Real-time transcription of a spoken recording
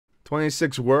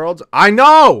26 worlds? I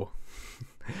know!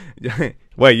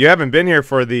 Wait, you haven't been here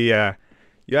for the,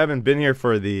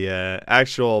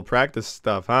 actual practice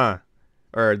stuff, huh?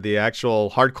 Or the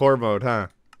actual hardcore mode, huh?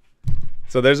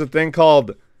 So there's a thing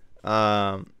called,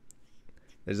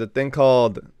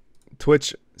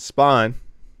 Twitch Spawn.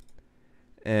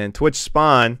 And Twitch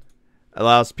Spawn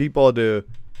allows people to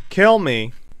kill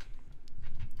me.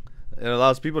 It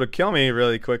allows people to kill me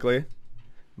really quickly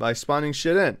by spawning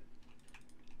shit in.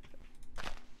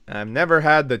 And I've never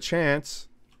had the chance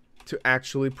to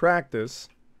actually practice.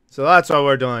 So that's what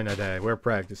we're doing today. We're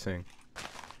practicing.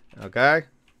 Okay?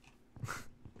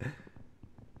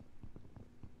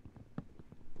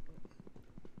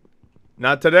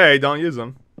 Not today. Don't use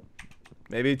them.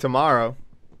 Maybe tomorrow.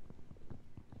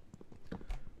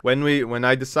 When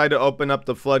I decide to open up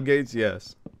the floodgates,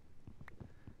 yes.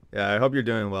 Yeah, I hope you're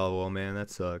doing well, man. That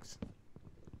sucks.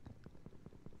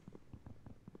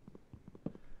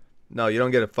 No, you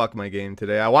don't get to fuck my game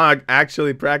today. I want to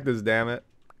actually practice, damn it.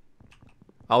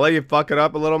 I'll let you fuck it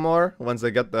up a little more once I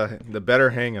get the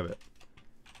better hang of it.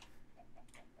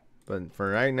 But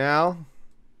for right now,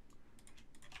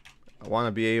 I want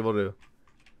to be able to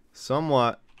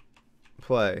somewhat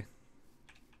play.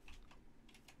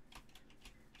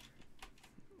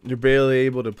 You're barely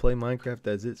able to play Minecraft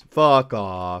as is. Fuck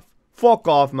off. Fuck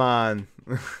off, man.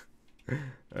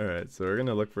 Alright, so we're going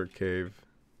to look for a cave.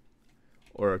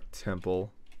 Or a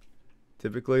temple.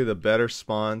 Typically, the better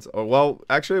spawns. Oh, well,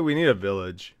 actually, we need a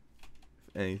village.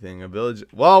 If anything, a village.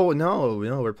 Well, no,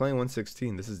 we're playing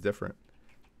 1.16. This is different.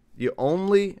 You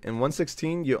only, in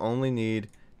 1.16, you only need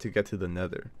to get to the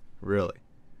nether. Really.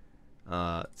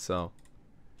 So.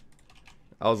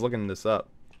 I was looking this up.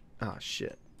 Ah,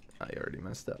 shit. I already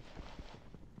messed up.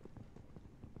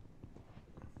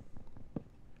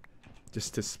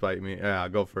 Just to spite me. Yeah,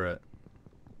 go for it.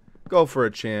 Go for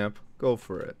it, champ. Go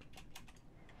for it.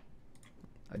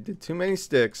 I did too many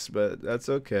sticks, but that's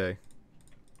okay.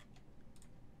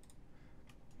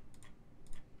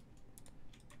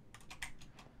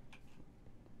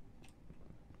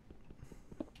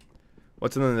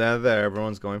 What's in the nether that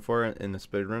everyone's going for in the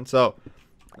speedrun? So,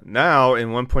 now in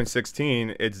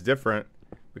 1.16, it's different.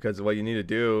 Because what you need to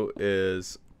do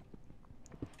is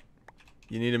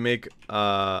you need to make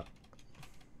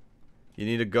you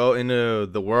need to go into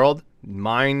the world,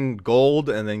 mine gold,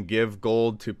 and then give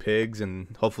gold to pigs,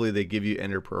 and hopefully they give you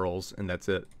ender pearls, and that's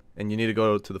it. And you need to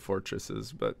go to the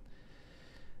fortresses, but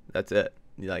that's it.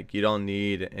 Like, you don't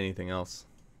need anything else.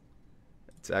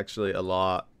 It's actually a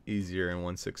lot easier in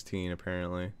 1.16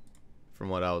 apparently, from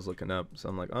what I was looking up. So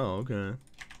I'm like, oh, okay.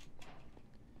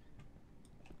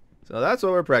 So that's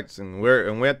what we're practicing.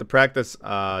 We have to practice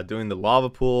doing the lava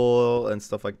pool and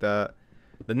stuff like that.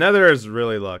 The nether is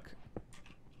really luck.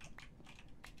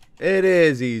 It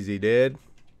is easy, dude.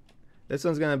 This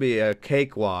one's gonna be a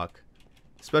cakewalk.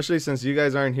 Especially since you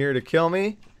guys aren't here to kill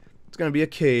me. It's gonna be a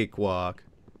cakewalk.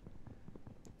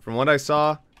 From what I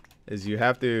saw, is you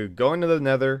have to go into the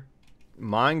nether,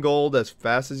 mine gold as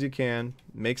fast as you can,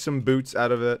 make some boots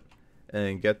out of it,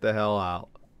 and get the hell out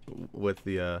with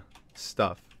the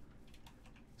stuff.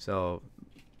 So,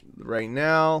 right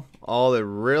now, all it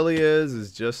really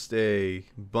is just a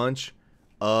bunch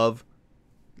of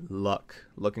luck.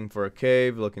 Looking for a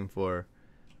cave, looking for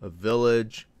a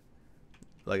village.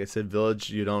 Like I said,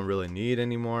 village you don't really need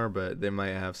anymore, but they might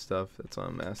have stuff. That's what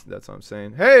I'm asking. That's what I'm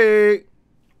saying. Hey!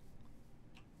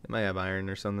 They might have iron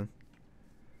or something.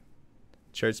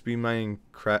 Chart speed mining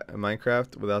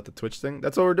Minecraft without the Twitch thing.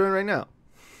 That's what we're doing right now.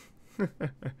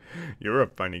 You're a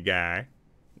funny guy.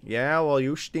 Yeah, well,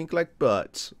 you stink like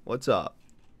butts. What's up?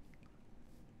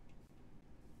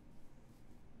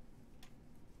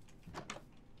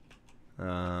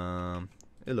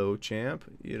 Hello, champ.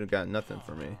 You don't got nothing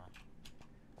for me.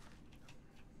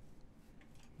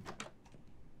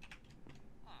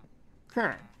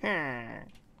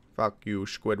 Fuck you,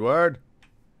 Squidward.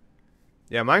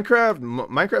 Yeah, Minecraft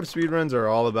speedruns are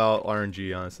all about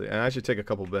RNG, honestly. And I should take a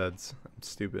couple beds. I'm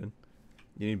stupid.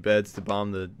 You need beds to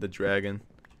bomb the dragon.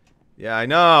 Yeah, I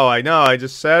know. I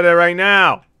just said it right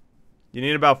now. You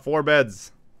need about 4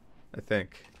 beds, I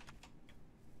think.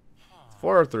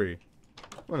 4 or 3.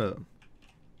 One of them.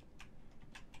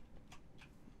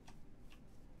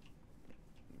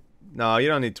 No, you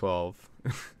don't need 12.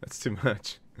 That's too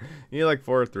much. You need like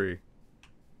 4 or 3.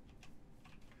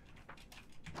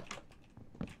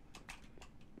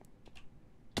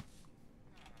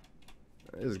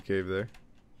 There's a cave there.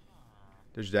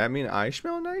 Does that mean I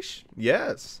smell nice?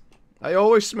 Yes. I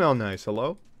always smell nice.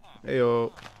 Hello?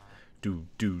 Heyo. Do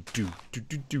do do do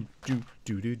do do do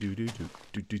do do do do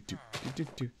do do do do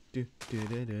do do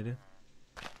do do do.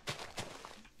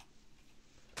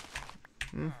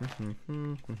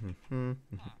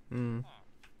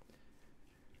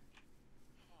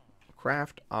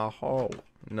 Craft a hoe.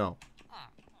 No.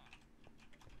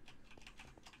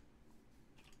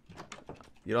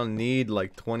 You don't need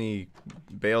like 20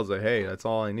 bales of hay. That's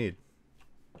all I need.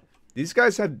 These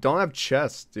guys don't have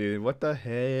chests, dude. What the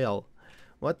hell?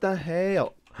 What the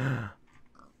hell?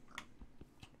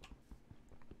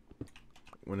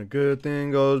 When a good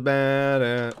thing goes bad,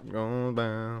 it goes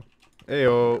bad.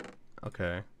 Ayo.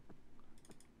 Okay.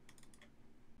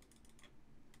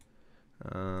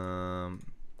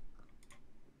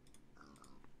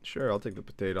 Sure, I'll take the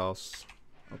potatoes.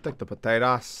 I'll take the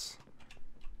potatoes.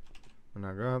 When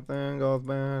a good thing goes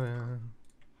bad.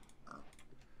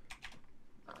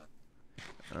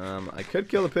 I could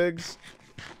kill the pigs.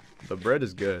 The bread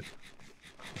is good.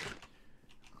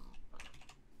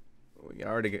 We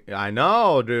already get, I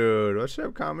know, dude. What's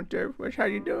up, commentary? How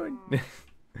you doing?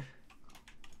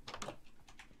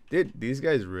 Dude, these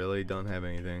guys really don't have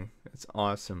anything. That's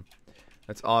awesome.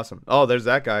 That's awesome. Oh, there's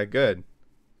that guy. Good.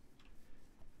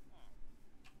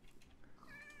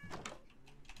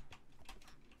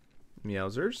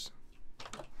 Meowsers.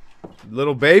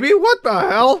 Little baby? What the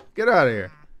hell? Get out of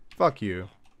here. Fuck you.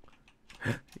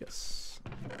 Yes.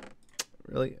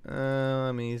 Really?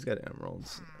 I mean, he's got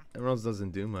emeralds. Emeralds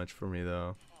doesn't do much for me,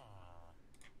 though.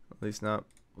 At least not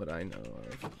what I know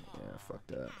of. Yeah, fuck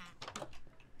that.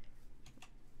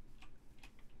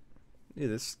 Dude,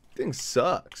 this thing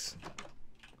sucks.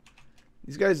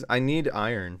 These guys, I need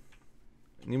iron.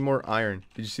 I need more iron.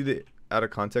 Did you see the out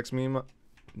of context meme?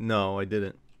 No, I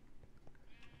didn't.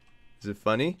 Is it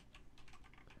funny?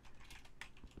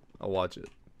 I'll watch it.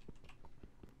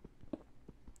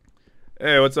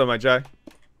 Hey, what's up, my Jai?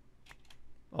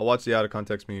 I'll watch the out of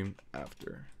context meme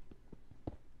after.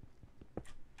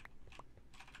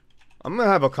 I'm gonna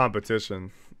have a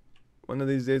competition. One of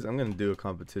these days, I'm gonna do a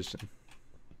competition.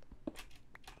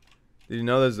 Did you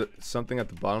know there's something at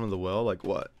the bottom of the well? Like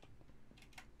what?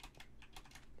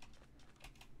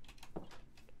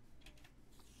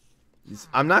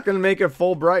 I'm not gonna make it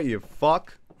full bright, you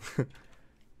fuck.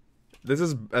 This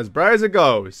is as bright as it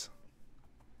goes.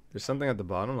 There's something at the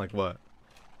bottom? Like what?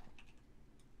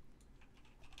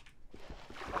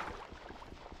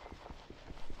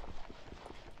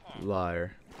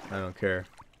 Liar. I don't care.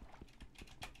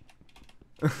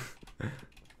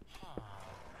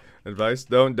 Advice,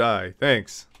 don't die.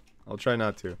 Thanks. I'll try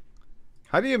not to.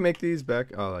 How do you make these back?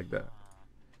 Oh, like that.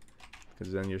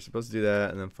 Because then you're supposed to do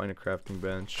that and then find a crafting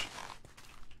bench.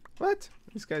 What?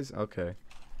 These guys? Okay.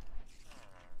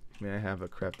 May I have a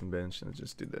crafting bench and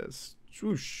just do this.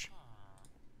 Swoosh.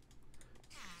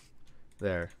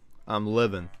 There. I'm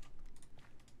living.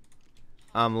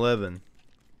 I'm living.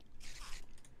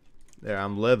 There,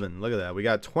 I'm living. Look at that. We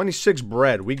got 26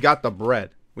 bread. We got the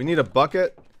bread. We need a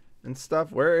bucket and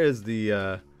stuff. Where is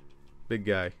the big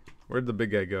guy? Where'd the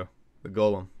big guy go? The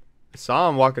golem. I saw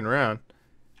him walking around.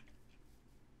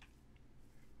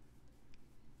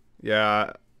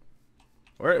 Yeah.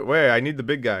 Wait, I need the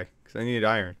big guy. Because I need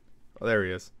iron. Oh, there he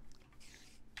is.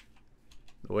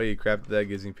 The way you crafted that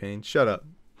gives me pain. Shut up.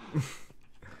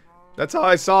 That's how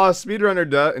I saw a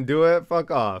speedrunner do it. Fuck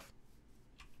off.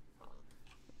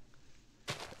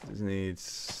 Just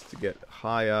needs to get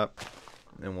high up.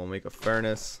 And then we'll make a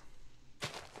furnace.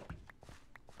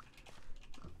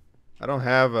 I don't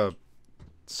have a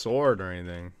sword or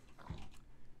anything.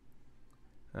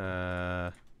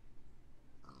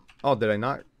 Oh, did I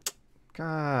not?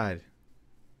 God.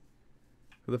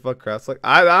 Who the fuck crafts like...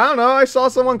 I don't know. I saw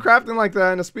someone crafting like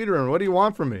that in a speedrun. What do you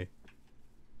want from me?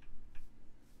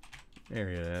 There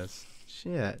it is.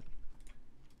 Shit.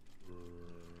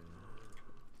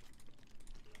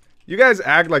 You guys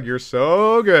act like you're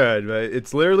so good, but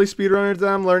it's literally speedrunners that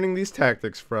I'm learning these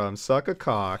tactics from. Suck a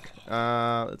cock.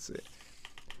 Let's see.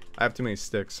 I have too many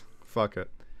sticks. Fuck it.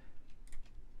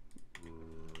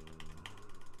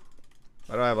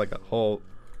 Why do I have like a whole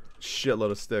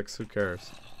shitload of sticks? Who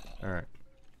cares? Alright.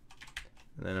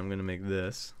 And then I'm gonna make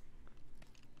this.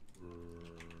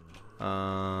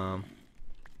 I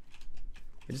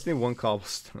just need one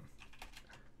cobblestone.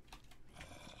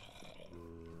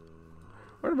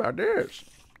 What about this?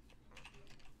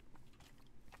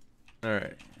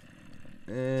 Alright.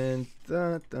 And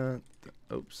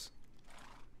oops.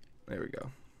 There we go.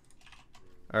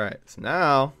 Alright, so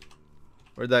now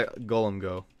where'd that golem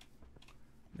go?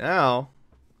 Now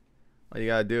all you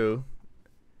gotta do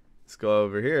is go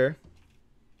over here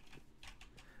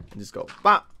and just go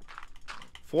bop.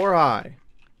 4 high.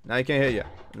 Now he can't hit you.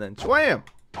 And then swam.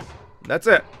 That's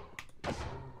it.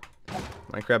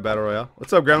 Minecraft Battle Royale.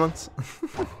 What's up, gremlins?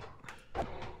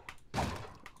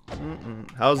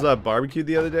 How's that barbecue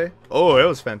the other day? Oh, it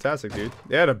was fantastic, dude.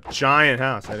 They had a giant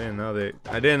house. I didn't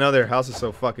know their house is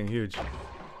so fucking huge.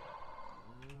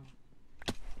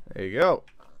 There you go.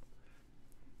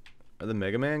 Are the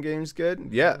Mega Man games good?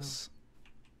 Yes.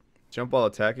 Jump while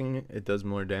attacking, it does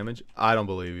more damage. I don't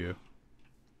believe you.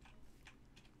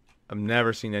 I've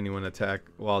never seen anyone attack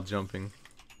while jumping.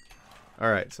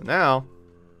 Alright, so now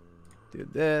do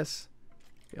this.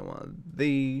 Get one of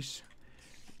these.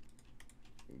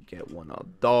 Get one of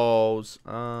those.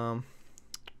 When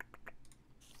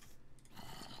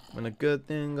a good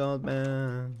thing goes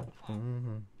bad.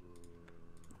 Alright.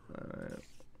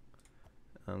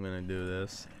 I'm gonna do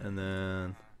this. And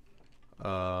then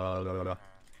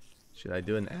should I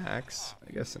do an axe?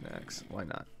 I guess an axe. Why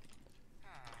not?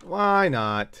 Why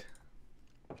not?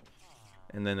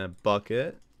 And then a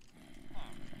bucket.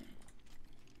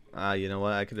 You know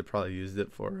what? I could have probably used it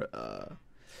for a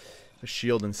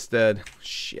shield instead.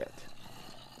 Shit.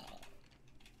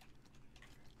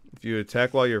 If you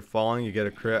attack while you're falling, you get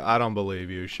a crit. I don't believe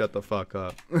you. Shut the fuck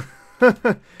up.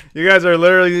 You guys are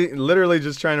literally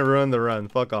just trying to ruin the run.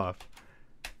 Fuck off.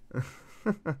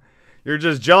 You're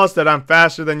just jealous that I'm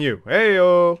faster than you.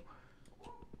 Hey-o.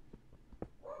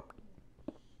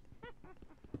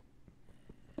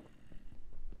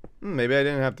 Maybe I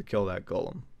didn't have to kill that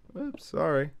golem. Oops,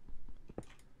 sorry.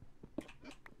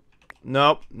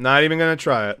 Nope, not even gonna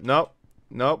try it. Nope,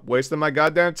 nope, wasting my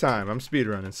goddamn time. I'm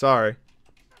speedrunning, sorry.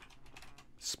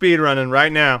 Speedrunning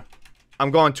right now.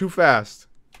 I'm going too fast.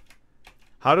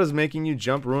 How does making you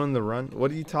jump ruin the run?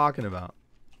 What are you talking about?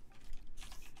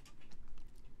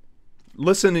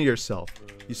 Listen to yourself.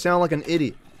 You sound like an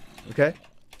idiot. Okay?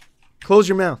 Close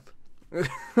your mouth.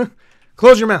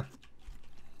 Close your mouth.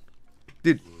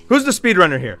 Dude, who's the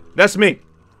speedrunner here? That's me.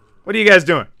 What are you guys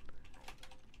doing?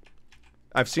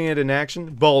 I've seen it in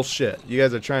action. Bullshit. You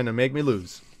guys are trying to make me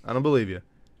lose. I don't believe you.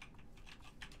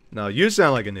 No, you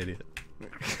sound like an idiot.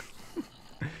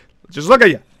 Just look at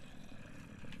you.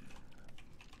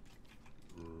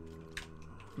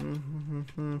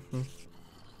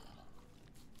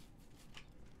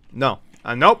 No.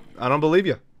 Nope. I don't believe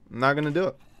you. I'm not gonna do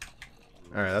it.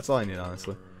 Alright, that's all I need,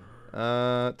 honestly.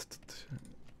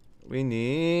 We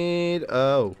need...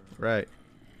 Oh, right.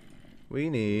 We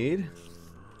need...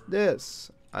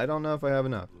 this. I don't know if I have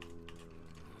enough.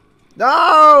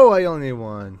 No! I only need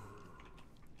one.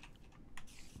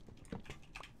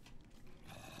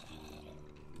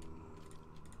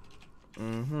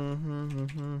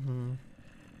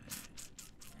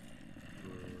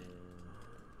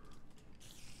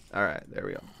 Alright, there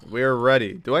we go. We're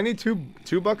ready. Do I need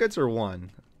two buckets or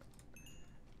one?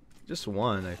 Just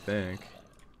one, I think.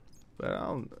 But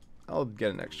I'll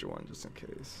get an extra one just in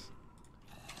case.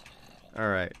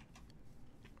 Alright.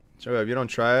 So if you don't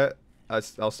try it,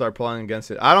 I'll start pulling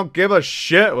against it. I don't give a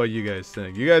shit what you guys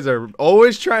think. You guys are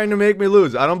always trying to make me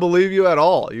lose. I don't believe you at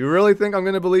all. You really think I'm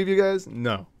going to believe you guys?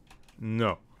 No.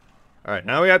 No. Alright,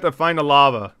 now we have to find a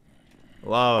lava.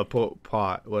 Lava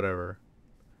pot, whatever.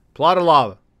 Plot of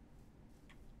lava.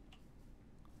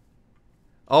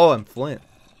 Oh, and flint.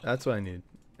 That's what I need.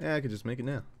 Yeah, I could just make it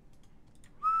now.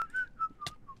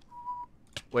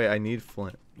 Wait, I need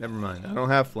flint. Never mind. I don't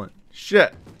have flint.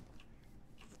 Shit.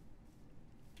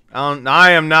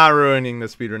 I am not ruining the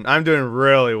speedrun. I'm doing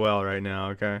really well right now,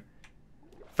 okay?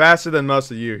 Faster than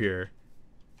most of you here.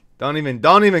 Don't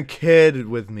even kid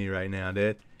with me right now,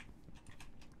 dude.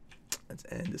 Let's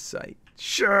end the site.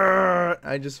 Sure.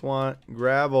 I just want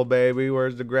gravel, baby.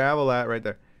 Where's the gravel at? Right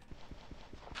there.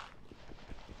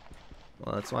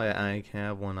 Well, that's why I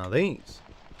have one of these.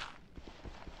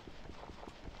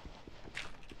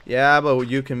 Yeah, but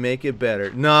you can make it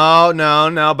better. No, no,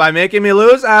 no. By making me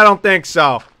lose? I don't think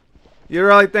so. You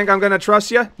really think I'm going to trust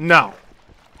you? No.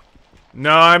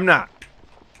 No, I'm not.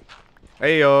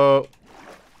 Hey-yo.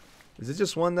 Is it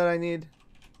just one that I need?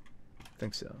 I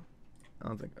think so. I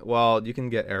don't think... Well, you can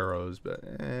get arrows, but...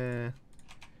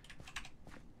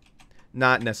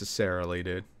 Not necessarily,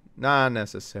 dude. Not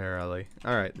necessarily.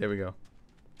 Alright, there we go.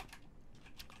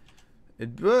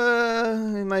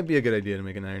 It might be a good idea to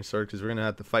make an iron sword because we're going to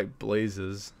have to fight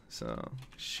blazes. So,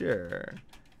 sure.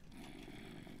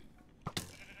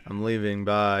 I'm leaving.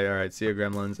 Bye. Alright, see you,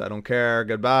 gremlins. I don't care.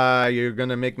 Goodbye. You're going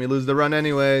to make me lose the run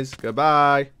anyways.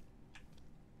 Goodbye.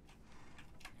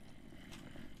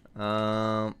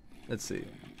 Let's see.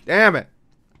 Damn it.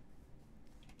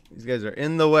 These guys are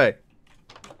in the way.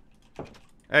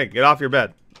 Hey, get off your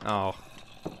bed. Oh.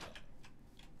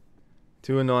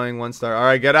 Too annoying, 1 star.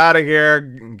 Alright, get out of here.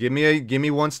 Give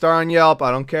me 1 star on Yelp. I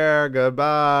don't care.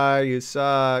 Goodbye. You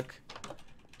suck.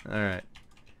 Alright.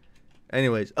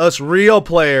 Anyways, us real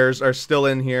players are still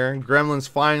in here. Gremlins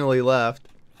finally left.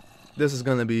 This is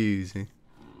gonna be easy.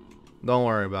 Don't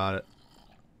worry about it.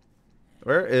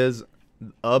 Where is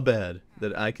a bed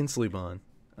that I can sleep on?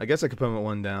 I guess I could put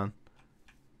one down.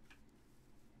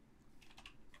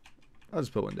 I'll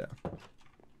just put one down.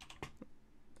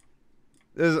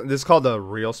 This is called a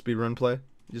real speedrun play.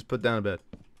 You just put down a bed.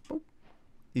 Boop.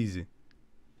 Easy.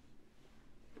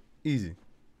 Easy.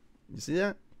 You see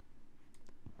that?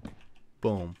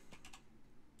 Boom.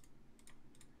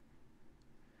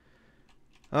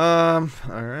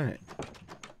 Alright.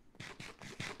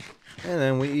 And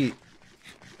then we eat.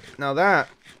 Now that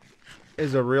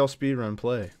is a real speedrun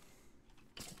play.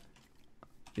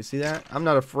 You see that? I'm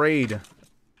not afraid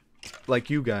like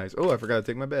you guys. Oh, I forgot to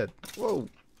take my bed. Whoa.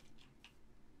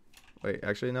 Wait,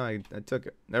 actually, no, I took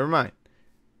it. Never mind.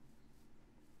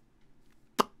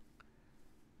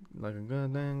 Like a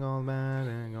good thing going bad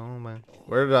and going bad.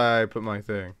 Where did I put my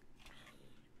thing?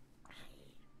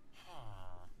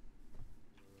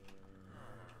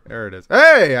 There it is.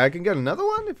 Hey, I can get another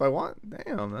one if I want.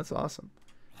 Damn, that's awesome.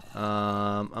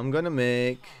 I'm gonna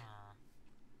make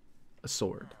a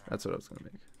sword. That's what I was gonna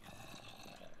make.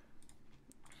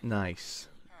 Nice.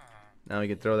 Now we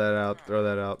can throw that out, throw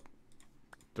that out,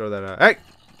 throw that out. Hey!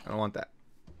 I don't want that.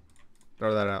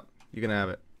 Throw that out. You can have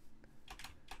it.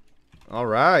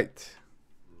 Alright.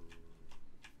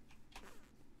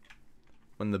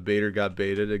 When the baiter got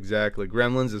baited, exactly.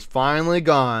 Gremlins is finally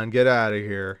gone. Get out of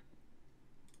here.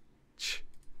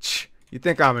 You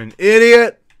think I'm an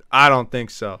idiot? I don't think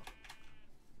so.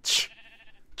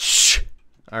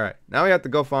 Alright, now we have to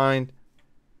go find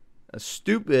a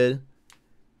stupid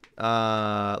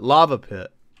lava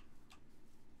pit.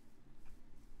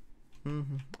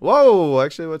 Whoa,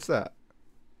 actually, what's that?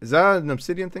 Is that an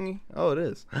obsidian thingy? Oh, it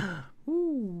is.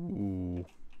 Ooh.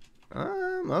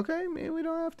 Okay, maybe we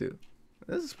don't have to.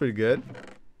 This is pretty good.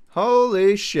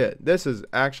 Holy shit. This is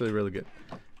actually really good.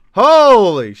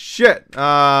 Holy shit.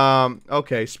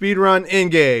 Okay, speedrun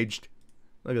engaged.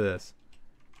 Look at this.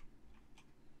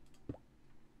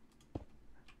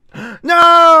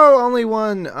 No! Only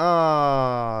one.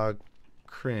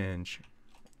 Cringe.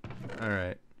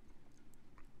 Alright.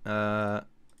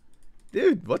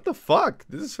 Dude, what the fuck?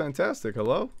 This is fantastic.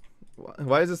 Hello?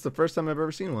 Why is this the first time I've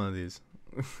ever seen one of these?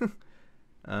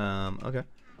 Okay.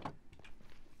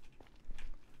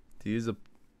 To use a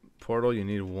portal, you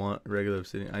need one regular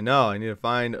obsidian. I know, I need to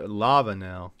find lava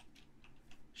now.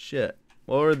 Shit.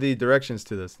 What were the directions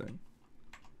to this thing?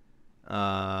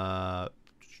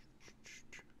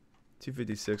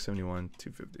 256, 71,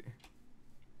 250.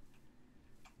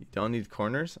 You don't need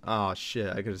corners? Oh shit,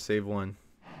 I could have saved one.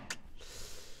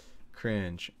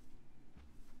 Cringe.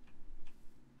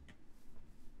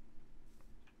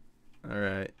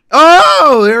 Alright.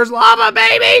 Oh, there's lava,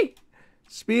 baby!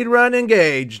 Speedrun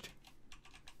engaged.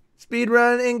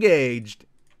 Speedrun engaged.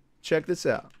 Check this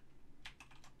out.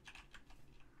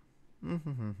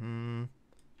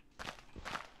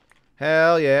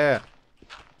 Hell yeah.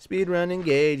 Speedrun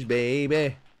engaged,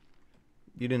 baby.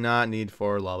 You do not need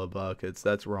 4 lava buckets.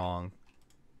 That's wrong.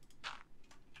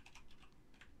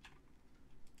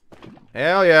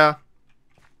 Hell yeah.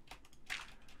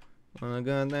 When a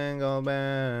good thing go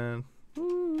bad.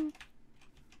 Woo.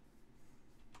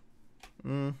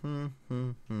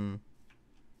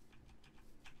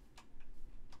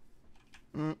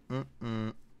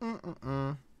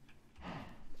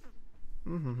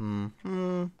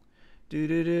 Do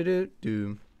do do do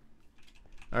do.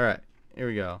 All right, here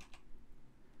we go.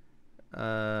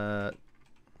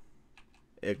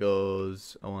 It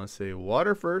goes. I want to say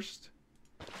water first,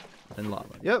 then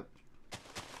lava. Yep.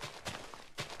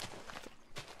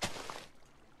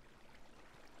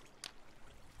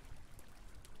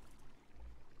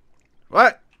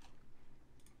 What?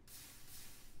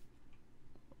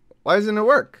 Why doesn't it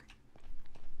work?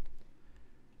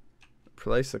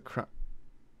 Place a crumb.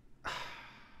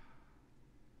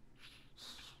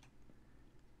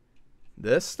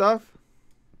 This stuff?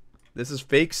 This is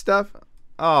fake stuff?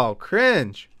 Oh,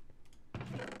 cringe.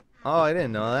 Oh, I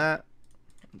didn't know that.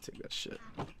 Let me take that shit.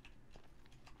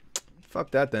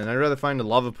 Fuck that then. I'd rather find a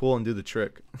lava pool and do the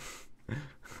trick.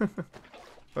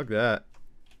 Fuck that.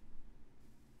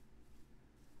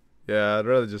 Yeah, I'd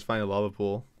rather just find a lava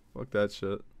pool. Fuck that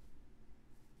shit.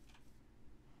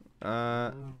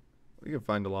 We can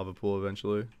find a lava pool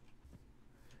eventually.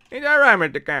 Ain't that right,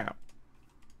 Mr. Cow?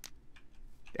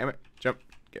 Damn it. Jump.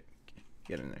 Get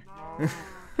in there.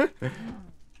 There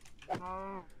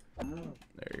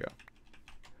you go.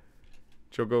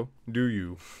 Choco, do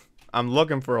you? I'm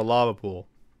looking for a lava pool.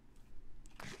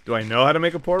 Do I know how to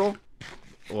make a portal?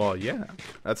 Well, yeah.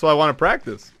 That's why I want to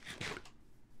practice.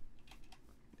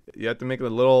 You have to make the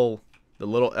little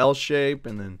L shape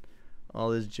and then all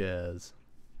this jazz.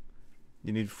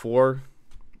 You need 4.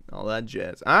 All that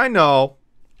jazz. I know.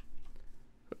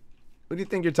 Who do you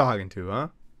think you're talking to, huh?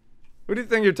 Who do you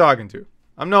think you're talking to?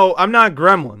 I'm not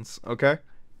Gremlins, okay?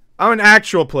 I'm an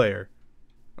actual player.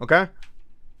 Okay?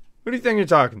 Who do you think you're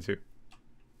talking to?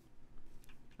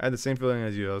 I had the same feeling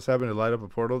as you. I was having to light up a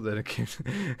portal that it came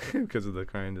because of the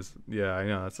kindness. Yeah, I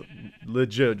know. That's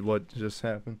legit what just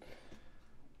happened.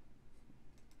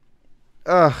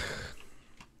 Ugh.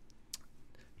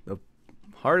 The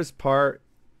hardest part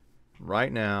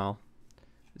right now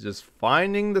is just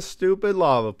finding the stupid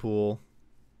lava pool.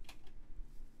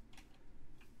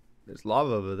 There's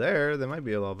lava over there. There might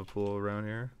be a lava pool around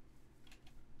here.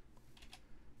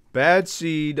 Bad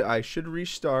seed. I should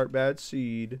restart. Bad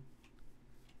seed.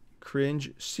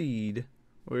 Cringe seed.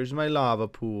 Where's my lava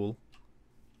pool?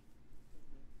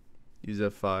 Use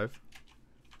F5.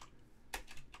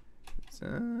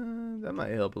 That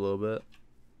might help a little bit.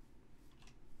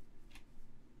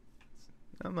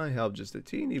 That might help just a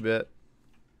teeny bit.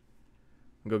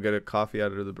 Go get a coffee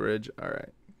out of the bridge.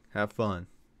 Alright. Have fun.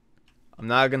 I'm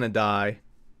not gonna die.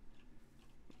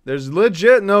 There's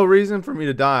legit no reason for me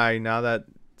to die now that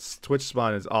Twitch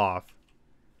spawn is off.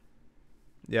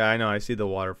 Yeah, I know. I see the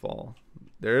waterfall.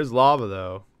 There is lava,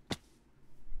 though.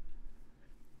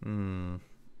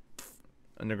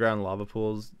 Underground lava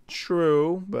pools.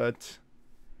 True, but...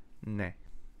 nah.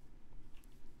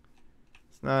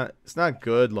 It's not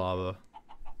good lava.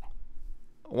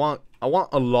 I want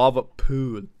a lava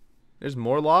pool. There's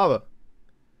more lava.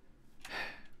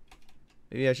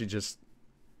 Maybe I should just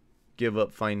give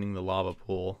up finding the lava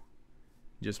pool.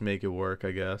 Just make it work,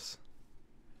 I guess.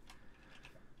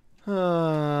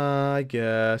 I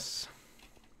guess.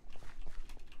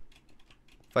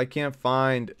 If I can't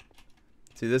find...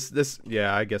 See, this...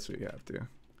 Yeah, I guess we have to.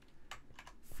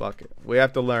 Fuck it. We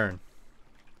have to learn.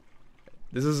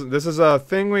 This is a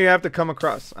thing we have to come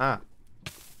across.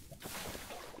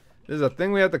 This is a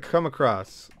thing we have to come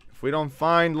across. If we don't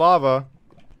find lava,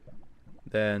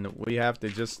 then we have to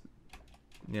just,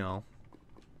 you know,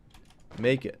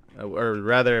 make it. Or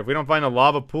rather, if we don't find a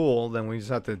lava pool, then we just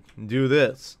have to do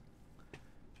this.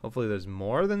 Hopefully there's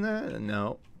more than that.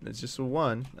 No, it's just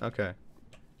one. Okay.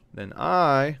 Then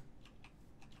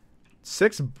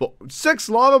six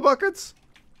lava buckets?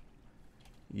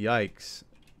 Yikes.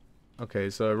 Okay,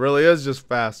 so it really is just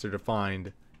faster to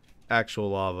find actual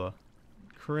lava.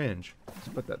 Cringe.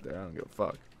 Just put that there. I don't give a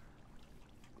fuck.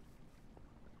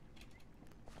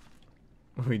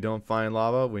 We don't find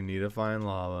lava, we need to find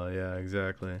lava. Yeah,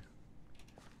 exactly.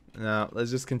 Now, let's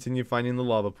just continue finding the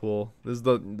lava pool. This is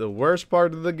the worst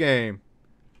part of the game.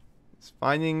 It's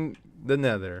finding the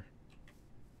nether.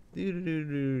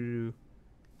 Good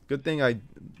thing I'm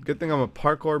a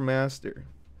parkour master.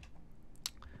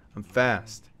 I'm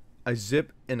fast. I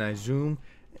zip and I zoom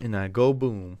and I go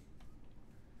boom.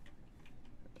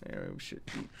 There we should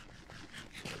be.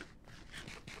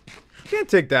 Can't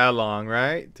take that long,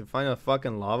 right? To find a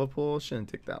fucking lava pool shouldn't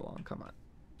take that long. Come on.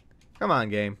 Come on,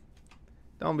 game.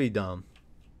 Don't be dumb.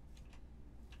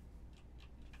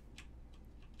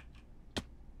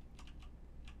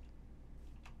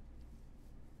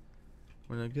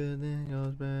 When a good thing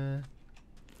goes bad.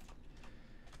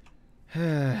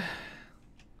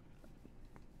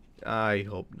 I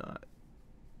hope not.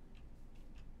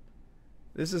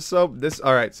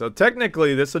 Alright, so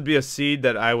technically this would be a seed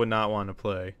that I would not want to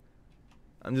play.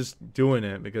 I'm just doing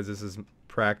it because this is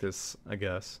practice, I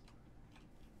guess.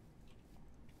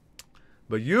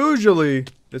 But usually,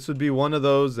 this would be one of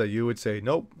those that you would say,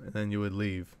 nope, and then you would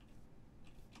leave.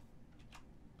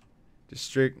 Just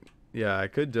strict, yeah, I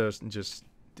could just,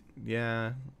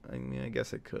 yeah, I mean, I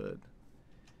guess I could.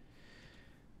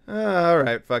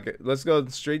 Alright, fuck it. Let's go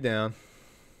straight down.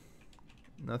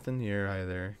 Nothing here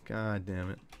either. God damn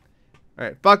it.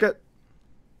 Alright, fuck it.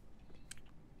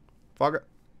 Fuck it.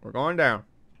 We're going down.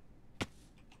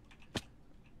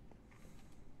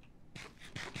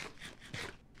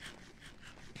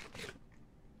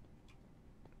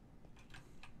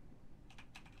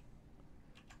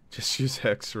 Just use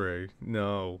X-ray.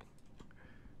 No.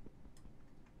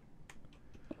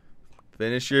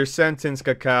 Finish your sentence,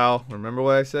 Cacao. Remember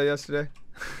what I said yesterday?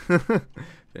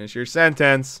 Finish your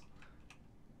sentence.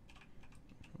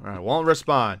 Alright, won't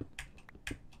respond.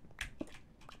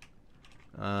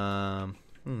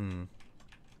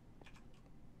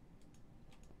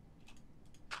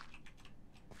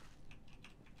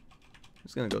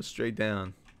 Just gonna go straight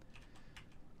down.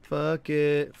 Fuck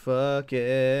it, fuck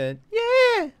it.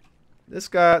 Yeah! This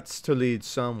gots to lead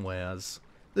somewheres.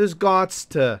 There's gots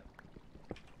to.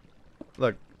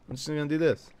 Look, I'm just gonna do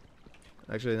this.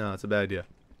 Actually, no, it's a bad idea.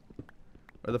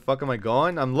 Where the fuck am I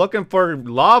going? I'm looking for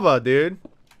lava, dude.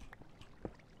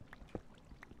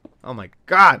 Oh my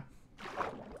god.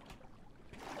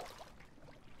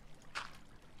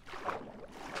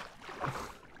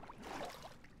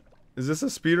 Is this a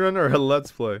speedrun or a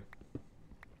let's play?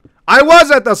 I was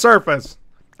at the surface!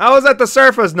 I was at the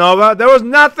surface, Nova. There was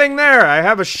nothing there. I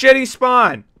have a shitty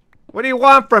spawn. What do you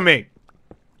want from me?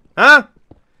 Huh?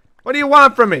 What do you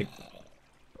want from me?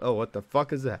 Oh, what the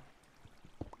fuck is that?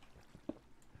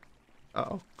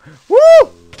 Uh-oh.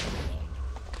 Woo!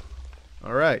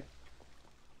 Alright.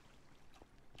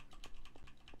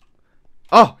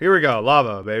 Oh, here we go.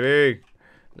 Lava, baby.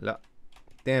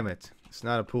 Damn it. It's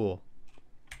not a pool.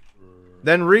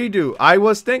 Then redo. I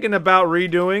was thinking about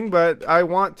redoing, but I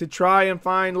want to try and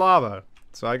find lava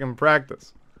so I can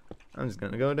practice. I'm just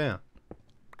gonna go down.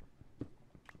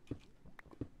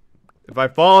 If I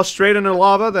fall straight into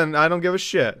lava, then I don't give a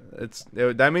shit.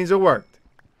 That means it worked.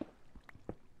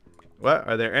 What?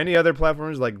 Are there any other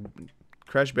platforms like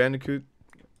Crash Bandicoot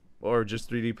or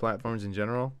just 3D platforms in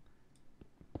general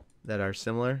that are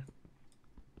similar?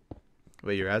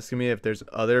 Wait, you're asking me if there's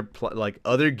other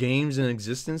other games in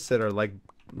existence that are like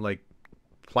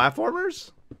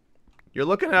platformers? You're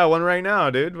looking at one right now,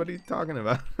 dude. What are you talking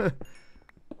about?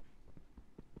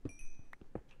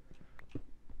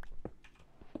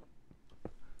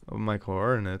 Oh, my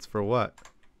coordinates for what?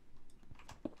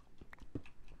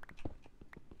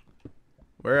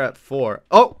 We're at 4.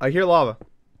 Oh, I hear lava.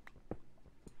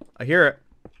 I hear it.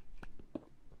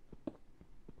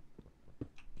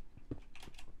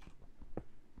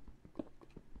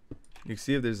 You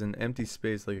see if there's an empty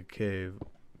space like a cave.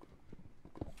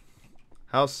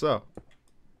 How so?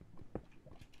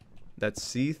 That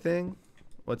C thing?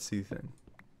 What C thing?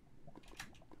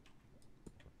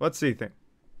 What C thing?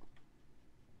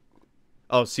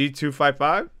 Oh,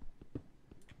 C255?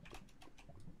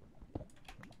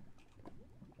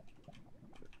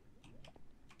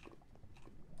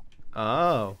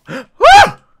 Oh.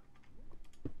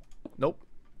 Nope.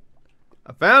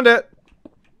 I found it.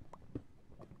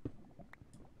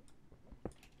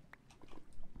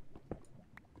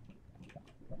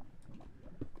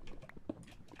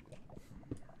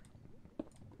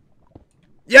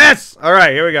 Yes!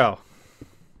 Alright, here we go.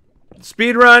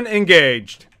 Speedrun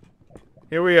engaged.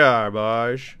 Here we are,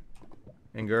 boys.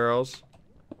 And girls.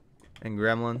 And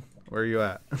gremlin. Where are you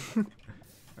at?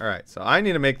 Alright, so I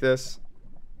need to make this.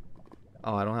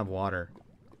 Oh, I don't have water.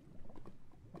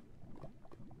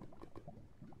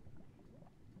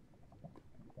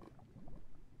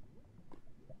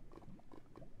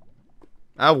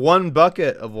 I have 1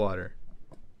 bucket of water.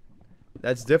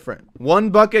 That's different.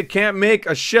 1 bucket can't make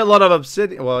a shitload of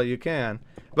obsidian. Well, you can.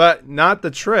 But not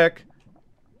the trick.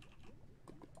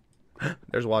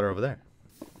 There's water over there.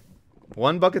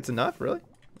 1 bucket's enough? Really?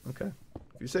 Okay.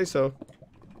 If you say so.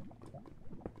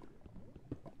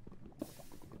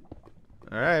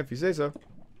 Alright, if you say so.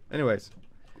 Anyways.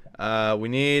 We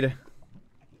need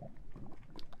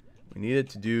it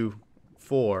to do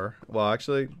 4. Well,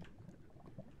 actually,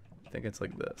 I think it's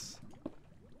like this.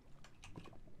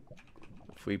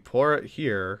 If we pour it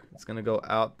here, it's going to go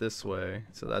out this way.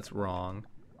 So that's wrong.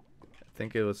 I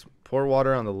think it was pour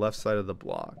water on the left side of the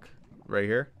block. Right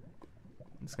here.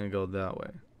 It's going to go that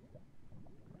way.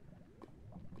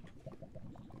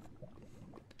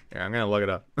 Yeah, I'm going to look it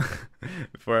up.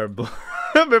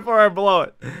 before I blow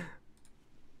it.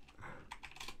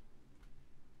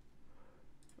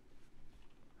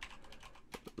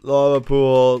 Lava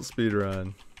pool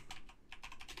speedrun.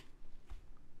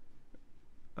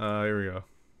 Here we go.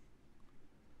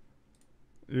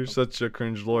 You're such a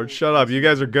cringe lord. Shut up. You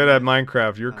guys are good at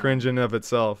Minecraft. You're cringe in of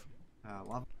itself.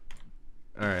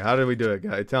 Alright, how did we do it,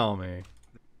 guy? Tell me.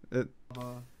 On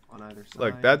either side.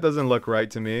 Look, that doesn't look right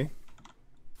to me.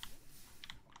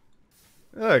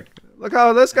 Look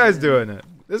how this guy's doing it.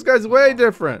 This guy's way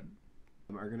different.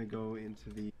 Are gonna go into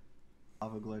the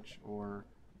lava glitch or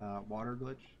water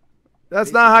glitch. That's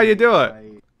basically not how you do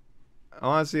it. I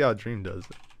want to see how Dream does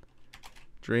it.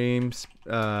 Dream's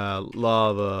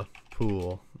lava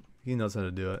pool. He knows how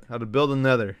to do it. How to build a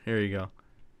nether. Here you go.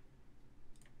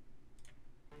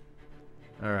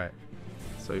 Alright.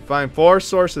 So you find 4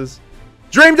 sources.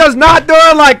 Dream does not do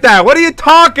it like that! What are you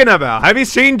talking about? Have you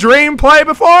seen Dream play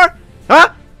before?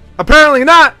 Huh? Apparently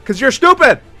not, because you're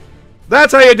stupid.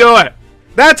 That's how you do it.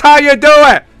 That's how you do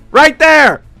it. Right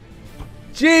there.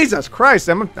 Jesus Christ.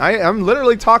 I'm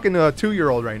literally talking to a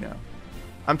 2-year-old right now.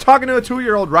 I'm talking to a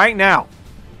 2-year-old right now.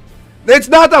 It's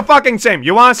not the fucking same.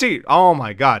 You want to see? Oh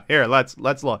my god. Here, let's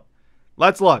look.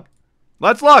 Let's look.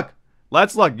 Let's look.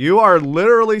 Let's look. You are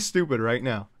literally stupid right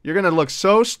now. You're going to look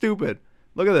so stupid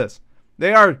Look at this.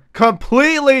 They are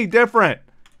completely different.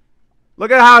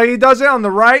 Look at how he does it on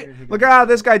the right. Look at how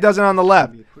this guy does it on the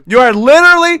left. You are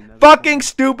literally fucking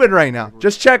stupid right now.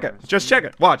 Just check it. Just check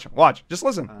it. Watch. Watch. Just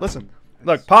listen. Listen.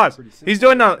 Look, pause. He's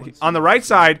doing on the right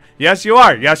side. Yes, you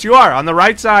are. Yes, you are. On the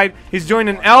right side, he's doing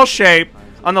an L shape.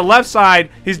 On the left side,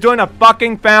 he's doing a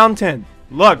fucking fountain.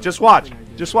 Look, just watch.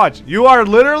 Just watch. You are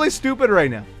literally stupid right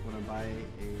now.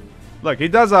 Look, he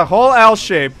does a whole L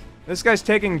shape. This guy's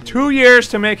taking 2 years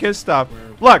to make his stuff.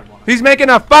 Look, he's making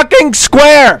a fucking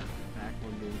square.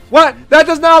 What? That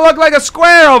does not look like a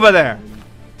square over there.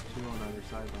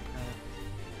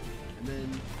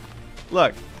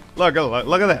 Look. Look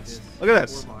at this. Look at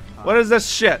this. What is this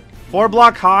shit? 4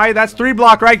 block high? That's 3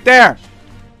 block right there.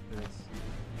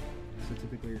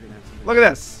 Look at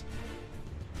this.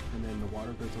 And then the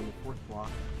water goes on the 4th block.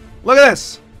 Look at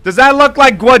this. Does that look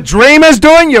like what Dream is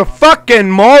doing, you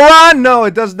fucking moron? No,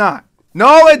 it does not.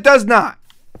 No, it does not.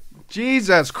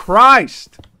 Jesus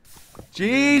Christ.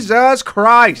 Jesus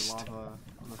Christ.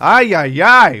 Ay, ay,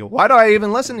 ay. Why do I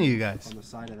even listen to you guys?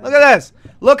 Look at this.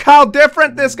 Look how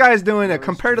different this guy's doing it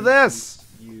compared to this.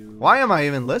 Why am I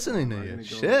even listening to you?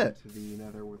 Shit.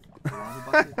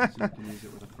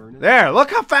 There, look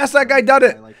how fast that guy did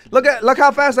it. Look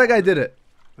how fast that guy did it.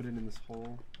 Put it in this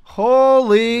hole.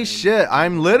 Holy shit.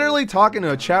 I'm literally talking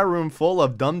to a chat room full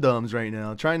of dum-dums right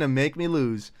now, trying to make me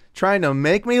lose. Trying to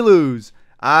make me lose.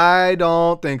 I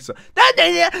don't think so. That's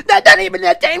not even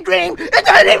the same dream. It's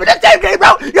not even the same dream,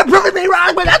 bro. You're proving me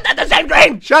wrong, but that's not the same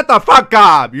dream. Shut the fuck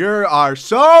up. You are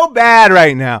so bad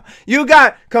right now. You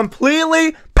got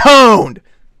completely pwned.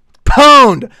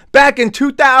 Pwned. Back in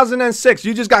 2006,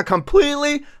 you just got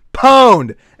completely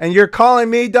pwned. And you're calling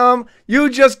me dumb?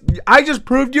 I just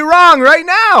proved you wrong right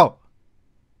now.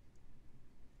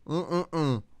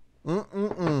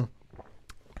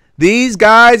 These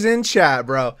guys in chat,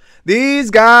 bro. These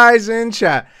guys in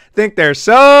chat think they're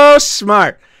so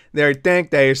smart. They think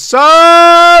they're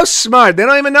so smart. They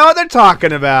don't even know what they're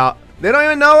talking about. They don't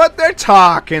even know what they're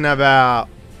talking about.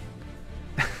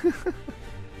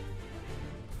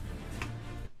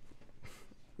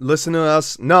 Listen to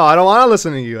us. No, I don't want to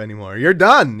listen to you anymore. You're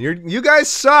done. You guys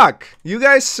suck. You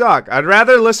guys suck. I'd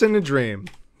rather listen to Dream.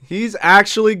 He's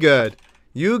actually good.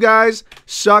 You guys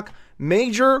suck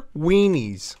major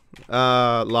weenies.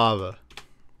 Lava.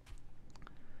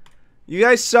 You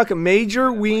guys suck major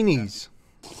weenies.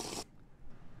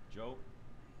 Joe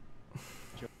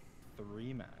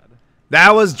 3 mad.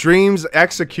 That was Dream's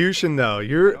execution though.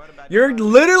 You're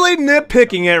literally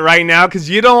nitpicking it right now because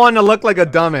you don't want to look like a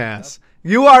dumbass.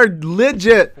 You are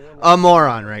legit a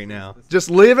moron right now.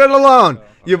 Just leave it alone.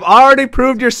 You've already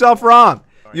proved yourself wrong.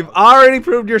 You've already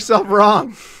proved yourself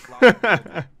wrong.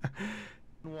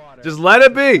 Just let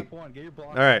it be.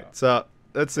 Alright, so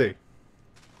let's see.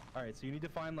 Alright, so you need to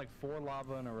find like 4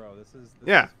 lava in a row. This is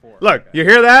 4. Look, you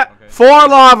hear that? Okay. 4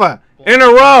 lava in a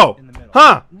row.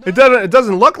 Huh. No. It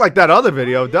doesn't look like that other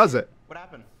video, does it? What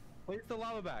happened? Place the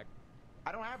lava back.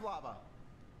 I don't have lava.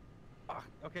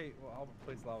 Okay, well, I'll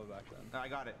place lava back then. No, I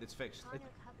got it. It's fixed.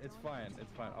 It's fine.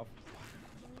 It's fine.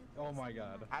 Oh my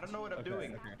god. I don't know what I'm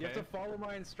doing. Okay. You have to follow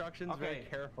my instructions very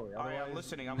carefully. Alright, I'm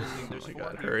listening. I'm listening. There's 4.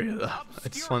 God, hurry up. I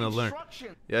just want to learn.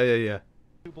 Yeah.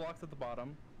 2 blocks at the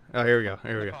bottom. Oh, here we go.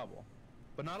 Here we go.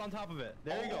 But not on top of it.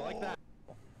 There you go, like that.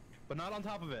 But not on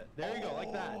top of it. There you go,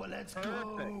 like that. Oh, let's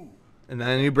go. And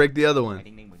then you break the other one. Yep.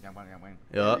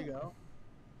 There you go.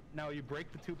 Now you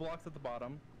break the 2 blocks at the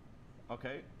bottom.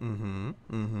 Okay.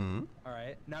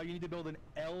 Alright. Now you need to build an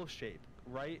L shape.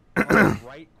 Right on the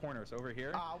right corner. So over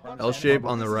here. L shape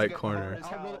on the right corner.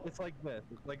 It's like this.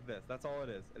 It's like this. That's all it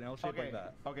is. An L shape like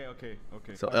that. Okay.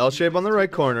 So L shape on the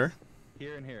right corner.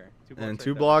 Here and here. 2 blocks and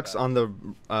 2 blocks on the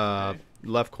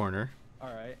left corner. All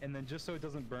right, and then just so it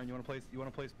doesn't burn, you want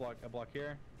to place a block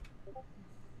here.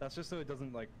 That's just so it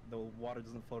doesn't the water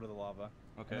doesn't flow to the lava.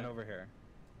 Okay. And then over here.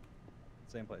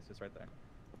 Same place, just right there.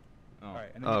 Oh. All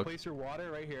right, and then you place your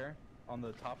water right here on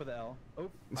the top of the L. Oh,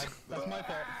 that's my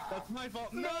fault. That's my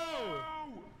fault. No!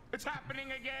 It's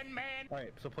happening again, man. All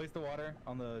right, so place the water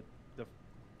on the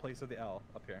place of the L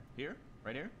up here. Here?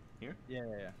 Right here? Here?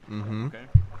 Yeah. Okay.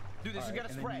 Dude, this is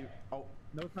gonna spread. Oh.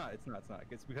 No, it's not. It's not.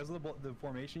 It's because of the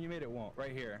formation you made. It won't.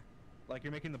 Right here, like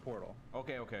you're making the portal.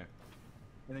 Okay. And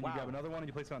then you grab another one and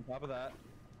you place it on top of that.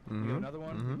 You get another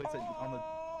one. You place it on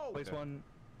the one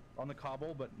on the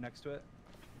cobble, but next to it.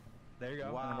 There you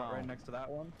go. Wow. And then right next to that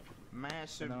one.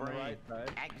 Massive brain. Right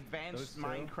advanced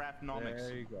Minecraft nomics.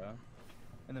 There you go.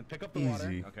 And then pick up the water.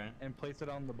 Okay. And place it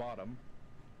on the bottom.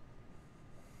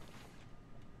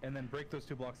 And then break those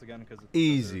 2 blocks again because it's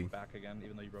easy. Back again,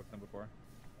 even though you broke them before.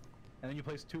 And then you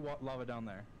place 2 lava down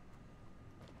there.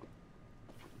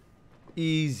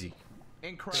 Easy.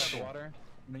 Incredible. Water.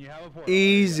 And then you have a portal.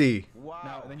 Easy. Wow.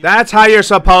 Now, then you That's how you're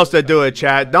supposed to do it,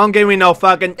 Chad. Don't give me no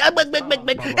fucking.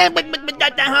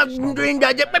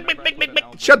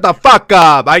 Shut the fuck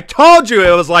up. I told you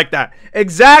it was like that.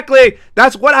 Exactly.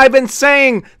 That's what I've been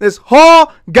saying this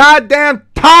whole goddamn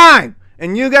time.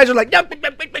 And you guys are like, no, not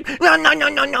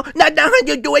how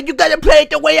you do it. You gotta play it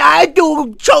the way I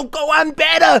do, Choco. I'm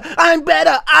better.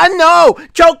 I know,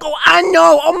 Choco. I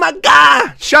know. Oh my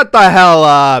God. Shut the hell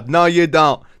up. No, you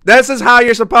don't. This is how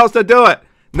you're supposed to do it.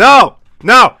 No.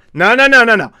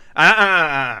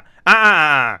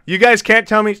 You guys can't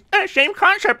tell me same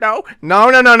concept though.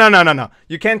 No.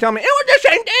 You can't tell me it was the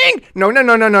same thing.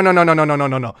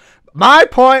 No. My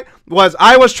point was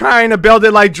I was trying to build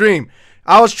it like Dream.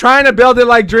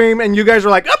 And you guys were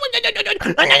like,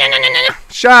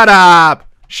 shut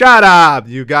up,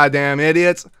 you goddamn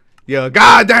idiots.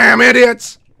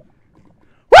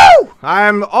 Woo!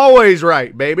 I'm always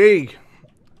right, baby.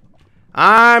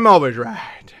 I'm always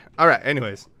right. All right.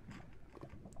 Anyways.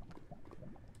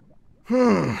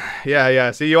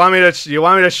 Yeah. See, you want me to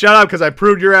shut up because I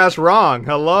proved your ass wrong.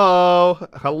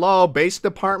 Hello, base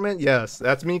department. Yes,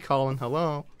 that's me calling.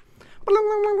 Hello.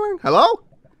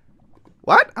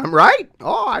 What? I'm right?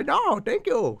 Oh, I know. Thank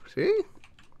you. See?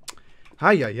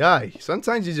 Hi.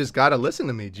 Sometimes you just gotta listen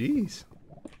to me. Jeez.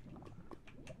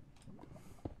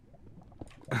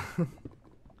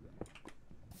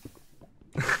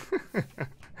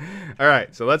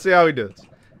 Alright, so let's see how we do this.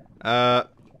 I'm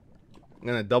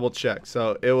gonna double check.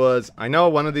 So it was, I know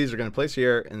one of these are gonna place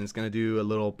here, and it's gonna do a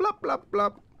little blop blop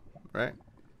blop. Right?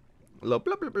 A little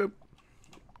blop blop blop.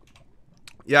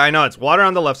 Yeah, I know, it's water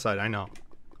on the left side, I know.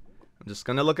 I'm just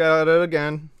gonna look at it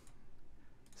again.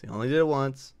 See, I only did it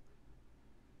once.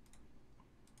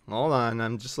 Hold on,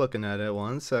 I'm just looking at it.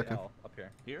 1 second. Up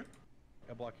here. Here?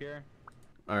 A block here.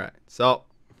 Alright, so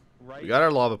we got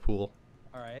our lava pool.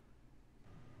 Alright.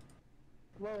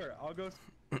 Lower. I'll go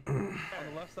on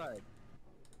the left side.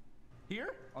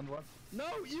 Here? On the left. No,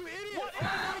 you idiot!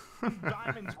 What?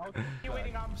 Diamonds. You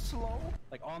waiting? I'm slow.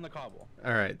 Like on the cobble.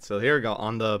 Alright, so here we go.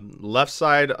 On the left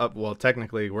side of, well,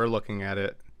 technically we're looking at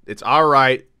it. It's our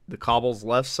right. The cobble's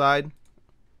left side.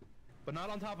 But not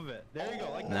on top of it. There you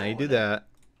go. Like Now you do that.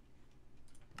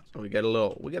 So we get a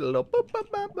little boop, boop,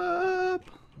 boop,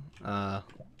 boop.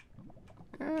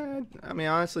 I mean,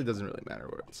 honestly, it doesn't really matter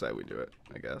what side we do it,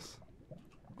 I guess.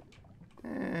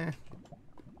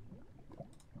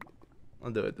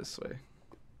 I'll do it this way.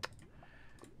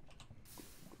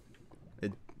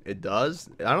 It does?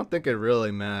 I don't think it really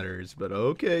matters, but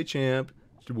okay, champ.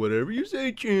 Whatever you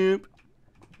say, champ.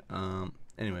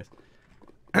 Anyways.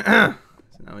 So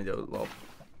now we do a little.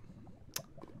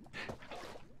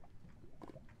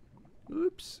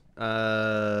 Oops.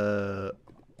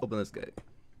 Open this gate.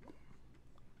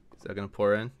 Is that gonna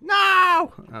pour in?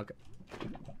 No! Okay.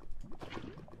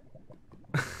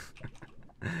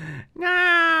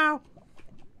 No!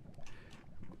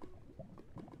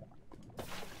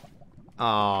 Oh,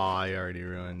 I already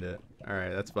ruined it.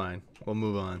 Alright, that's fine. We'll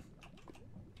move on.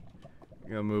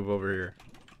 You're gonna move over here.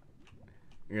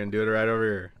 You're gonna do it right over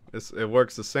here. It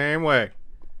works the same way.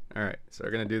 Alright, so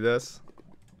we're gonna do this.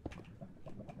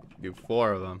 Do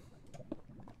 4 of them.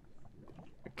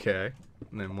 Okay.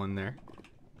 And then 1 there.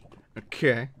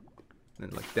 Okay. And then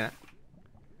like that.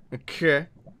 Okay. And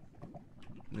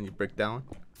then you break that one.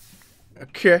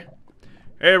 Okay.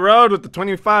 Hey, Road with the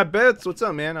 25 bits. What's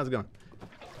up, man? How's it going?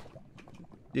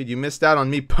 Dude, you missed out on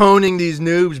me poning these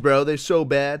noobs, bro. They're so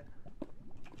bad.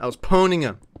 I was poning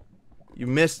them. You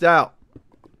missed out.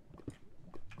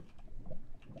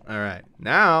 Alright.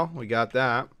 Now, we got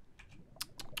that.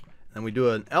 And we do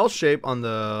an L shape on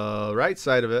the right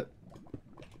side of it.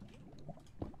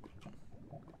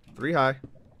 3 high.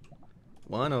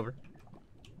 1 over.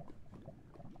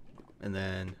 And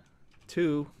then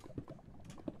 2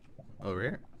 over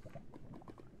here.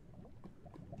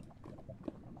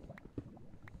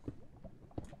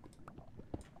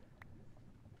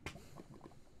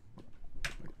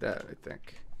 Like that, I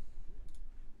think.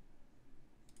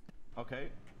 Okay.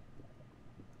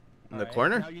 In the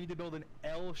corner? Now you need to build an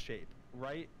L shape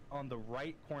right on the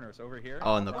right corner. So over here.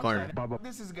 Oh, in the corner.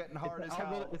 This is getting hard as I'll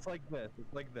build hell. it- It's like this.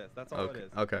 It's like this. That's all Okay.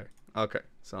 it is. Okay.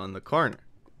 So in the corner.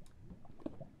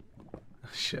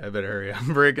 Shit, I better hurry.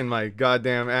 I'm breaking my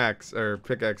goddamn axe or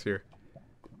pickaxe here.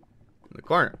 In the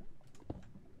corner.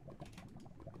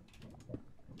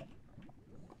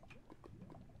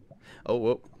 Oh,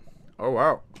 whoa. Oh,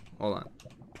 wow. Hold on.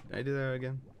 Did I do that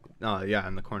again? No, yeah,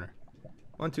 in the corner.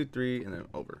 1, 2, 3, and then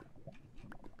over.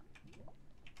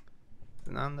 Is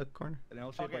it not in the corner? An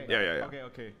L shape Okay. like Yeah, that. yeah, yeah.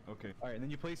 Okay. All right, and then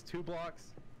you place 2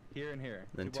 blocks Here and here.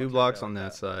 Then 2 two blocks blocks right on there, that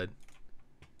like side.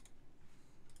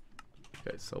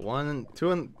 Okay, so one,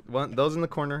 two, and one. Those in the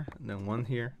corner, and then one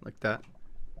here, like that.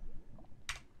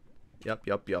 Yep.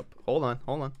 Hold on.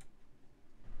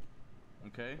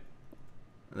 Okay.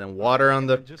 And then water on And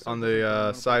the then just so it doesn't burn, you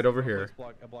wanna side place- over you wanna here.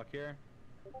 place a block here.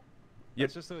 Yep.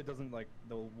 That's just so it doesn't like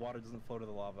the water doesn't flow to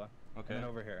the lava. Okay. And then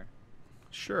over here.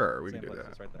 Sure, we Same can do place,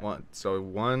 that. it's right there. One, so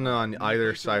one on And then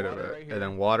either place your side of water it, right here and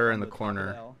then water on in the top of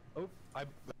corner, L. Oh,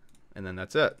 and then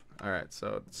that's it. All right,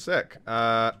 so sick.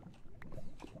 On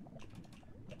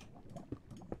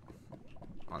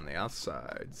the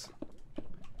outsides,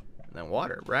 and then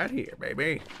water right here,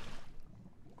 baby.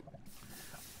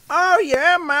 Oh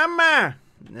yeah, mama!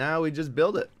 Now we just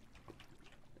build it.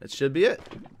 That should be it.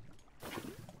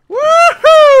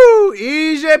 Woohoo!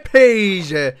 Easy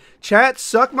peasy. Chat,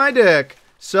 suck my dick.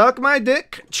 Suck my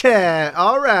dick, chat.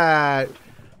 All right.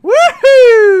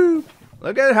 Woohoo!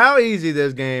 Look at how easy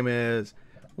this game is.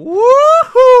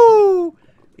 Woohoo!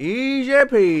 Easy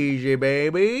peasy,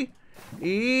 baby.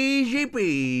 Easy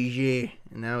peasy.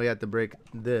 And now we have to break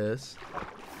this.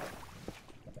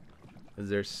 Because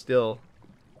there's still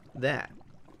that.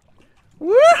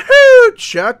 Woohoo!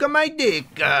 Suck on my dick.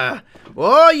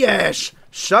 Oh, yes.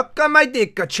 Suck on my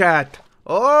dick, chat.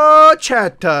 Oh,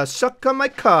 chat. Suck on my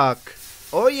cock.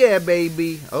 Oh, yeah,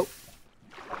 baby. Oh.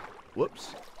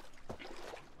 Whoops.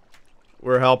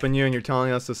 We're helping you and you're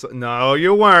telling us to... No,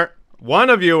 you weren't. One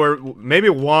of you, or maybe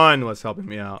one was helping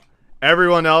me out.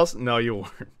 Everyone else? No, you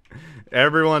weren't.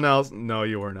 Everyone else? No,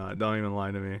 you were not. Don't even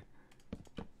lie to me.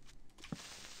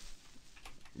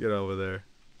 Get over there.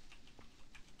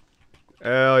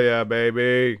 Hell yeah,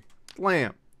 baby.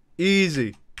 Slam.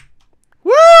 Easy.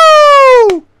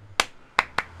 Woo!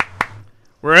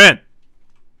 We're in.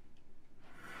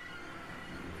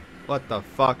 What the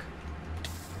fuck?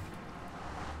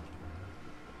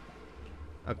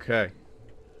 Okay.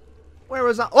 Where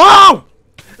was I? Oh!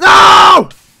 No!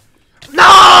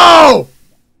 No!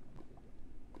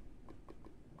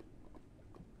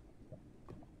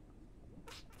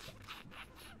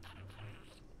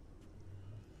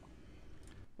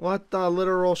 What the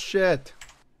literal shit?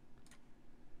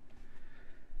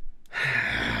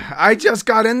 I just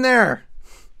got in there.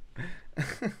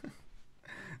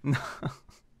 No.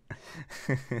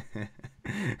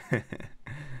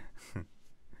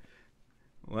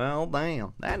 Well,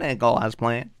 damn. That didn't go as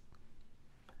planned.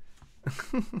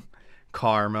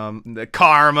 Karma. The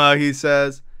karma, he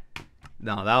says.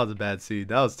 No, that was a bad seed.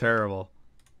 That was terrible.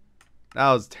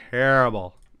 That was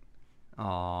terrible.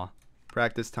 Aw.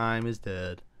 Practice time is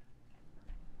dead.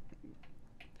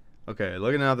 Okay,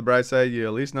 looking at the bright side, you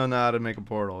at least know how to make a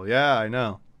portal. Yeah, I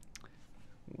know.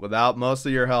 Without most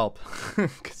of your help.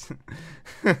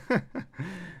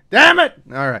 Damn it!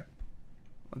 Alright.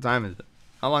 What time is it?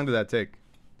 How long did that take?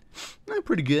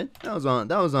 Pretty good. That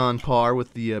was on par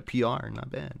with the PR.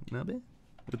 Not bad. Not bad.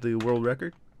 With the world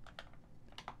record.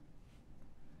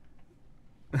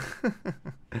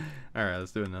 Alright,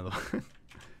 let's do another one.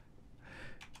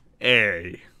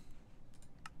 Hey.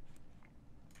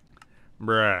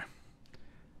 Bruh.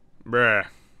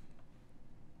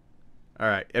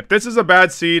 Alright, if this is a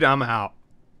bad seed, I'm out.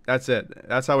 That's it.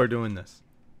 That's how we're doing this.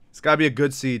 It's gotta be a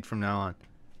good seed from now on.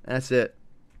 That's it.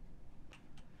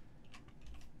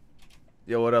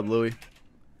 Yo, what up, Louie?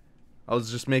 I was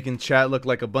just making chat look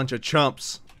like a bunch of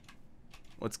chumps.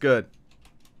 What's good?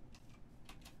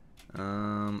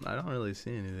 I don't really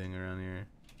see anything around here.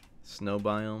 Snow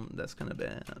biome, that's kind of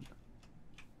bad.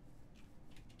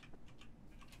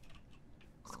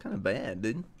 It's kind of bad,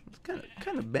 dude. It's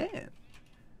kind of bad.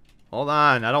 Hold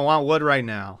on, I don't want wood right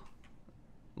now.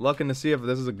 Looking to see if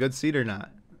this is a good seed or not.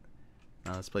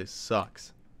 No, this place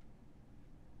sucks.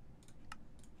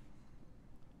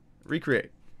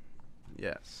 Recreate.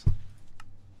 Yes.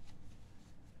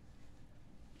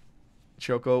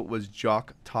 Choco was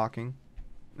jock talking.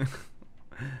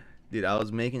 Dude, I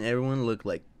was making everyone look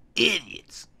like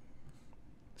idiots.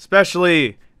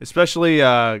 Especially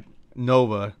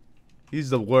Nova. He's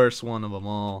the worst one of them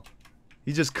all.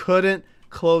 He just couldn't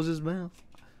close his mouth.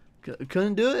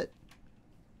 Couldn't do it.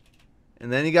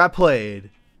 And then he got played.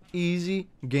 Easy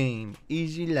game.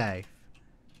 Easy life.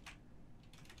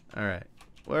 Alright.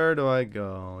 Where do I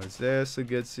go? Is this a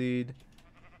good seed?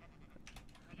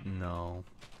 No.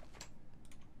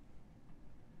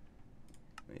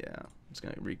 Yeah. I'm just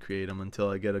going to recreate them until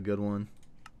I get a good one.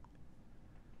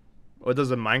 What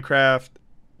does a Minecraft...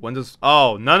 When does...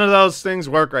 Oh, none of those things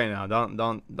work right now.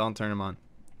 Don't turn them on.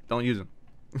 Don't use them.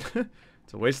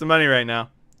 It's a waste of money right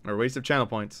now. Or a waste of channel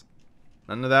points.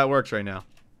 None of that works right now.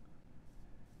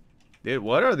 Dude,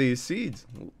 what are these seeds?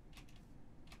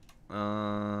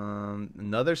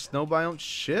 Another snow biome.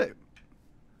 Shit.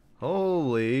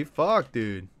 Holy fuck,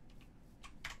 dude.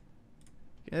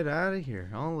 Get out of here.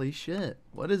 Holy shit.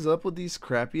 What is up with these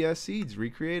crappy ass seeds?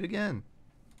 Recreate again.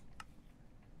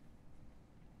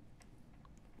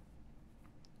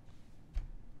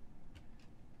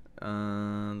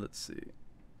 Let's see.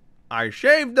 I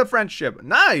shaved the friendship.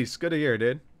 Nice. Good to hear,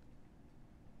 dude.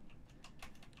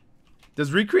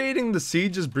 Does recreating the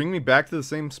seed just bring me back to the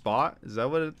same spot? Is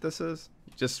that what this is?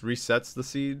 It just resets the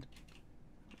seed?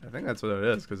 I think that's what it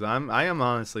is, because I am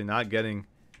honestly not getting...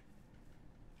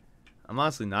 I'm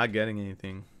honestly not getting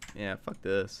anything. Yeah, fuck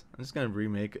this. I'm just gonna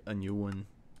remake a new one.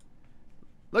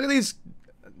 Look at these.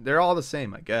 They're all the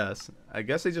same, I guess. I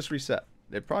guess they just reset.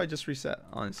 They probably just reset,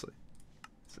 honestly.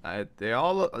 They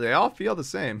all feel the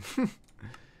same.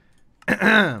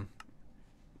 There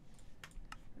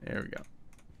we go.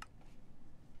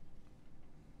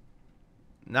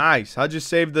 Nice. How'd you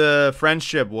save the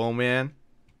friendship, whoa man?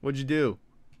 What'd you do?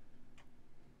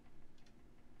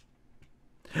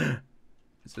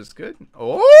 Is this good?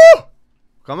 Oh!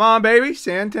 Come on, baby.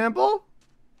 Sand temple?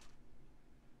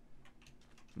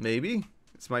 Maybe.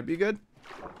 This might be good.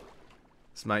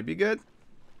 This might be good.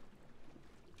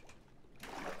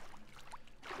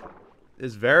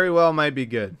 This very well might be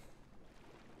good.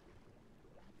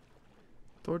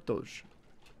 Tortos.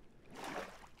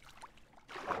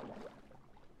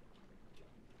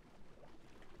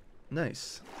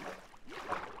 Nice.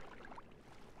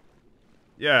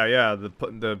 Yeah,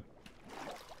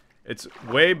 it's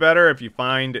way better if you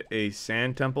find a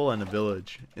sand temple and a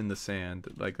village in the sand.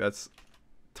 Like, that's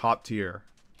top tier.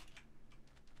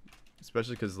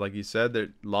 Especially because, like you said,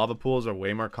 the lava pools are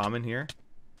way more common here.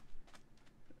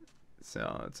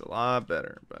 So, it's a lot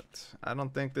better. But I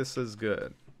don't think this is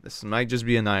good. This might just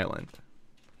be an island.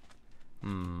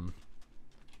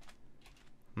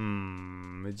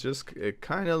 It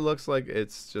kind of looks like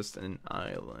it's just an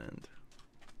island.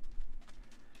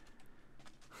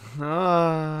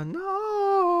 No.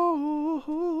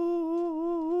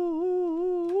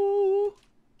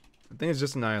 I think it's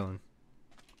just an island.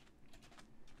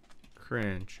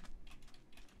 Cringe.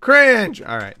 Cringe!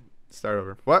 Alright. Start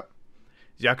over. What?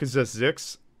 Yakuza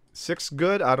 6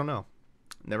 good? I don't know.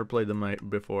 Never played them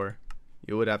before.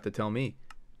 You would have to tell me.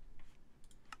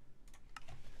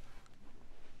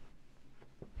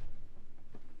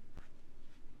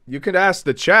 You could ask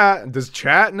the chat. Does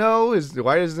chat know?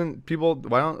 Why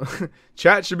don't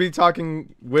chat should be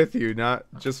talking with you, not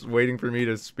just waiting for me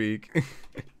to speak.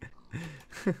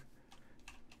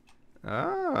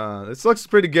 This looks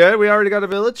pretty good. We already got a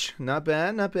village. Not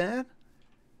bad, not bad.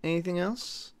 Anything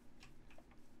else?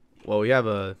 Well, we have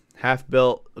a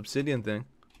half-built obsidian thing.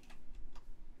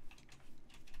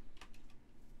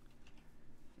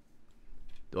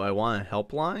 Do I want a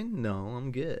helpline? No,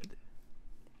 I'm good.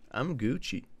 I'm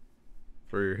Gucci.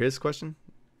 For his question?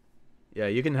 Yeah,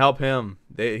 you can help him.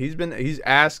 He's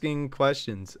asking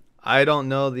questions. I don't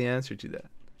know the answer to that.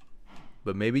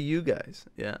 But maybe you guys.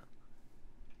 Yeah.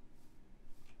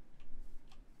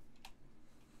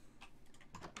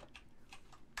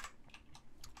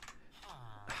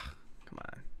 Come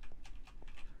on.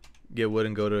 Get wood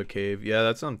and go to a cave. Yeah,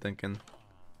 that's what I'm thinking.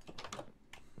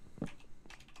 I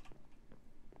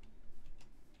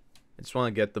just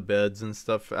want to get the beds and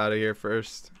stuff out of here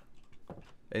first.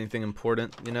 Anything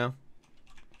important, you know?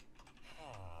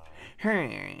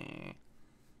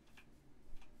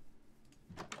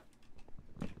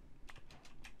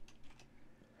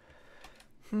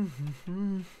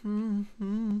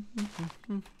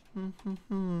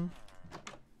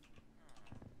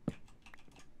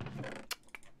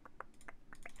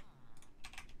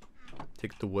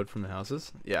 Take the wood from the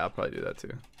houses? Yeah, I'll probably do that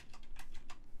too.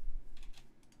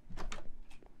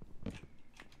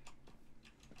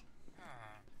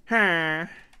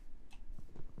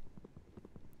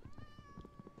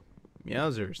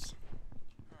 Meowsers.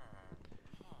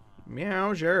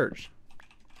 Meowsers.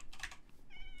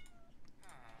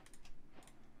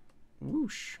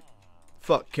 Whoosh.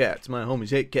 Fuck cats. My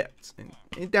homies hate cats.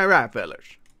 Ain't that right, fellas?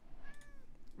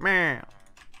 Meow.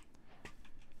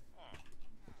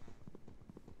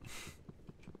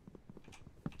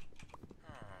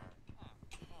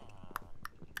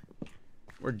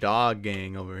 We're dog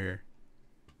gang over here.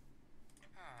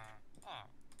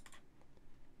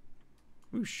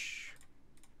 Whoosh.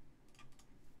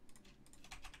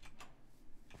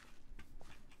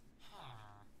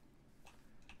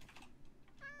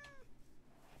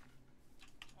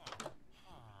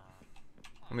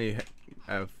 Let me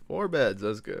have 4 beds.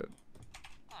 That's good.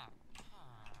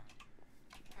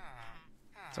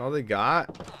 That's all they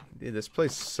got? Dude, this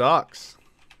place sucks.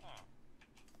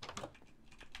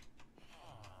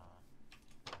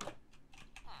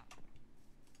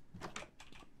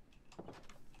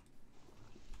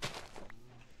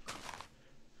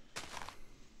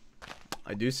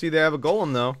 I do see they have a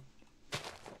golem though.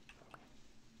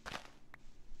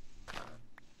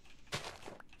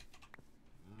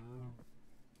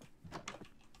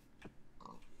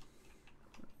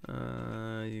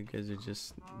 You guys are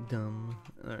just dumb.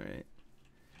 Alright.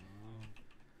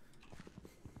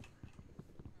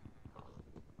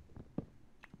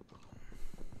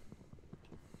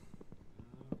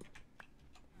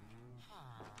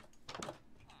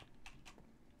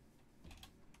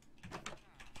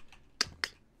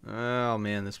 Oh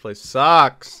man, this place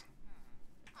sucks.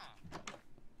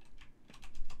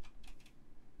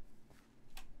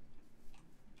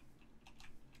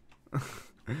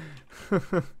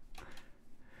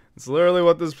 It's literally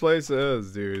what this place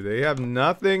is, dude. They have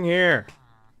nothing here.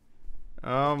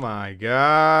 Oh my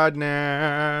god,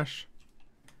 Nash.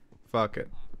 Fuck it.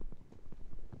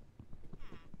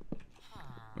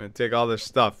 I'm gonna take all this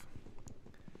stuff.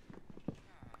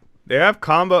 They have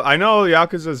combo. I know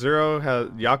Yakuza 0 has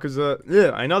Yakuza.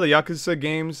 Yeah, I know the Yakuza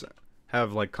games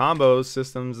have like combo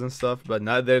systems and stuff, but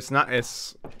not. It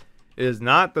is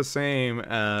not the same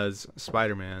as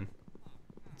Spider-Man.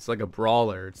 It's like a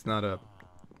brawler. It's not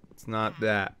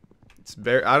that. It's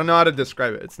very. I don't know how to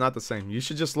describe it. It's not the same. You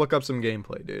should just look up some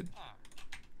gameplay, dude.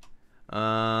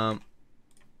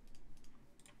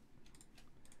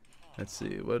 Let's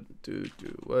see what to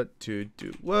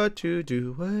do.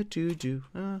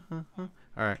 All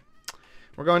right,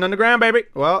 we're going underground, baby.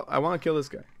 Well, I want to kill this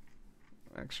guy.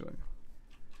 Actually,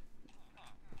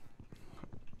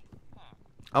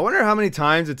 I wonder how many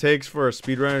times it takes for a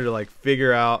speedrunner to like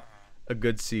figure out a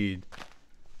good seed.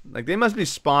 Like they must be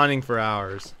spawning for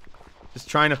hours, just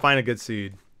trying to find a good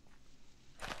seed.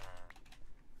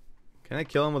 Can I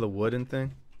kill him with a wooden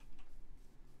thing?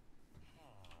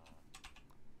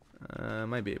 I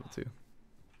might be able to.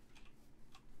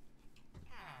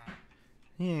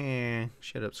 Yeah,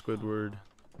 shut up, Squidward.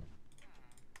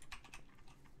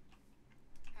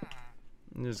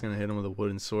 I'm just gonna hit him with a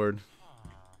wooden sword.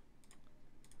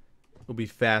 It'll be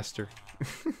faster.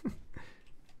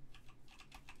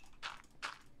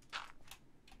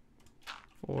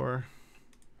 Four.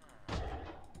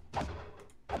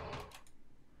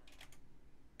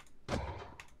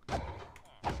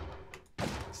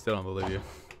 Still don't believe you.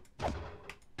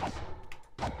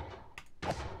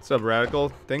 What's up, Radical?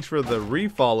 Thanks for the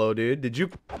refollow, dude. Did you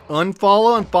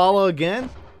unfollow and follow again?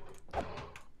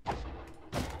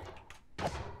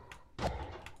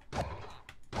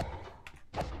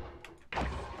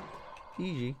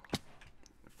 Easy.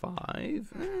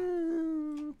 5.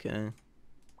 Okay.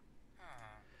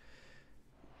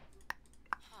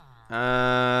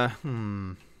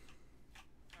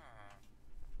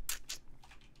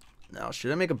 Now,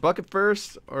 should I make a bucket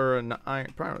first or an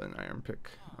iron? Probably an iron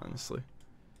pick, honestly.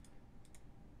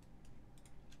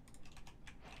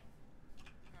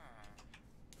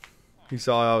 He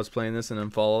saw I was playing this and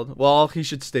unfollowed. Well, he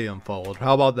should stay unfollowed.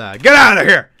 How about that? Get out of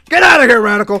here! Get out of here,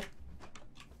 Radical!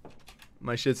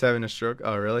 My shit's having a stroke.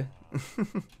 Oh, really?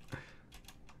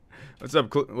 What's up,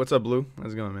 Blue?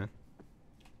 How's it going, man?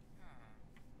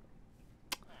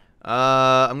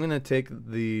 I'm gonna take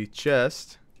the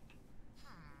chest.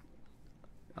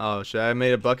 Oh, should I have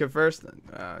made a bucket first?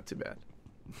 Too bad.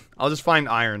 I'll just find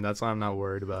iron. That's why I'm not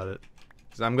worried about it.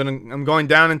 Cause I'm going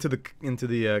down into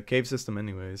the cave system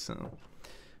anyways, so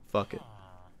fuck it.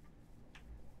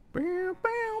 Where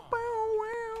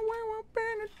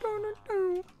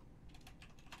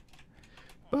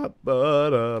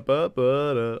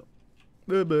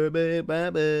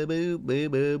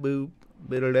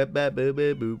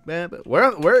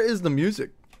is the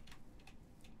music?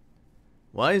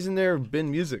 Why hasn't there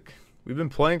been music? We've been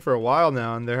playing for a while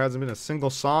now, and there hasn't been a single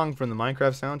song from the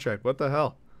Minecraft soundtrack. What the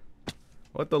hell?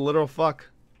 What the literal fuck?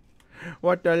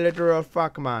 What the literal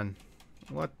fuck, man?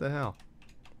 What the hell?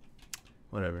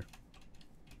 Whatever.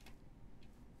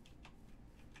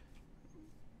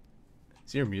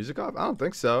 Is your music off? I don't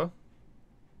think so.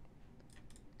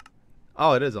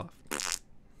 Oh, it is off.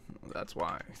 That's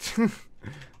why.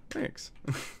 Thanks.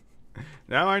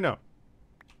 Now I know.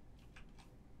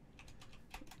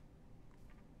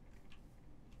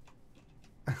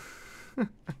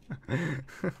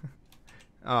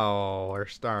 Oh, we're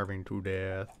starving to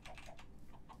death.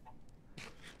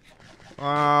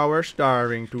 Oh, we're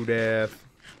starving to death.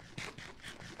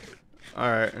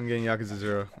 Alright, I'm getting Yakuza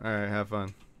 0. Alright, have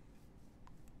fun.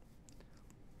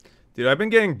 Dude, I've been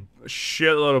getting a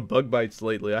shitload of bug bites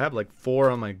lately. I have like 4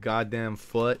 on my goddamn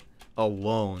foot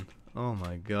alone. Oh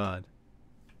my god.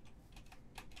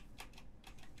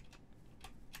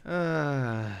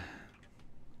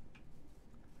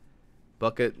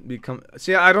 Bucket become.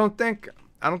 See, I don't think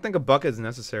a bucket is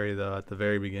necessary though at the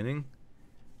very beginning.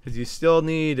 Because you still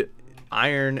need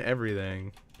iron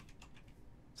everything.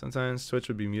 Sometimes Twitch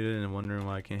would be muted and wondering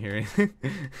why I can't hear anything.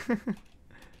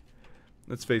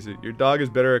 Let's face it, your dog is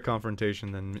better at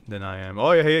confrontation than I am.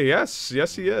 Oh, yeah, yes he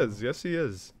is. Yes, he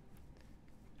is.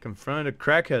 Confronted a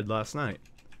crackhead last night.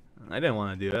 I didn't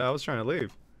want to do that. I was trying to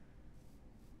leave.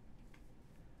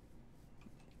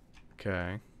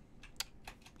 Okay.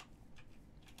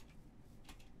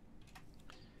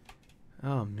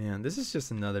 Oh, man. This is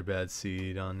just another bad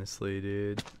seed, honestly,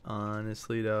 dude.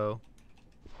 Honestly, though.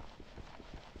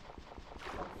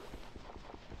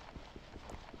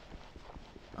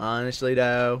 Honestly,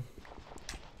 though.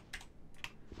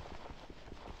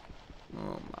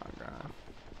 Oh, my God.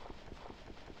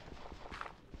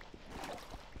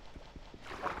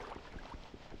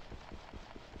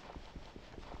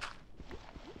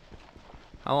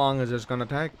 How long is this gonna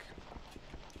take?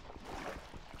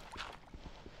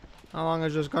 How long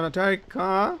is this gonna take,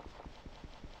 huh?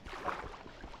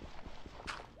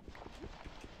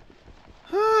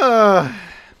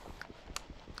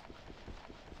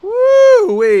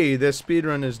 Woo-wee! This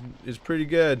speedrun is pretty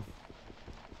good.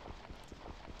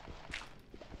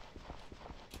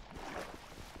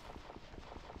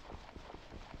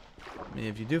 I mean,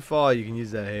 if you do fall, you can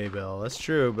use that hay bale. That's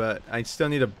true, but I still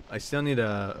need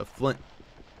a flint.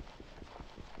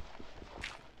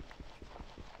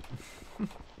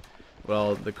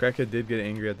 Well, the crackhead did get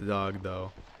angry at the dog,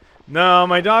 though. No,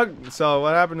 my dog. So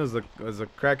what happened is the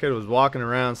crackhead was walking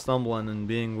around, stumbling and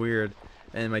being weird,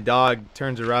 and my dog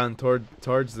turns around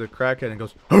towards the crackhead and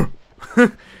goes, and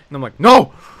I'm like,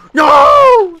 no,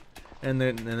 no. And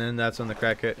then that's when the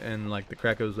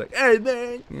crackhead was like, hey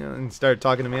man, you know, and started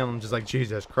talking to me. And I'm just like,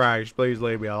 Jesus Christ, please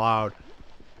leave me alone.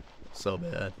 So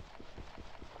bad.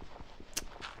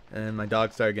 And my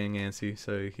dog started getting antsy,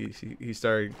 so he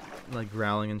started like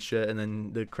growling and shit. And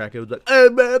then the crackhead was like, "Hey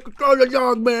man, control the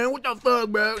dog, man! What the fuck,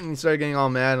 man?" And he started getting all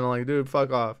mad. And I'm like, "Dude,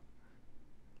 fuck off!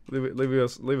 Leave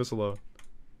us alone."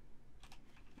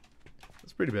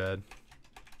 It's pretty bad.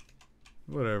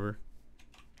 Whatever.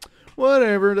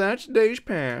 Whatever. That day's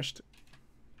past.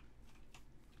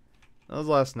 That was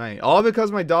last night. All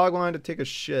because my dog wanted to take a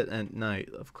shit at night.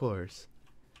 Of course.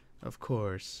 Of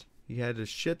course. He had to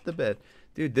shit the bed.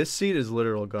 Dude, this seat is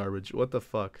literal garbage. What the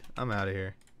fuck? I'm out of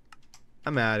here.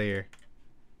 I'm out of here.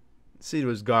 The seat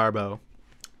was garbo.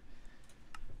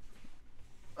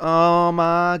 Oh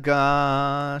my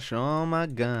gosh. Oh my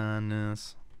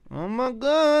goodness. Oh my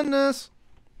goodness.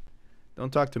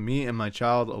 Don't talk to me and my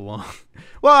child alone.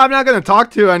 Well, I'm not going to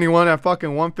talk to anyone at fucking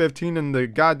 1:15 in the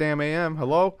goddamn AM.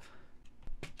 Hello?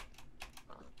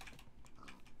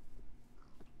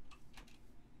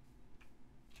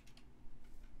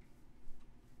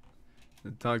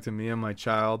 Talk to me and my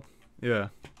child. Yeah.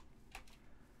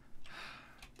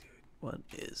 Dude, what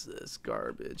is this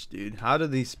garbage, dude? How do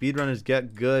these speedrunners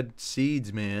get good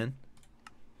seeds, man?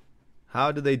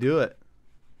 How do they do it?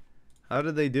 How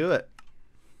do they do it?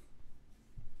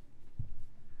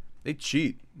 They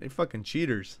cheat. They fucking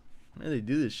cheaters. How do they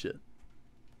do this shit?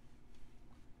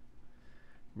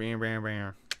 Look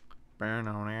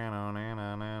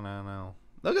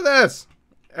at this!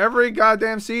 Every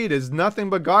goddamn seed is nothing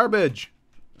but garbage.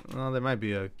 Well, there might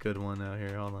be a good one out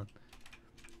here. Hold on.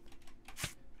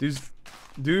 Do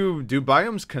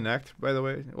biomes connect, by the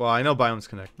way? Well, I know biomes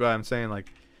connect, but I'm saying like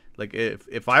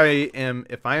if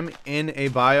I'm in a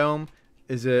biome,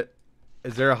 is there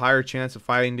a higher chance of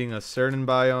finding a certain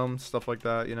biome, stuff like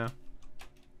that, you know?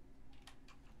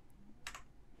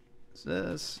 What's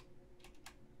this?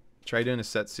 Try doing a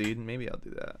set seed. Maybe I'll do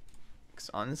that. Cause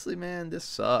honestly, man, this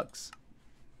sucks.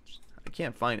 I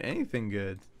can't find anything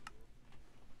good.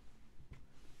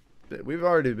 We've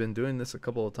already been doing this a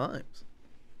couple of times.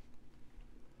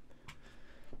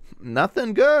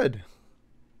 Nothing good.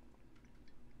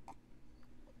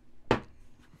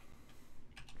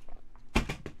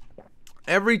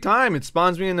 Every time it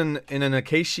spawns me in an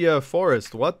acacia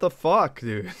forest. What the fuck,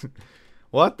 dude?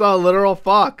 What the literal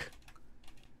fuck?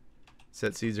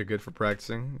 Set seeds are good for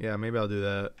practicing. Yeah, maybe I'll do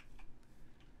that.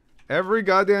 Every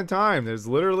goddamn time, there's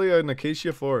literally an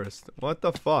acacia forest. What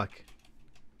the fuck?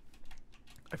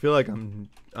 I feel like I'm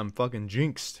fucking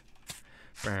jinxed.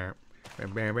 Look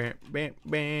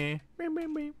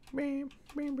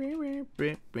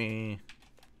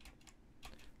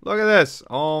at this.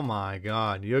 Oh my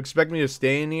god. You expect me to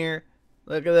stay in here?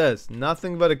 Look at this.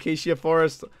 Nothing but acacia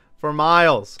forest for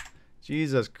miles.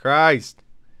 Jesus Christ.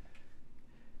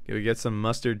 Can we get some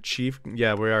mustard chief?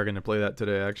 Yeah, we are going to play that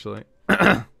today, actually.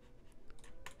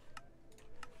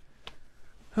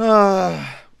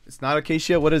 It's not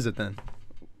acacia. What is it then?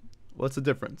 What's the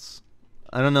difference?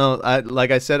 I don't know.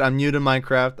 Like I said, I'm new to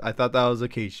Minecraft. I thought that was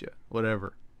acacia.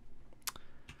 Whatever.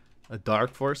 A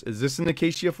dark forest? Is this an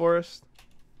acacia forest?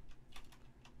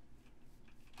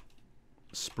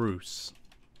 Spruce.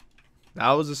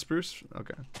 That was a spruce?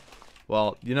 Okay.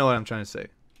 Well, you know what I'm trying to say.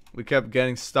 We kept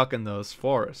getting stuck in those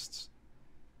forests.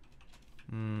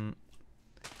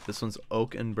 This one's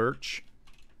oak and birch.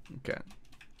 Okay.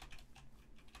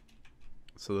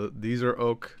 So these are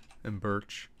oak and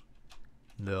birch.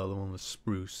 The other one was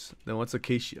spruce. Then what's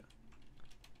acacia?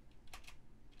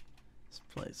 This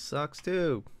place sucks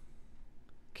too.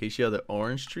 Acacia are the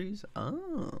orange trees?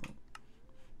 Oh.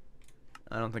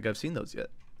 I don't think I've seen those yet.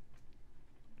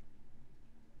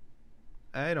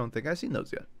 I don't think I've seen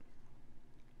those yet.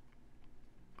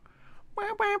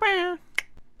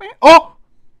 Oh!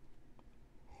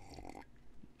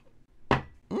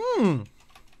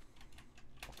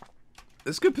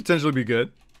 This could potentially be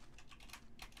good.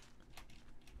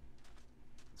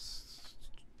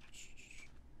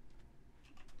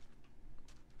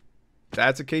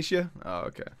 That's acacia? Oh,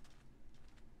 okay.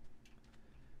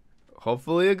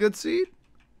 Hopefully a good seed.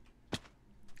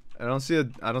 I don't see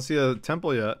a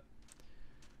temple yet.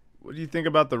 What do you think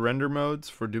about the render modes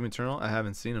for Doom Eternal? I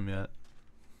haven't seen them yet.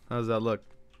 How does that look?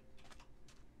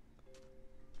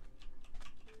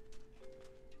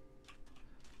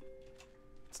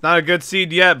 It's not a good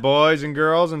seed yet, boys and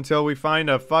girls, until we find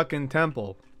a fucking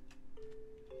temple.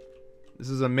 This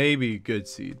is a maybe good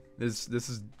seed. This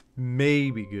is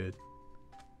maybe good.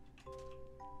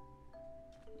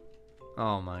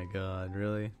 Oh my god,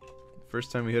 really?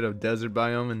 First time we hit a desert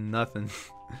biome and nothing.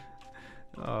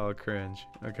 Oh, cringe.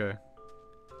 Okay.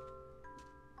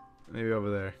 Maybe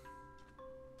over there.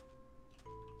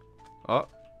 Oh.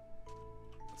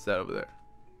 What's that over there?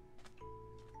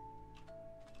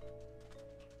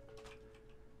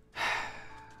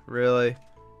 Really?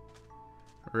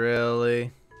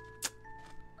 Really?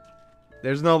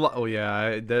 There's no... Oh,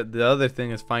 yeah. The other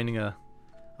thing is finding a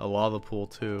lava pool,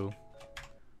 too.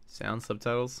 Sound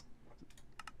subtitles?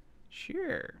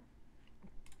 Sure.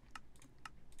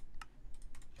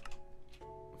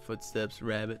 Footsteps,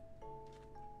 rabbit.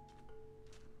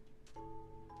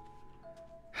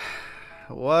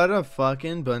 What a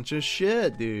fucking bunch of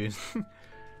shit, dude.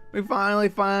 We finally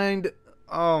find...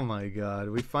 Oh my god.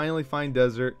 We finally find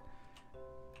desert.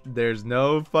 There's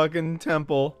no fucking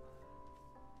temple.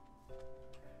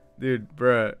 Dude,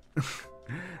 bruh.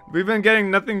 We've been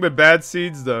getting nothing but bad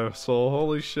seeds, though. So,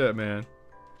 holy shit, man.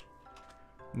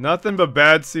 Nothing but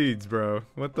bad seeds, bro.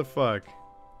 What the fuck?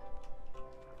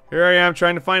 Here I am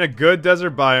trying to find a good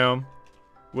desert biome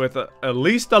with at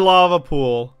least a lava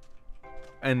pool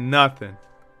and nothing.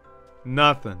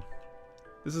 Nothing.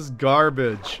 This is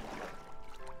garbage.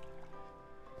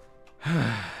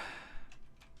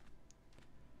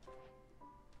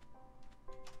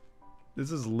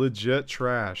 This is legit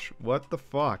trash. What the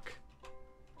fuck?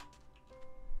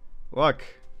 Look.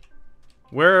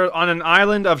 We're on an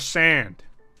island of sand.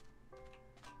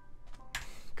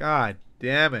 God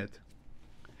damn it.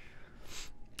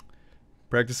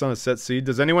 Practice on a set seed.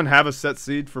 Does anyone have a set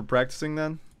seed for practicing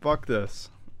then? Fuck this.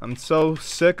 I'm so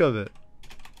sick of it.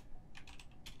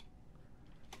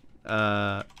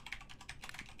 Let's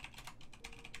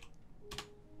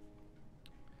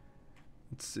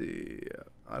see.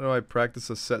 How do I practice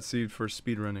a set seed for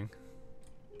speedrunning?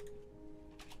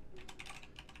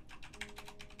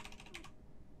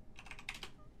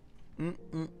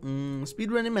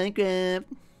 Speedrunning Minecraft.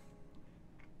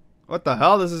 What the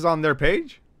hell? This is on their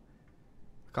page?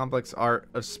 Complex art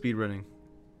of speedrunning.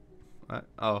 What?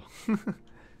 Oh.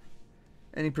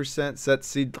 Any percent set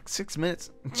seed. Look, 6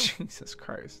 minutes. Jesus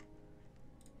Christ.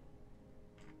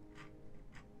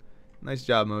 Nice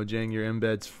job, Mojang. Your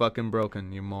embed's fucking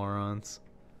broken, you morons.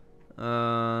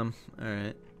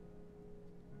 Alright.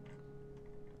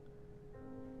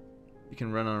 You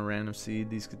can run on a random seed.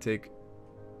 These could take...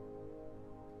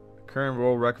 Current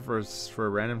world record for a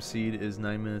random seed is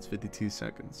 9 minutes 52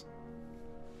 seconds.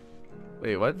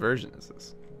 Wait, what version is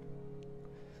this?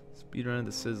 Speedrun,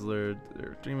 the Sizzler,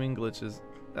 there are 3 main glitches.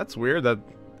 That's weird that...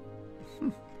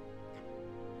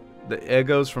 The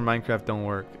Eggos from Minecraft don't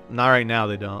work. Not right now,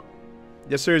 they don't.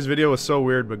 Yesterday's video was so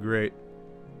weird, but great.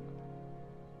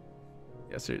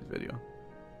 Yesterday's video.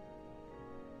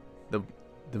 The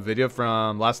video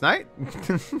from last night?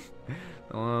 The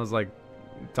one I was like,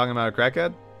 talking about a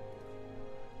crackhead?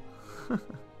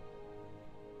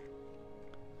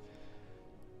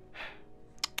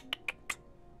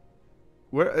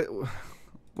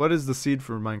 What is the seed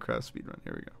for Minecraft speedrun?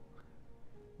 Here we go.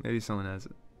 Maybe someone has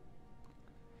it.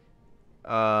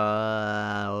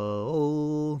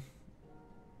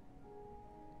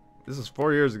 This is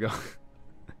 4 years ago.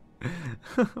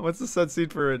 What's the set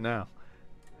seed for it now?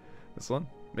 This one?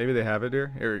 Maybe they have it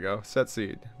here. Here we go. Set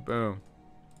seed. Boom.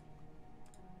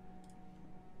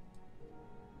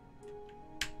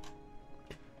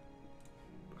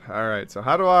 Alright, so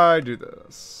how do I do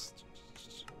this?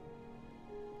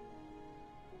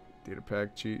 Data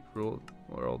pack, cheat, rule,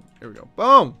 world. Here we go.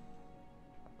 Boom!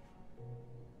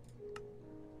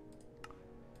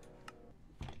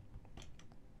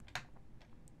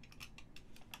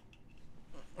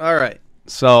 Alright,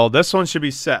 so this one should be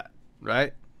set,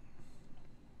 right?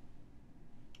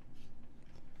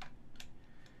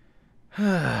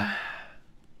 Okay.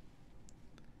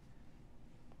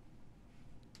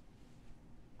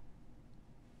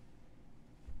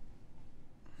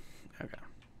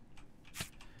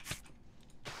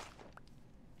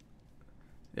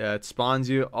 Yeah, it spawns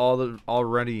you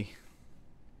already.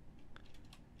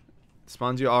 It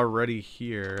spawns you already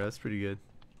here. That's pretty good.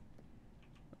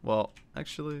 Well,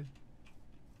 actually,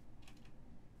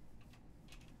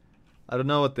 I don't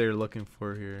know what they're looking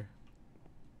for here.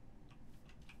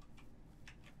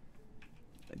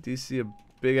 I do see a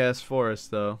big ass forest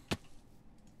though.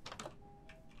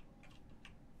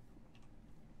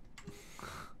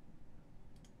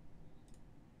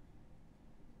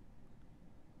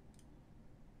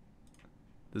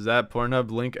 Does that Pornhub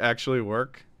link actually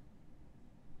work?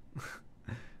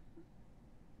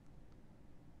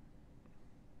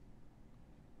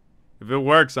 If it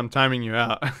works, I'm timing you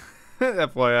out.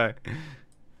 FYI. I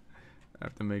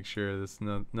have to make sure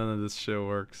none of this shit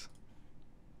works.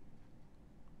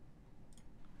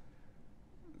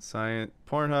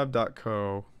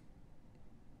 Pornhub.co.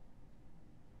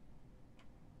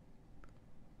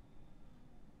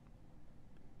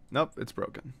 Nope, it's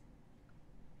broken.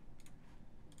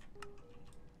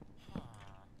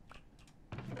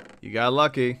 You got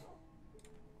lucky.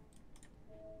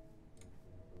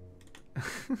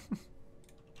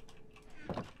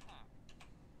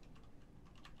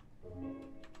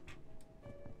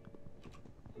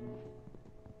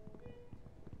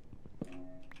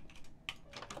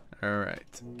 All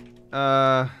right.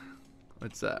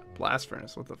 What's that? Blast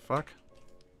furnace. What the fuck?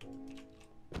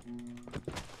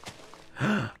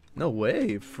 No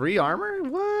way. Free armor?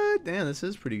 What? Damn, this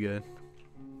is pretty good.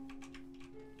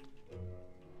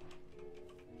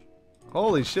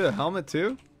 Holy shit, helmet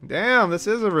too? Damn, this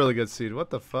is a really good seed. What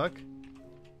the fuck?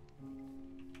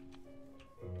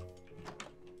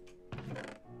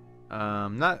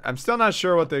 I'm still not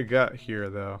sure what they got here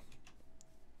though.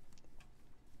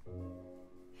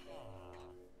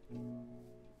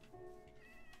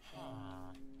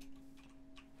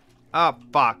 Ah,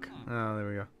 fuck. Oh, there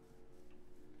we go.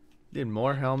 Need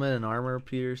more helmet and armor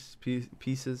pieces.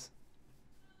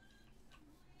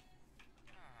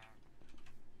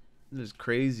 This is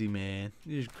crazy, man.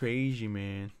 This is crazy,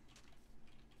 man.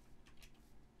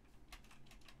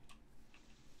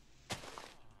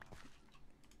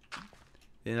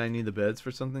 Didn't I need the beds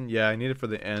for something? Yeah, I need it for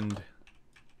the end.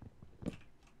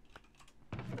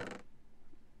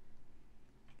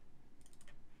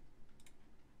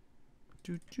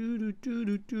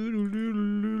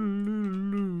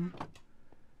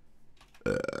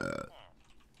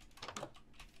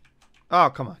 Oh,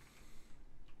 come on.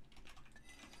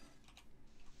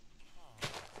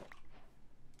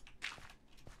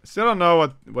 Still don't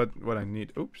know what I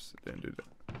need. Oops, didn't do that.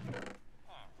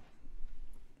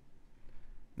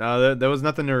 No, there was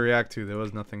nothing to react to. There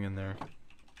was nothing in there.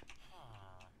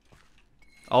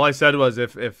 All I said was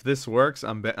if this works,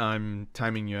 I'm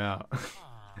timing you out,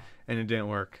 and it didn't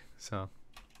work. So.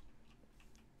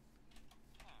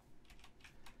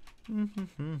 How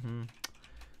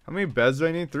many beds do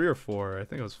I need? 3 or 4? I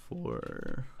think it was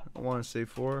 4. I want to say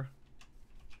 4.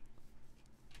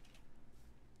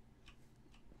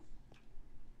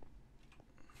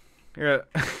 Yeah.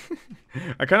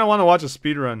 I kind of want to watch a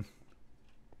speed run.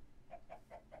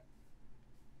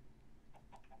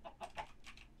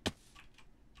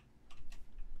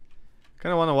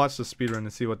 Kind of want to watch the speed run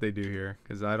to see what they do here,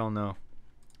 because I don't know.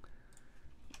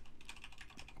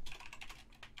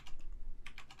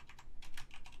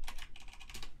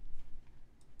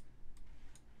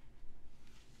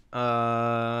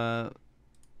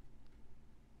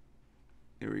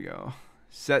 Here we go.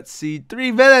 Set seed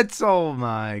 3 minutes. Oh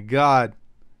my god.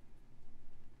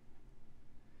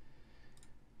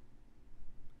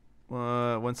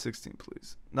 116,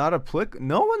 please. Not applicable.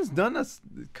 No one's done this.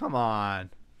 Come on.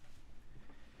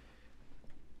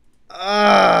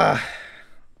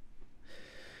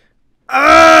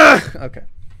 Okay.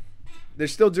 They're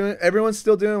still doing. Everyone's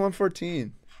still doing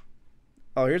 114.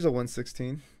 Oh, here's a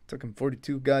 116. Took him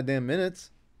 42 goddamn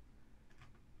minutes.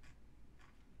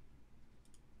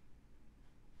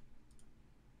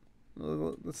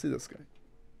 Let's see this guy.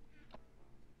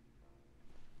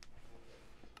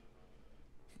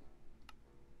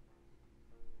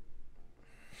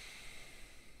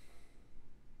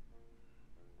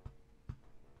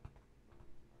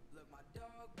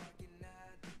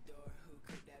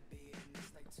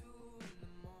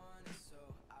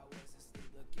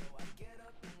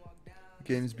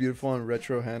 Game's beautiful on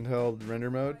retro handheld render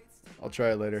mode. I'll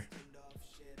try it later.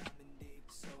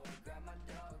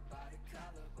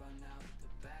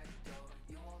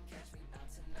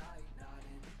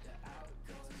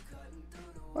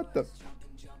 What the?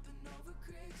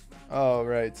 Oh,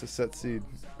 right. It's a set seed.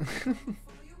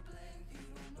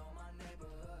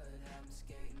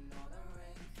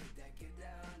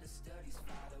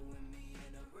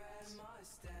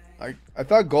 I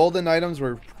thought golden items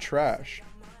were trash.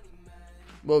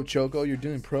 Whoa, Choco, you're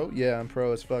doing pro? Yeah, I'm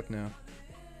pro as fuck now.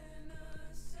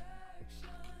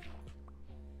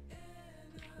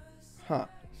 Huh.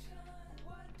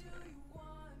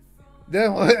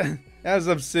 That has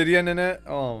obsidian in it?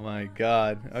 Oh my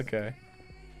god. Okay.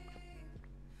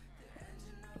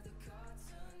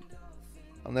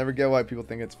 I'll never get why people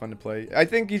think it's fun to play. I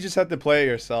think you just have to play it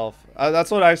yourself. That's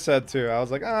what I said too. I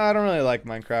was like, I don't really like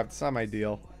Minecraft. It's not my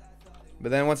deal. But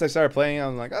then once I started playing, I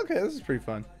was like, okay, this is pretty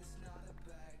fun.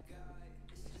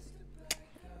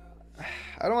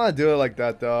 I don't want to do it like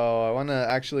that though. I want to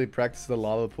actually practice the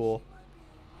lava pool.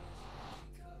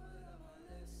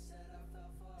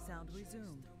 Sound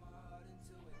resumed.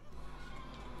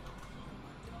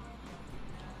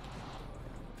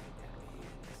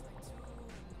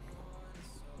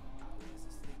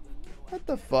 What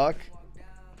the fuck?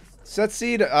 Set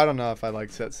seed? I don't know if I like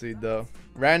set seed though.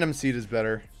 Random seed is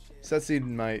better. Set seed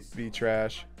might be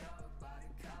trash.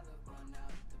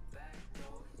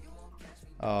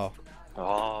 Oh.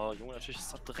 Oh, Junge, natürlich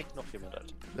ist da direkt noch jemand,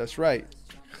 Alter. That's right.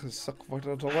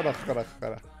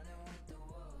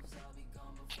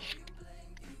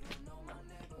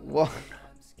 What?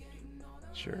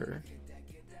 Sure.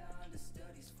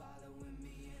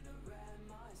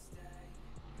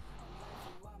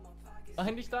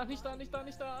 Nein, nicht da, nicht da, nicht da,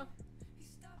 nicht da.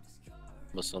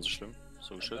 Was ist denn so schlimm?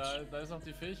 So geschützt? Da ist noch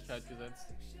die Fähigkeit gesetzt.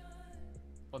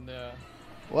 Von der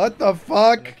What the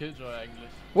fuck? Killjoy eigentlich.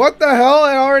 What the hell?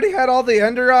 I already had all the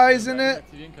ender eyes in it?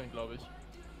 Aktivieren können, glaube ich.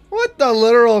 What the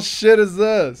literal shit is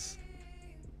this?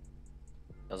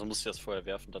 Also musst du das vorher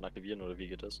werfen, dann aktivieren, oder wie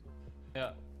geht das?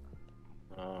 Ja.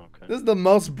 Ah, okay. This is the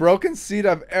most broken seed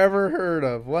I've ever heard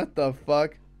of. What the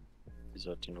fuck?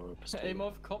 Wieso hat die nur Pistole? Aim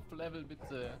auf Kopflevel,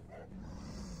 bitte.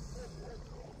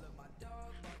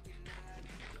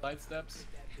 Side steps.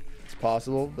 It's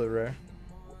possible, but rare.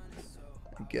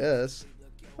 I guess.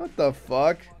 What the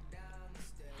fuck?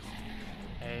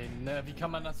 Ey, ne, wie kann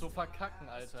man das so verkacken,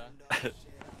 Alter?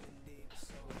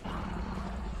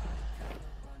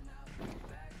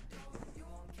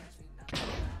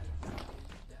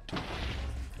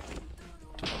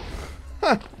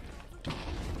 Huh.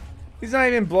 He's not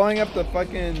even blowing up the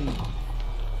fucking...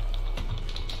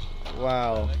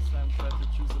 Wow. Next time try to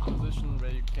choose a position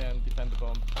where you can defend the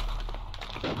bomb.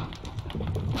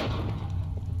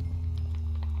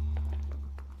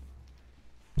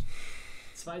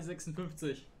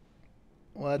 2,56.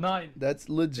 What? Nein. That's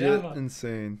legit Yeah.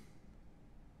 insane.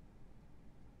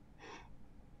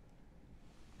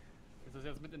 Ist das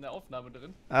jetzt mit in der Aufnahme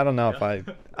drin? I don't know if I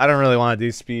don't really want to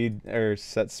do speed or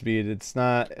set speed. It's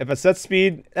not if a set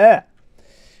speed if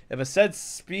a set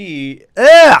speed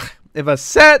if a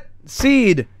set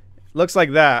seed looks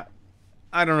like that,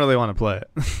 I don't really want to play it.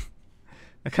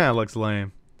 That kind of looks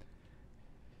lame.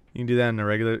 You can do that in a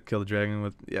regular kill the dragon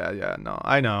with no.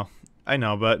 I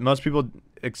know, but most people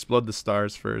explode the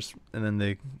stars first and then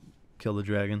they kill the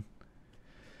dragon.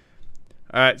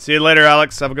 All right, see you later,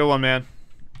 Alex. Have a good one, man.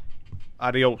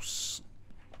 Adios.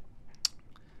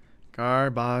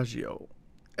 Garbaggio.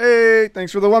 Hey,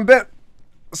 thanks for the 1 bit.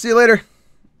 See you later.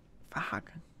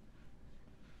 Fuck.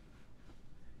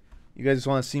 You guys just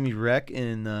want to see me wreck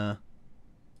in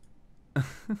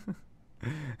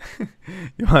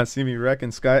you want to see me wreck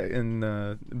in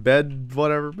bed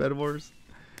wars?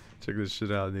 Check this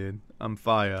shit out, dude. I'm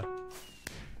fire.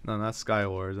 No, not Sky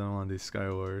Wars. I don't want to do Sky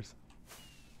Wars.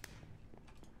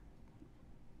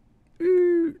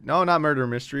 Ooh. No, not murder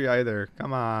mystery either.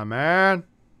 Come on, man.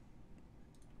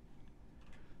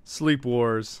 Sleep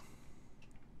Wars.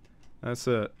 That's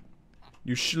it.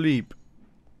 You sleep.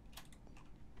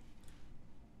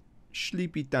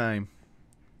 Sleepy time.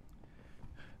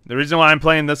 The reason why I'm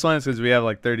playing this one is because we have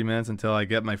like 30 minutes until I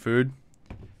get my food.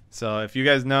 So if you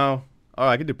guys know... Oh,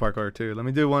 I could do parkour too. Let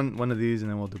me do one of these and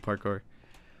then we'll do parkour.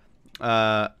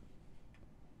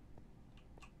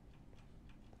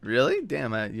 Really?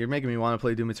 Damn, you're making me want to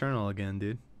play Doom Eternal again,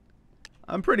 dude.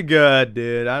 I'm pretty good,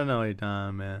 dude. I don't know what you're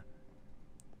talking, man.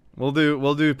 We'll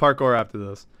do parkour after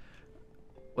this.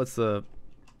 What's the...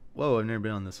 Whoa, I've never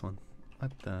been on this one.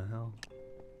 What the hell?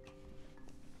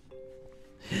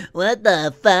 What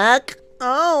the fuck?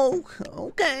 Oh,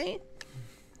 okay.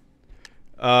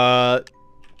 Alright,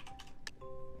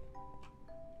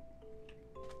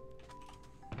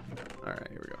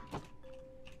 here we go.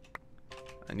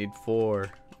 I need 4.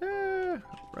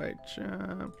 Right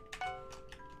jump.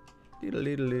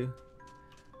 Diddle-diddle-doo.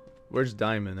 Where's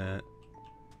Diamond at?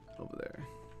 Over there.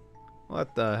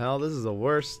 What the hell? This is the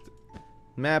worst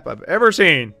map I've ever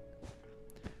seen.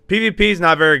 PvP's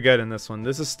not very good in this one.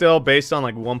 This is still based on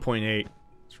like 1.8.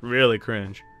 It's really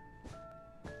cringe.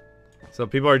 So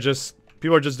people are just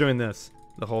doing this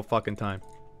the whole fucking time.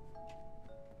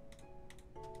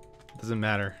 Doesn't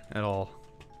matter at all.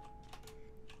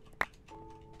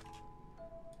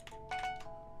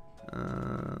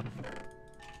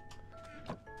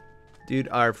 Dude,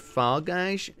 our Fall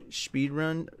Guys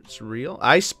speedrun is real.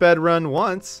 I sped run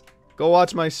once. Go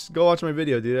watch my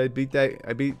video, dude. I beat it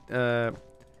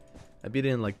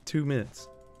in like 2 minutes.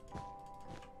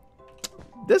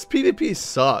 This PvP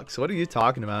sucks. What are you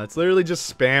talking about? It's literally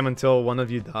just spam until one of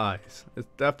you dies.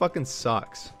 That fucking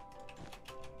sucks.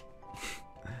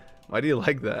 Why do you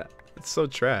like that? It's so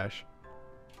trash.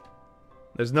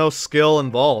 There's no skill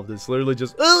involved. It's literally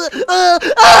just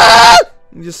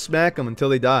you just smack them until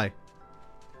they die.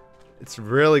 It's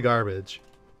really garbage.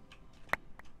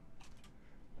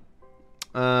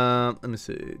 Let me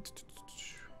see.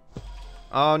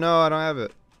 Oh no, I don't have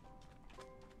it.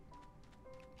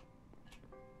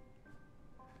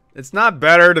 It's not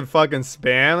better to fucking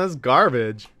spam. That's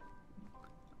garbage.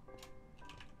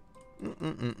 There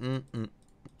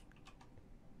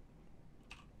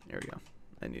we go.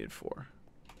 I needed 4.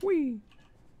 Whee!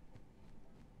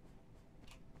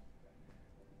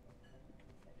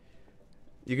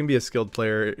 You can be a skilled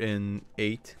player in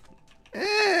 8.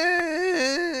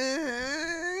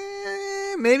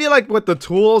 Maybe like with the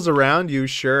tools around you,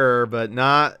 sure, but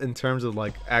not in terms of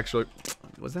like actually.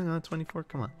 Was that not 24?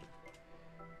 Come on.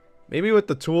 Maybe with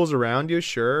the tools around you,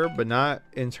 sure, but not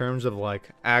in terms of like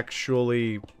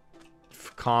actually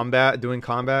doing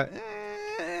combat.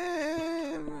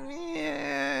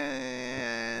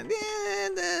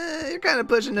 You're kind of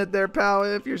pushing it there, pal,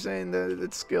 if you're saying that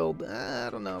it's skilled. I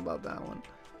don't know about that one.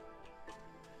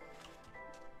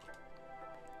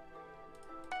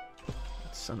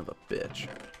 Son of a bitch.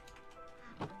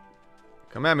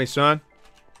 Come at me, son.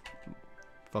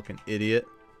 Fucking idiot.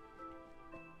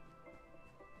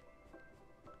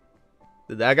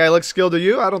 Did that guy look skilled to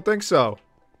you? I don't think so.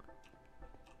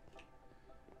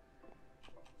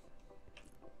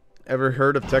 Ever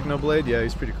heard of Technoblade? Yeah,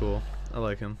 he's pretty cool. I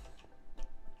like him.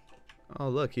 Oh,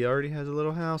 look, he already has a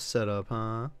little house set up,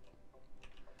 huh?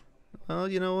 Well,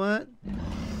 you know what?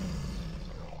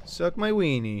 Suck my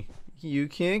weenie. You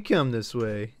can't come this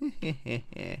way.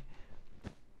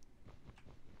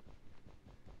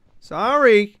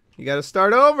 Sorry. You gotta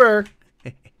start over.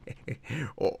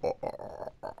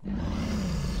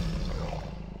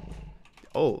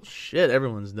 Oh, shit.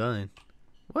 Everyone's dying.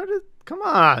 What is... Come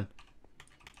on.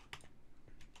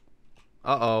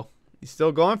 Uh-oh. You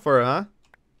still going for it, huh?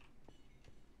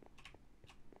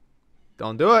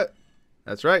 Don't do it.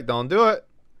 That's right. Don't do it.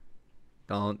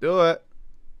 Don't do it.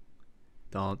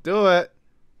 Don't do it.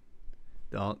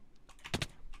 Don't.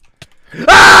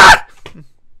 Ah!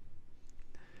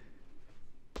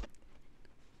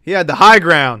 He had the high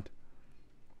ground.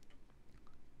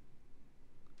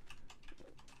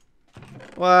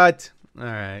 What? All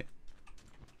right.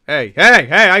 Hey, hey,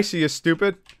 hey, I see you,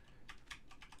 stupid.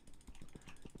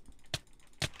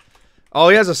 Oh,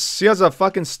 he has a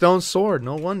fucking stone sword.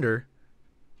 No wonder.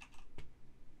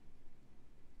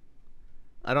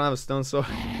 I don't have a stone sword.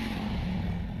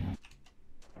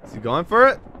 Is he going for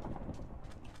it?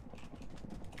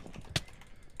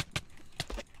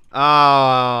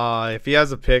 Ah, if he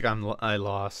has a pick, I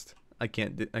lost. I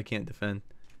can't defend.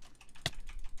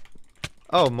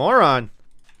 Oh, moron.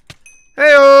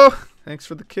 Heyo! Thanks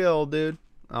for the kill, dude.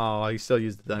 Oh, he still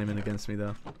used the diamond against me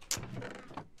though.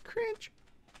 Cringe.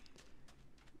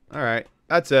 All right,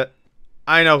 that's it.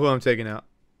 I know who I'm taking out.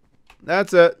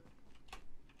 That's it.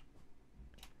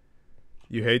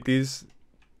 You hate these?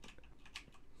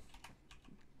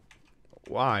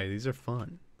 Why? These are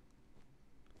fun.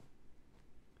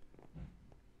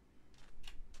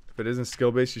 If it isn't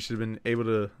skill based, you should have been able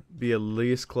to be at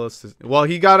least close to. Well,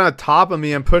 he got on top of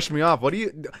me and pushed me off. What do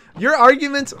you? Your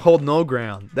arguments hold no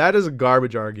ground. That is a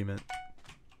garbage argument.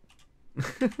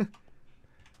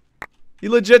 He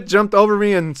legit jumped over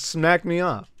me and smacked me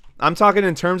off. I'm talking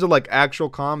in terms of like actual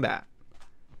combat.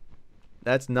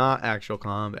 That's not actual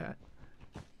combat.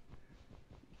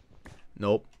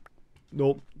 Nope.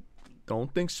 Nope.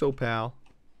 Don't think so, pal.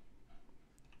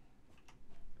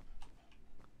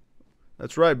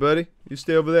 That's right, buddy. You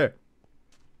stay over there.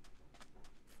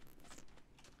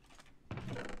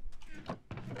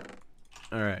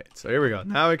 Alright, so here we go.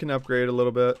 Now we can upgrade a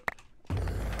little bit.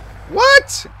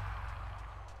 What?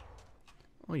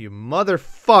 Oh, you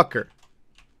motherfucker.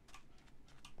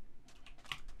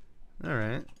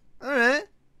 Alright. Alright.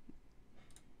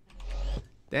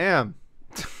 Damn.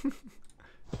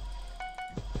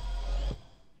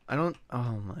 I don't...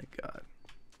 Oh my god.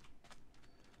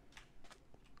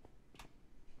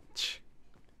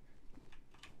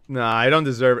 Nah, I don't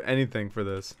deserve anything for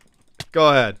this. Go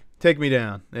ahead. Take me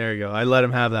down. There you go. I let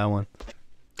him have that one.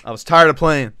 I was tired of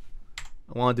playing.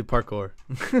 I want to do parkour.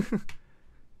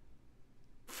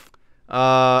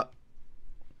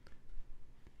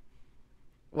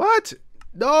 What?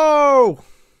 No!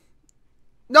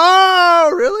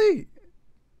 No! Really?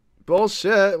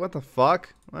 Bullshit. What the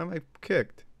fuck? Why am I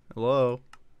kicked? Hello?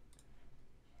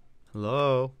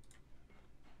 Hello?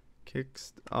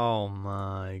 Kicks. Oh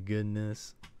my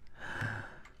goodness.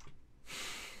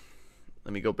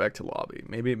 Let me go back to lobby.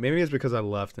 Maybe it's because I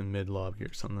left in mid lobby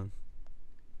or something.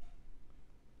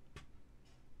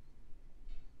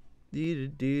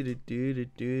 Alright,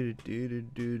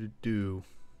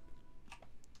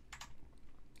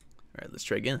 let's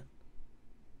try again.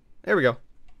 There we go.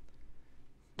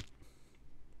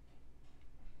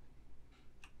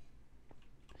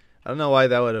 I don't know why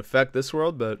that would affect this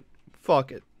world, but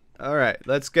fuck it. All right,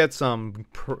 let's get some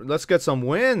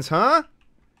wins, huh?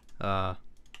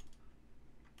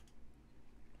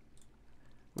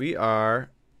 We are,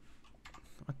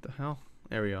 what the hell?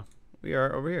 There we go. We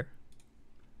are over here.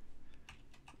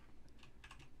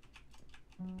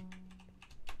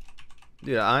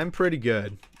 Dude, I'm pretty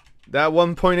good. That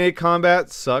 1.8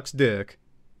 combat sucks dick.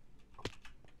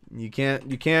 You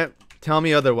can't tell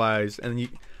me otherwise. And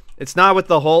it's not with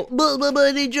the whole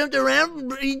but he jumped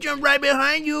around, he jumped right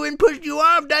behind you and pushed you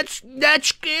off. That's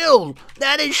skill.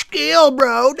 That is skill,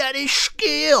 bro. That is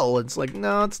skill. It's like,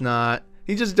 no, it's not.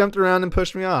 He just jumped around and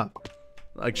pushed me off.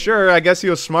 Like, sure, I guess he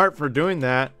was smart for doing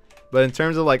that, but in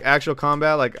terms of like actual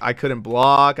combat, like I couldn't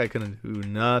block, I couldn't do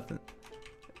nothing.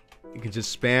 You could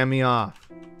just spam me off.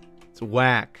 It's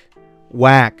whack.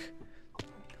 Whack.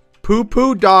 Poo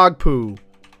poo dog poo.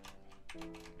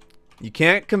 You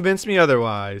can't convince me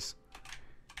otherwise.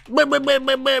 But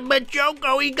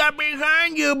Choco, he got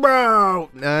behind you, bro.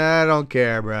 I don't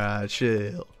care, bro.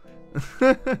 Chill.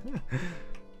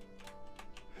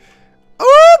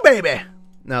 Oh, baby.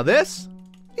 Now this.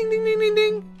 Ding, ding, ding, ding,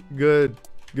 ding. Good.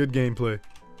 Good gameplay.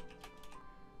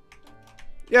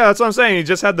 Yeah, that's what I'm saying. He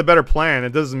just had the better plan.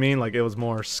 It doesn't mean like it was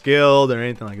more skilled or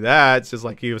anything like that. It's just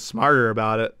like he was smarter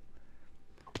about it.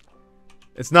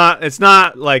 It's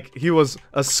not like he was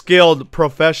a skilled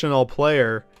professional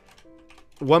player.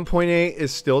 1.8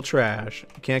 is still trash.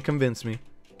 You can't convince me.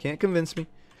 Can't convince me.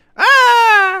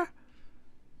 Ah!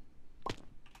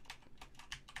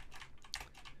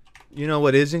 You know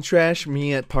what isn't trash?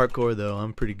 Me at parkour though.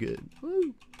 I'm pretty good.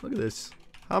 Woo, look at this.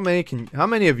 How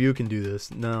many of you can do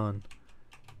this? None.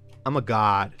 I'm a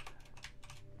god.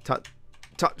 Top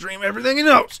dream everything he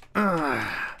knows.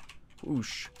 Ah.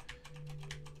 Whoosh.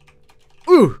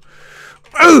 Ooh.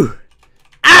 Ooh.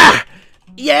 Ah!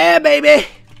 Yeah, baby.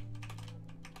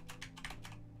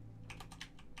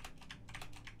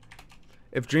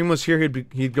 If Dream was here,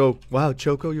 he'd go, "Wow,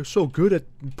 Choco, you're so good at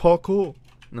parkour."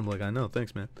 And I'm like, "I know,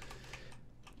 thanks, man."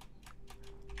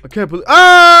 I can't believe.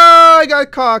 Ah! I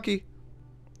got cocky.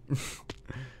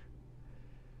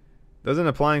 Doesn't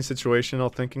applying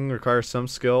situational thinking require some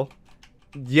skill?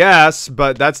 Yes,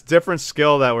 but that's different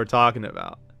skill that we're talking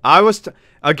about.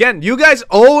 Again, you guys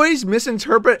always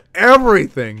misinterpret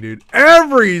everything, dude.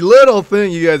 Every little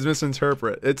thing you guys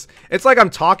misinterpret. It's like I'm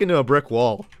talking to a brick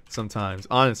wall sometimes,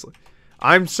 honestly.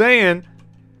 I'm saying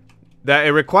that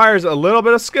it requires a little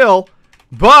bit of skill,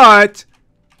 but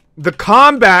the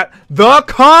combat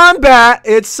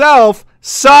itself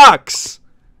sucks.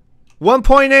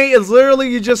 1.8 is literally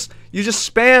you just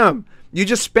spam. You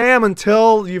just spam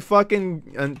until you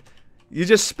fucking you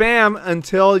just spam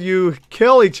until you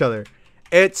kill each other.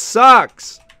 It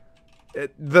sucks.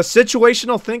 The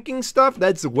situational thinking stuff,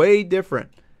 that's way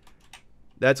different.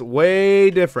 That's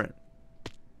way different.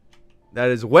 That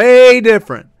is way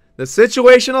different. The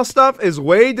situational stuff is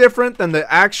way different than the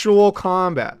actual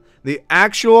combat. The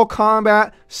actual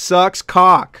combat sucks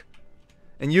cock.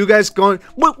 And you guys going,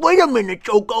 "Wait a minute,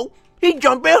 Choco. He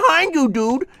jumped behind you,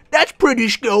 dude. That's pretty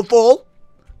skillful.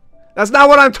 That's not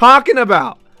what I'm talking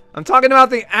about. I'm talking about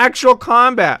the actual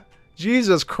combat.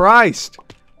 Jesus Christ.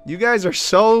 You guys are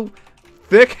so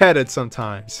thick-headed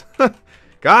sometimes.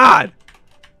 God.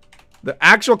 The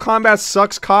actual combat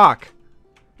sucks cock.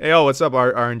 Hey, oh, what's up,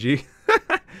 RNG?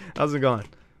 How's it going?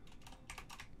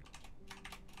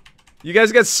 You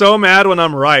guys get so mad when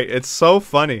I'm right. It's so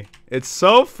funny. It's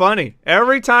so funny.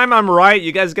 Every time I'm right,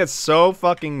 you guys get so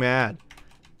fucking mad.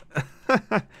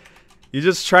 You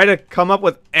just try to come up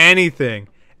with anything.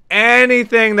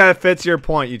 Anything that fits your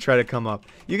point, you try to come up.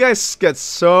 You guys get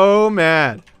so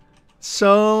mad.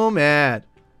 So mad.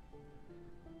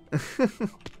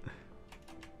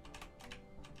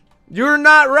 You're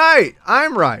not right.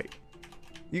 I'm right.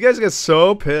 You guys get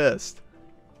so pissed.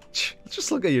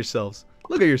 Just look at yourselves.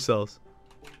 Look at yourselves.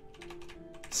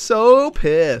 So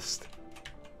pissed.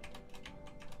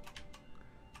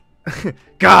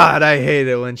 God, I hate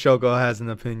it when Choco has an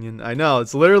opinion. I know,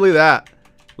 it's literally that.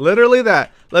 Literally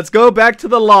that. Let's go back to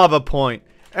the lava point.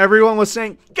 Everyone was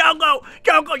saying,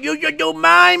 Choco, you should do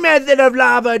my method of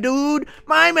lava, dude.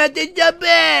 My method's the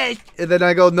best. And then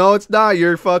I go, no, it's not.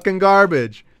 You're fucking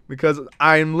garbage. Because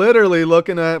I'm literally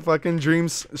looking at fucking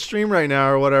Dream's stream right now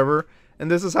or whatever. And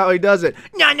this is how he does it.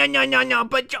 No,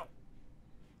 but Choco.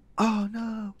 Oh,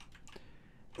 no.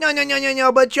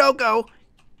 No, but Choco.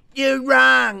 You're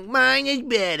wrong. Mine is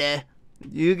better.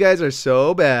 You guys are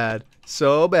so bad.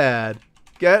 So bad.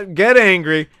 Get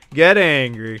angry. Get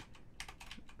angry.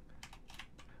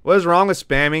 What is wrong with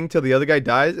spamming till the other guy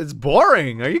dies? It's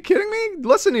boring. Are you kidding me?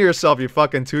 Listen to yourself, you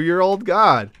fucking 2-year-old.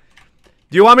 God.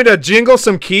 Do you want me to jingle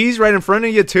some keys right in front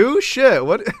of you too? Shit.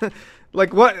 What?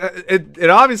 Like what? It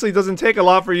obviously doesn't take a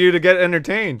lot for you to get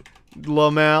entertained.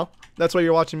 Lamel. That's why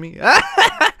you're watching me.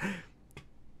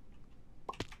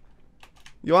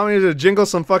 You want me to jingle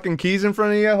some fucking keys in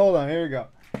front of you? Hold on, here we go.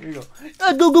 Here you go.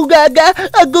 A goo goo gaga,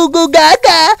 a goo goo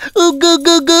gaga, ooh goo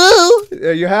goo goo.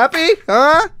 Are you happy?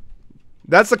 Huh?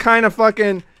 That's the kind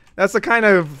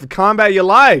of combat you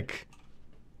like.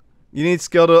 You need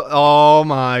skill to, oh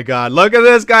my god. Look at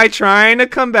this guy trying to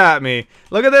combat me.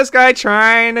 Look at this guy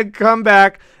trying to come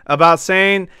back about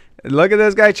saying, look at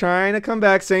this guy trying to come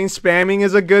back saying spamming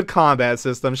is a good combat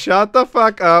system. Shut the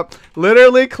fuck up.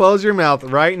 Literally close your mouth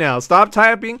right now. Stop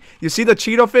typing. You see the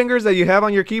Cheeto fingers that you have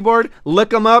on your keyboard? Lick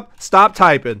them up. Stop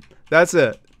typing. That's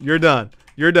it. You're done.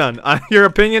 You're done. Your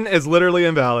opinion is literally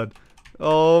invalid.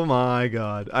 Oh my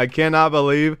god. I cannot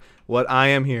believe what I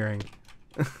am hearing.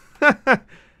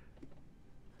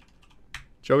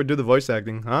 Joe would do the voice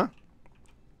acting, huh?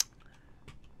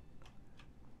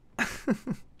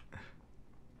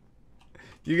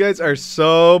 You guys are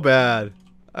so bad.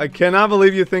 I cannot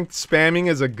believe you think spamming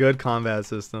is a good combat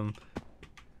system.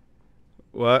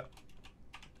 What?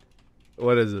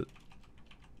 What is it?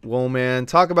 Whoa, man.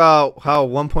 Talk about how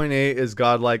 1.8 is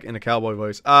godlike in a cowboy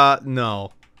voice.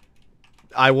 No.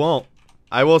 I won't.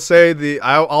 I will say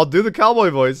I'll do the cowboy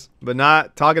voice, but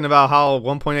not talking about how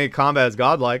 1.8 combat is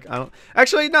godlike. I don't.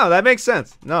 Actually, no, that makes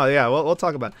sense. No, yeah, we'll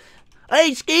talk about it.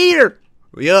 Hey, Skeeter.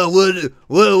 Yo,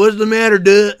 what's the matter,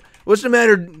 dude? What's the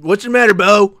matter,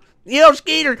 Bo? Yo,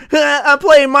 Skeeter, I'm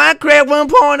playing Minecraft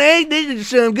 1.8. This is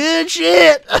some good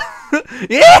shit.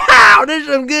 Yeah, this is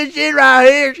some good shit right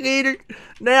here, Skeeter.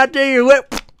 Now I tell you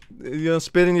what. You know,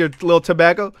 spitting your little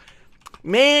tobacco?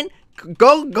 Man,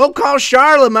 go call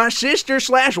Charlotte, my sister /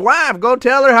 wife. Go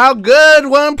tell her how good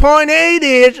 1.8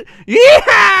 is.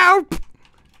 Yeah.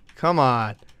 Come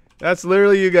on. That's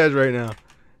literally you guys right now.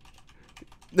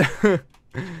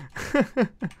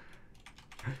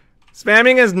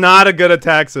 Spamming is not a good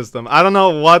attack system. I don't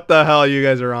know what the hell you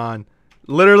guys are on.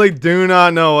 Literally do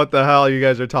not know what the hell you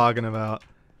guys are talking about.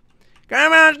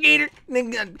 Come on, Skeeter.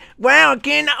 Wow,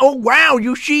 wow,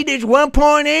 you see this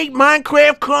 1.8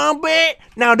 Minecraft combat?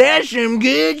 Now that's some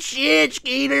good shit,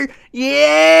 Skeeter.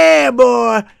 Yeah,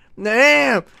 boy.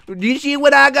 Damn. Do you see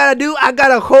what I gotta do? I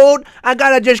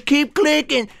gotta just keep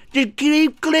clicking. Just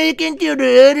keep clicking till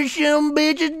the other some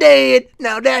bitch is dead.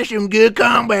 Now that's some good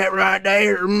combat right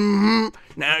there.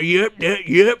 Now, yep,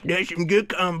 that's some good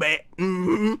combat.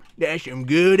 That's some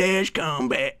good ass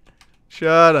combat.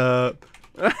 Shut up.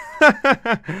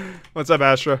 What's up,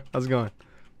 Astra? How's it going?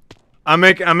 I'm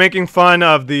making fun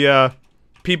of the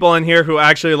people in here who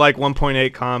actually like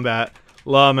 1.8 combat.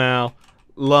 Lamau.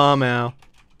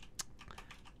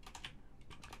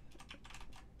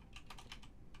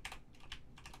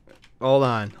 Hold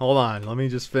on. Let me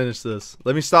just finish this.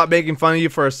 Let me stop making fun of you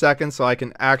for a second so I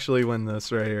can actually win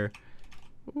this right here.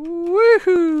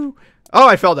 Woohoo! Oh,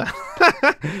 I fell down.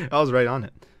 I was right on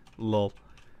it. Lol.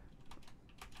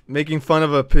 Making fun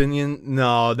of opinion?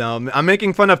 No, no. I'm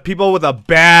making fun of people with a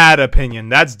bad opinion.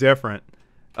 That's different.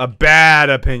 A bad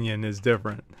opinion is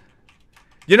different.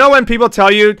 You know when people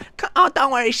tell you, Oh,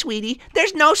 don't worry, sweetie.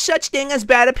 There's no such thing as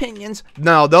bad opinions.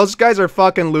 no, those guys are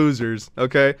fucking losers,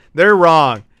 okay? They're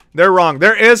wrong. They're wrong.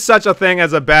 There is such a thing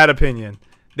as a bad opinion.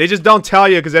 They just don't tell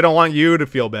you because they don't want you to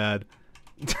feel bad.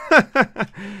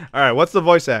 Alright, what's the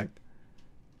voice act?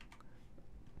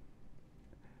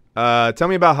 Tell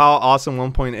me about how awesome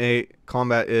 1.8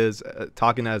 combat is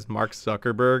talking as Mark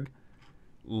Zuckerberg.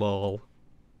 Lol.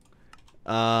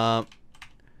 Alright.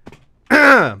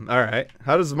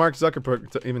 How does Mark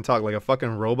Zuckerberg even talk? Like a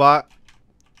fucking robot?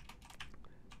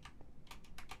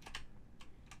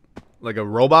 Like a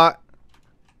robot?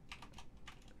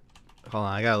 Hold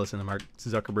on, I gotta listen to Mark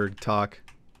Zuckerberg talk.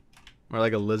 More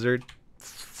like a lizard.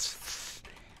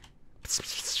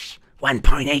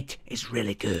 1.8 is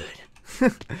really good.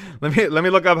 let me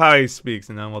look up how he speaks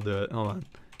and then we'll do it. Hold on.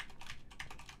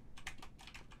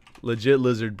 Legit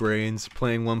lizard brains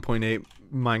playing 1.8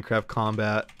 Minecraft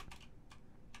combat.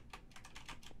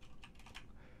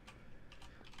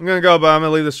 I'm gonna go, but I'm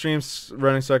gonna leave the stream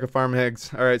running so I can farm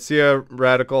eggs. Alright, see ya,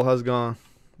 Radical. How's it going?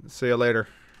 See ya later.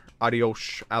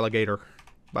 Adios, alligator.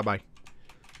 Bye bye.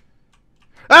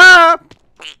 Ah!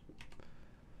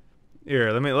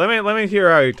 Here, let me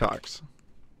hear how he talks.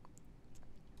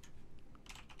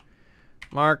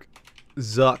 Mark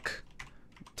Zuck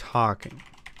talking.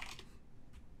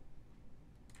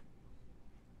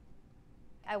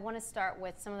 I want to start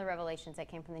with some of the revelations that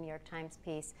came from the New York Times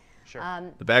piece. Sure.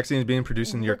 The vaccine is being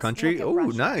produced in your country? Oh,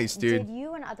 nice, dude. Did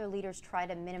you and other leaders try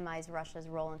to minimize Russia's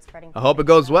role in spreading I hope it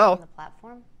goes well. on the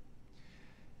platform?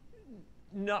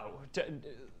 No.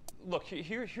 Look,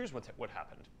 here's what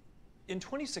happened. In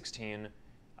 2016,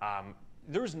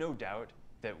 there was no doubt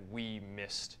that we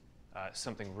missed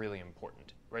something really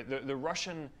important, right? The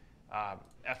Russian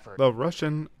effort. The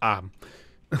Russian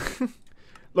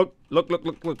look.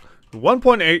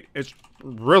 1.8 is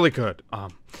really good.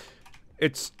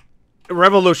 It's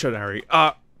revolutionary.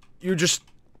 You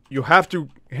have to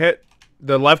hit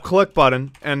the left click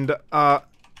button and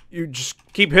you just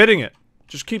keep hitting it.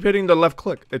 Just keep hitting the left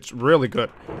click. It's really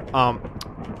good.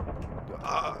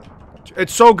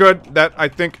 It's so good that I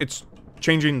think it's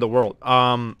changing the world.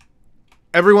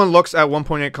 Everyone looks at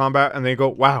 1.8 combat and they go,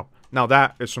 "Wow, now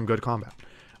that is some good combat."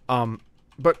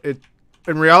 But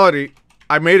in reality,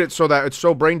 I made it so that it's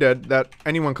so brain dead that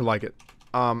anyone could like it.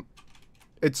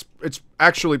 It's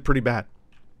actually pretty bad.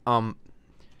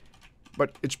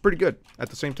 But it's pretty good at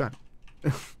the same time.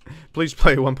 Please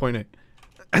play 1.8.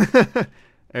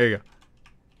 There you go.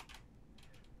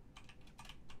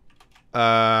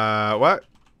 What?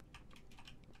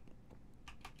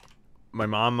 My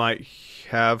mom might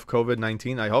have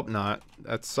COVID-19. I hope not.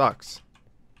 That sucks.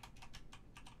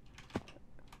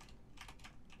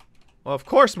 Well, of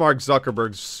course Mark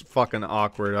Zuckerberg's fucking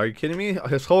awkward. Are you kidding me?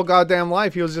 His whole goddamn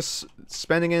life he was just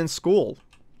spending it in school.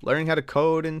 Learning how to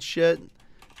code and shit.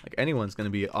 Like anyone's gonna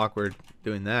be awkward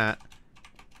doing that.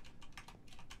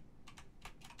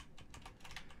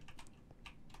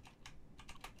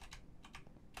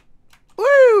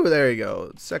 Woo! There you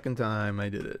go. Second time I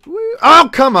did it. Woo! Oh,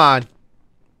 come on!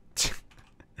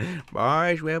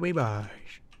 Boys will be boys.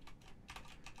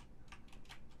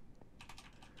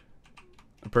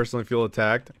 I personally feel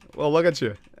attacked. Well, look at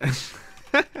you.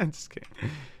 I'm just kidding.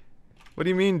 What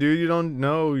do you mean, dude? You don't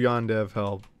know Yondev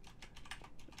help.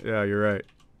 Yeah, you're right.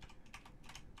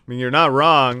 I mean, you're not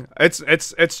wrong.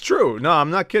 It's true. No,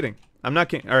 I'm not kidding. I'm not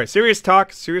kidding. All right, serious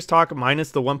talk minus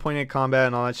the 1.8 combat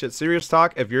and all that shit. Serious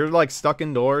talk. If you're like stuck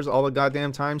indoors all the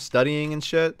goddamn time studying and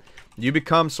shit, you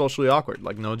become socially awkward.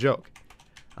 Like no joke.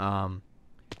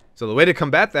 So the way to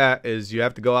combat that is you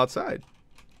have to go outside.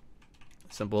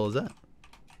 Simple as that.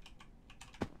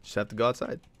 Just have to go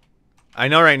outside. I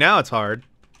know right now it's hard,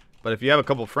 but if you have a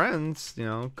couple friends, you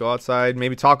know, go outside,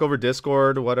 maybe talk over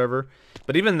Discord or whatever.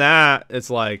 But even that, it's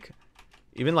like,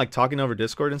 even like talking over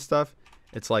Discord and stuff,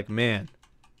 it's like, man,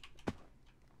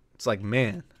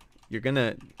 you're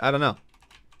gonna, I don't know.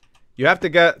 You have to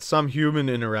get some human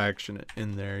interaction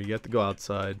in there. You have to go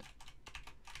outside,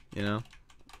 you know?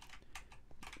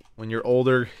 When you're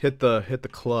older, hit the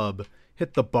club,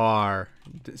 hit the bar.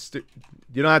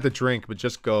 You don't have to drink, but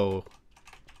just go,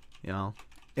 you know,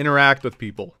 interact with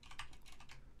people.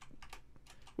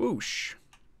 Whoosh.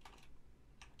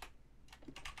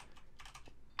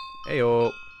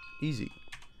 Heyo. Easy.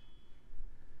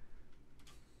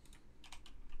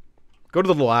 Go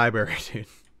to the library, dude.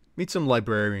 Meet some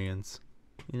librarians.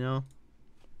 You know?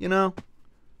 You know?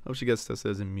 Hope she gets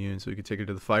tested as immune so we can take her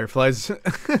to the fireflies.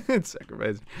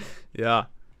 Sacrifice. Yeah.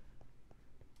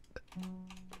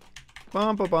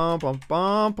 Bum, bum, bum, bum,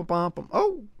 bum, bum, bum, bum.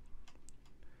 Oh!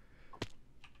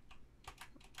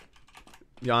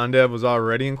 Yondev was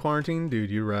already in quarantine? Dude,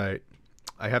 you're right.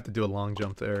 I have to do a long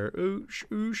jump there. Oosh,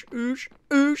 oosh, oosh,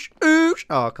 oosh, oosh.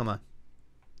 Oh, come on.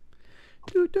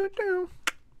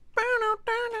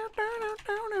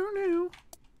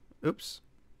 Oops.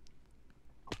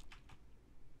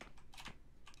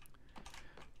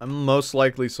 I'm most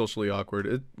likely socially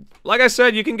awkward. Like I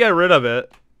said, you can get rid of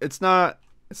it. It's not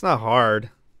hard.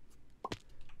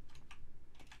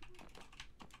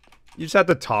 You just have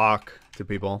to talk to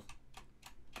people.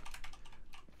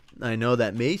 I know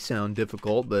that may sound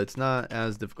difficult, but it's not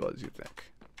as difficult as you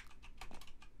think.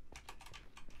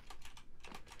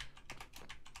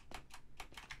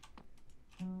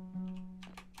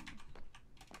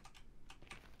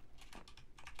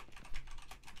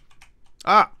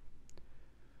 Ah!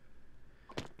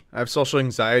 I have social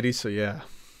anxiety, so yeah.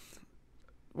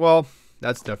 Well,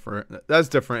 that's different. That's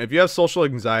different. If you have social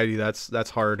anxiety, that's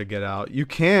harder to get out. You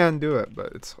can do it,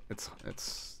 but it's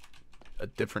a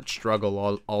different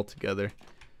struggle altogether.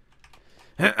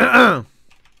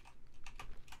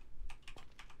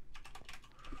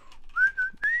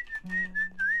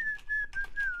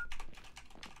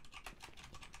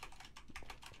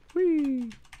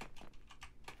 Whee!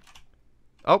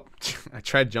 Oh, I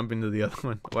tried jumping to the other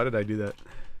one. Why did I do that?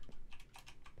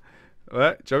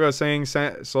 What? Jogo was saying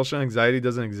social anxiety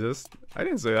doesn't exist? I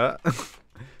didn't say that.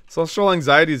 Social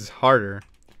anxiety is harder.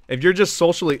 If you're just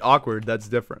socially awkward, that's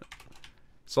different.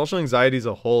 Social anxiety is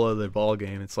a whole other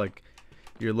ballgame. It's like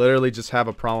you literally just have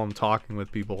a problem talking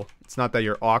with people. It's not that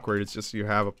you're awkward. It's just you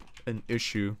have an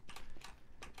issue.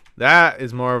 That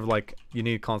is more of like you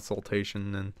need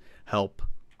consultation and help.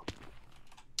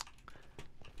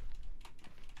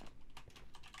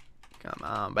 Come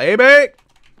on, baby.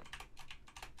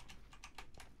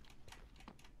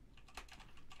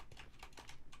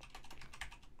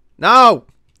 No.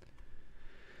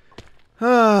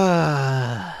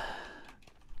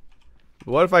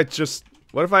 What if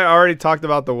I already talked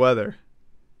about the weather?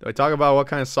 Do I talk about what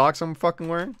kind of socks I'm fucking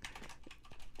wearing?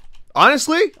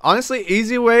 Honestly,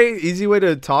 easy way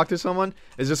to talk to someone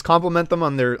is just compliment them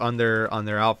on their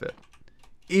outfit.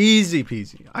 Easy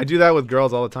peasy. I do that with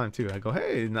girls all the time too. I go,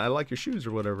 "Hey, I like your shoes"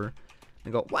 or whatever.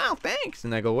 They go, "Wow, thanks."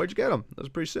 And I go, "Where'd you get them?" "Those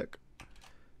are pretty sick."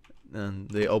 And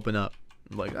they open up.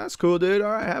 I'm like, "That's cool, dude.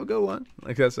 All right, have a good one."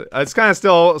 Like that's it. It's kind of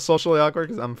still socially awkward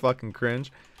because I'm fucking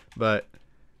cringe, but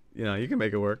you know, you can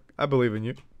make it work. I believe in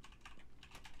you.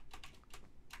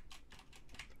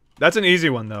 That's an easy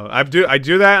one though. I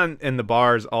do that in the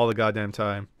bars all the goddamn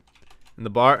time. In the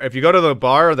bar, if you go to the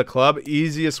bar or the club,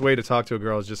 easiest way to talk to a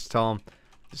girl is just tell them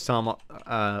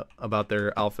about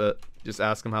their outfit. Just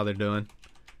ask them how they're doing.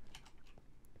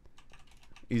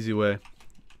 Easy way.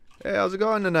 "Hey, how's it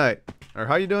going tonight?" Or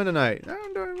 "How you doing tonight?"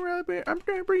 I'm doing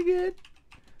pretty good."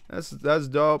 That's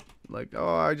dope. Like,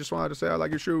 "Oh, I just wanted to say I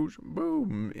like your shoes."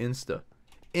 Boom. Insta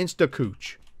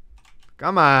cooch.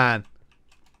 Come on.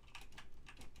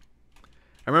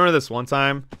 I remember this one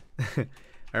time.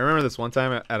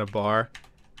 At a bar.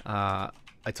 I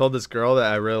told this girl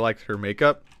that I really liked her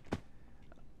makeup.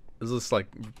 It was this like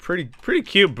pretty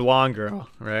cute blonde girl,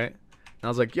 right? And I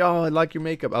was like, "Yo, I like your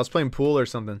makeup." I was playing pool or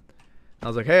something. I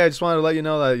was like, "Hey, I just wanted to let you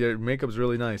know that your makeup's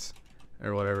really nice,"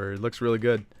 or whatever. "It looks really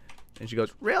good." And she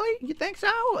goes, "Really? You think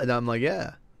so?" And I'm like,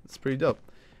 "Yeah, it's pretty dope."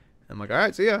 I'm like, "All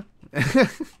right, see ya."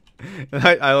 And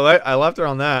I left her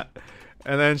on that,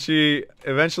 and then she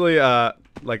eventually,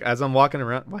 like as I'm walking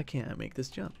around, why can't I make this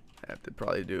jump? I have to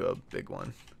probably do a big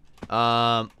one.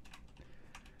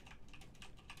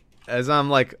 As I'm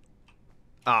like,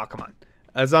 oh come on,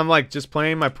 as I'm like just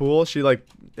playing my pool, she like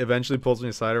eventually pulls me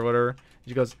aside or whatever.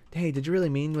 She goes, "Hey, did you really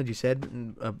mean what you said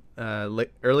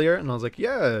earlier?" And I was like,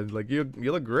 "Yeah, like you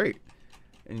look great."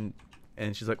 And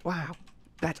she's like, "Wow,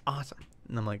 that's awesome."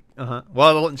 And I'm like, "Uh-huh."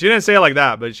 Well, she didn't say it like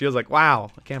that, but she was like, "Wow,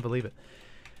 I can't believe it."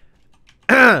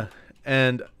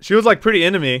 And she was like pretty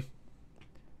into me,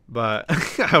 but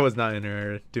I was not into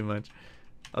her too much.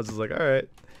 I was just like, "All right,"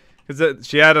 because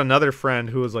she had another friend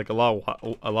who was like a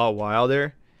lot wilder,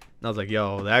 and I was like,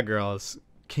 "Yo, that girl is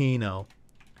Kino."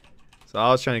 So I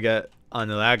was trying to get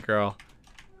onto that girl.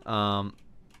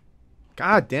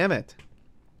 God damn it.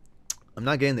 I'm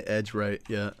not getting the edge right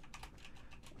yet.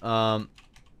 There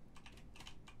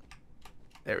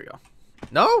we go.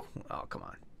 No? Oh, come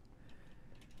on.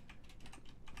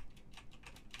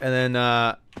 And then,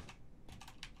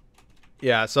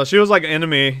 yeah, so she was like into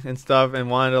me and stuff and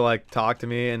wanted to like talk to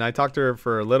me. And I talked to her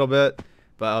for a little bit,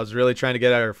 but I was really trying to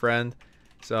get at her friend.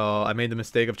 So I made the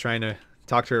mistake of trying to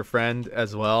talk to her friend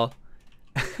as well.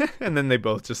 And then they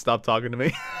both just stopped talking to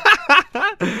me.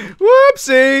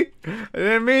 Whoopsie! I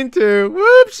didn't mean to.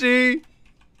 Whoopsie!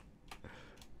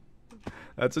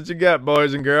 That's what you get,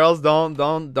 boys and girls.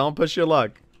 Don't push your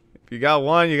luck. If you got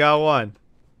one, you got one.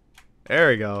 There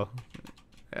we go.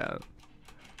 Yeah.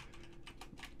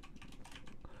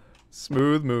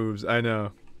 Smooth moves. I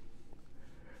know.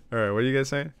 All right, what are you guys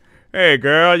saying? Hey,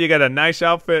 girl, you got a nice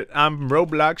outfit. I'm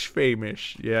Roblox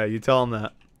famous. Yeah, you tell them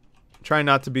that. Trying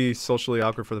not to be socially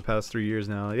awkward for the past 3 years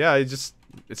now. Yeah, it's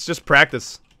just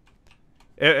practice.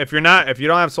 If you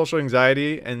don't have social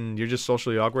anxiety and you're just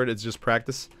socially awkward, it's just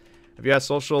practice. If you have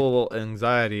social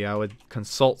anxiety, I would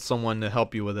consult someone to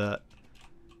help you with that.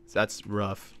 That's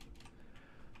rough.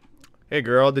 Hey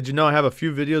girl, did you know I have a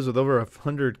few videos with over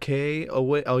 100K? Oh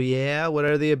wait, oh yeah, what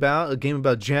are they about? A game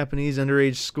about Japanese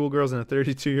underage schoolgirls and a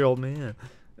 32-year-old man.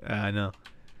 I know.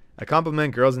 I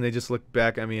compliment girls and they just look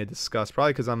back at me in disgust.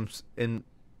 Probably because I'm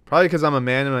a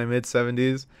man in my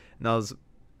mid-70s and I was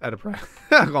at a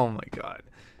oh my god.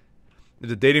 If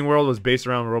the dating world was based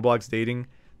around Roblox dating,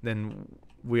 then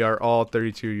we are all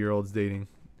 32-year-olds dating.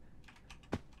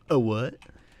 A what?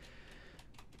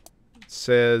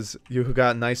 Says you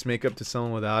got nice makeup to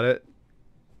someone without it.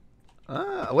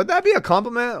 Would that be a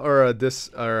compliment or a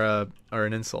or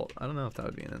an insult? I don't know if that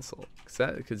would be an insult.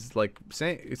 Because like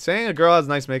saying a girl has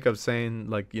nice makeup, saying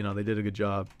like, you know, they did a good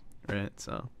job, right?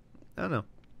 So I don't know.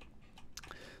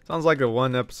 Sounds like a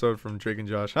one episode from Drake and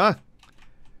Josh, huh?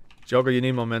 Joker, you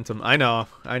need momentum. I know.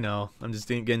 I'm just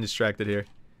getting distracted here.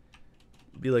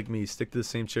 Be like me, stick to the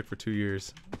same chick for 2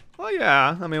 years. Well,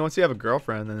 yeah. I mean, once you have a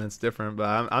girlfriend, then it's different.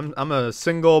 But I'm a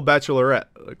single bachelorette.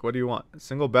 Like, what do you want? A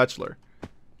single bachelor.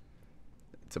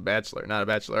 It's a bachelor, not a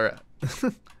bachelorette.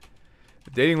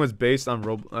 Dating was based on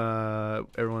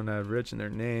everyone had rich in their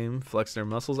name, flex their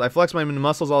muscles. I flex my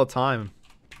muscles all the time.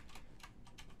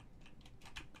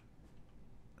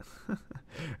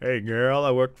 Hey, girl,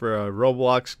 I work for a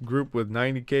Roblox group with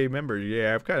 90K members.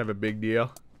 Yeah, I'm kind of a big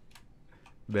deal.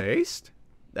 Based?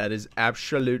 That is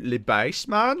absolutely based,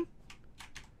 man.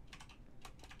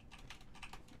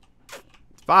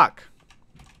 Fuck.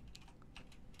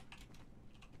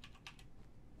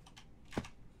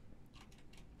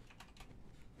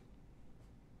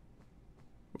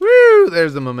 Woo!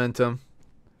 There's the momentum.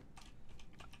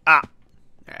 Ah!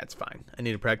 That's fine. I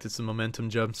need to practice some momentum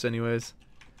jumps anyways.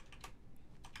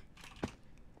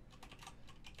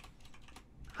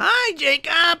 Hi,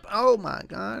 Jacob! Oh my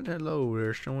god, hello.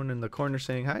 There's someone in the corner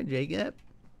saying, hi, Jacob.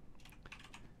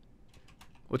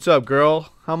 What's up,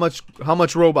 girl? How much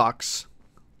Robux?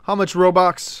 How much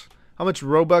Robux? How much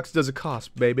Robux does it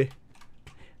cost, baby?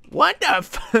 What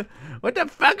the what the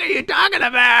fuck are you talking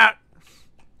about?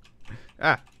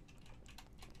 Ah.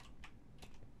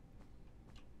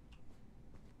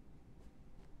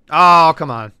 Oh,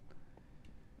 come on.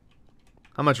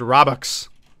 How much Robux?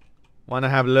 Wanna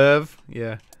have love?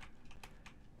 Yeah.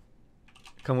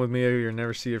 Come with me or you'll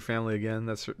never see your family again.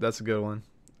 That's a good one.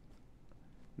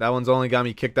 That one's only got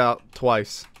me kicked out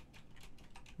twice.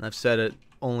 And I've said it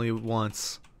only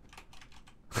once.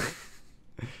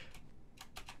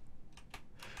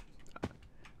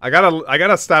 I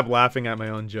gotta stop laughing at my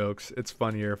own jokes. It's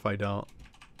funnier if I don't.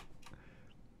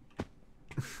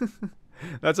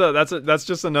 That's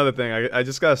just another thing. I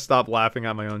just gotta stop laughing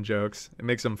at my own jokes. It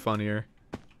makes them funnier.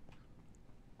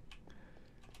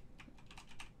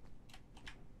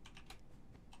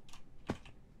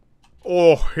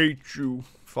 Oh, hate you.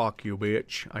 Fuck you,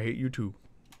 bitch. I hate you too.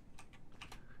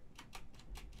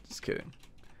 Just kidding.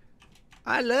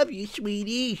 I love you,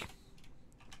 sweetie.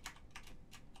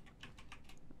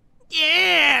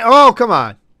 Yeah! Oh, come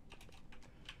on.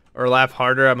 Or laugh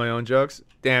harder at my own jokes.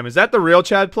 Damn, is that the real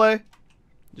Chad play?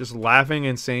 Just laughing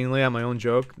insanely at my own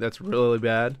joke? That's really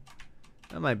bad.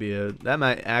 That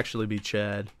might actually be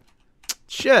Chad.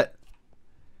 Shit.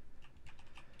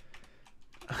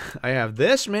 I have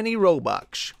this many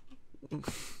Robux.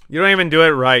 You don't even do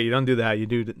it right. You don't do that. You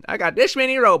do. I got this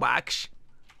many Robux.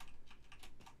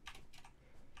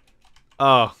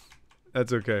 Oh,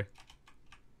 that's okay.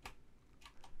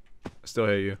 I still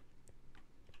hate you.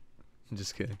 I'm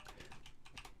just kidding.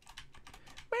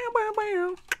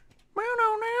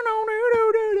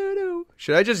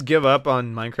 Should I just give up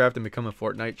on Minecraft and become a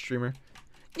Fortnite streamer?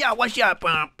 Yo, what's up?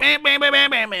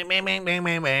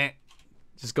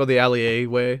 Just go the Ali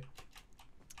way.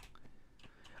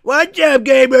 What's up,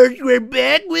 gamers? We're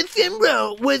back with some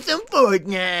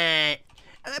Fortnite.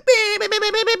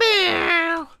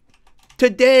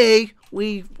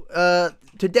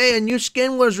 Today a new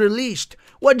skin was released.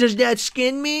 What does that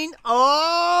skin mean?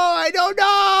 Oh, I don't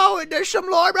know. There's some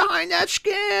lore behind that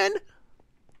skin.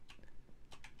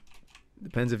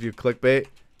 Depends if you clickbait.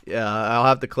 Yeah, I'll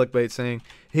have the clickbait saying,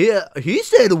 He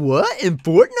said what in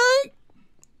Fortnite?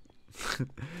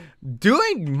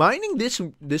 Mining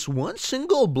this one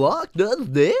single block does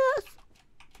this?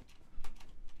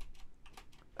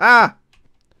 Ah!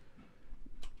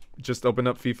 Just open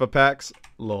up FIFA packs.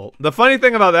 Lol. The funny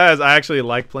thing about that is I actually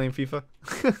like playing FIFA.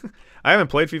 I haven't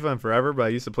played FIFA in forever, but I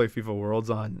used to play FIFA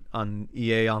Worlds on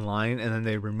EA Online, and then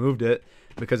they removed it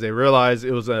because they realized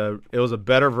it was a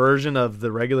better version of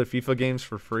the regular FIFA games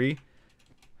for free.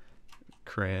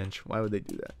 Cringe. Why would they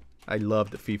do that? I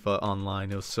loved the FIFA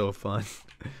Online. It was so fun.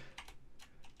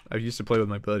 I used to play with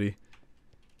my buddy.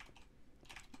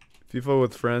 FIFA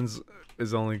with friends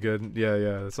is only good. Yeah,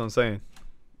 that's what I'm saying.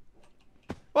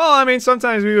 Well, I mean,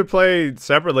 sometimes we would play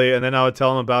separately, and then I would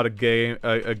tell him about a game,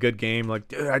 a good game, like,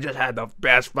 dude, I just had the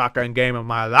best fucking game of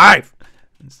my life,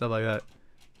 and stuff like that.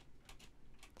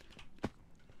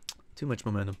 Too much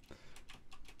momentum.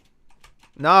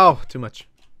 No, too much.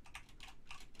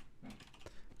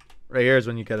 Right here is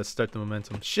when you gotta start the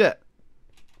momentum. Shit.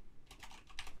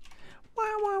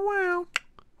 Wow, wow, wow.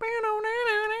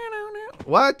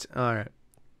 What? All right.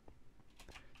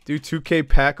 Do 2K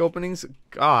pack openings?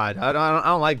 God, I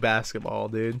don't like basketball,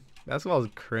 dude. Basketball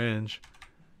is cringe.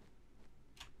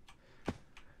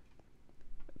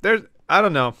 I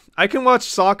don't know. I can watch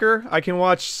soccer. I can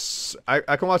watch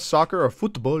soccer or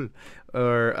football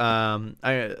or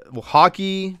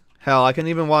hockey. Hell, I can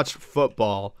even watch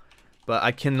football, but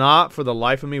I cannot for the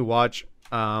life of me watch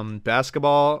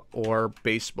basketball or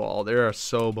baseball. They are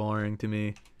so boring to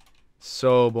me.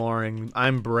 So boring.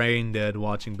 I'm brain dead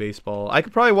watching baseball. I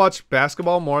could probably watch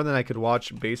basketball more than I could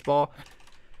watch baseball,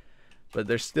 but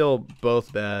they're still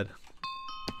both bad.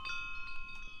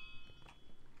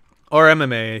 Or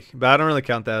MMA, but I don't really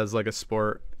count that as like a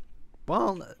sport.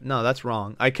 Well, no, that's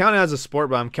wrong. I count it as a sport,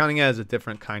 but I'm counting it as a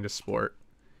different kind of sport.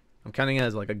 I'm counting it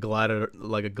as like a gladiator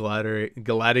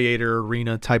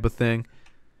arena type of thing.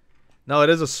 No, it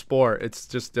is a sport. It's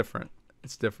just different.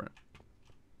 It's different.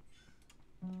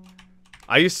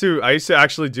 I used to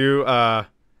actually do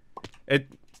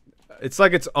it's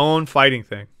like its own fighting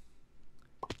thing.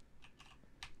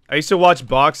 I used to watch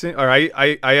boxing, or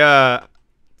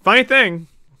funny thing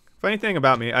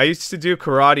about me, I used to do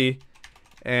karate,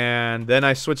 and then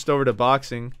I switched over to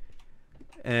boxing,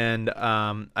 and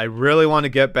I really want to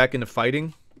get back into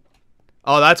fighting.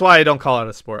 Oh, that's why I don't call it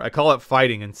a sport. I call it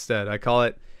fighting instead.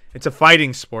 It's a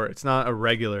fighting sport. It's not a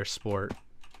regular sport.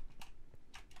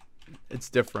 It's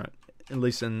different, at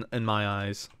least in my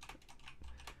eyes.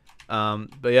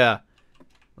 But yeah,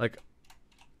 like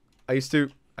I used to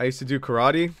do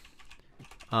karate,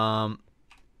 and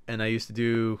I used to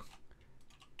do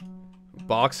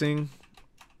boxing.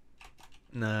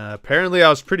 Apparently I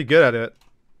was pretty good at it,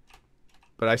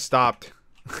 but I stopped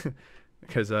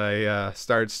because I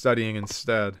started studying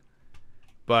instead.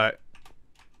 But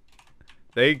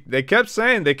they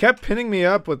kept pinning me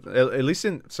up with, at least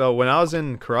so when I was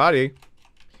in karate,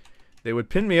 they would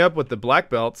pin me up with the black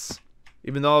belts,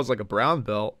 even though I was like a brown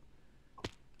belt.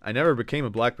 I never became a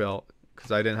black belt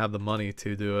because I didn't have the money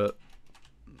to do it.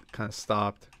 Kind of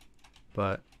stopped,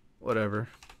 but whatever.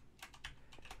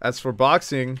 As for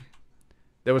boxing,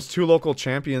 there was two local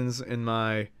champions in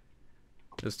my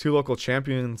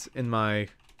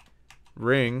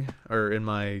ring, or in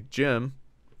my gym.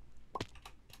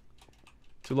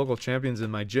 Two local champions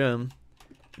in my gym.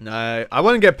 And I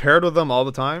wouldn't get paired with them all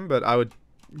the time, but I would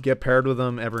get paired with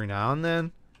them every now and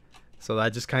then. So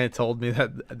that just kind of told me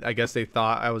that I guess they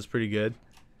thought I was pretty good.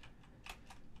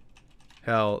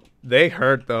 Hell, they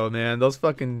hurt though, man. Those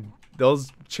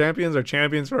champions are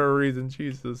champions for a reason.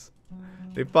 Jesus,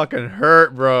 they fucking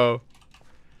hurt, bro.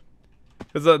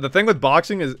 Because the thing with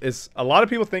boxing is a lot of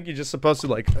people think you're just supposed to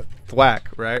like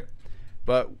thwack, right?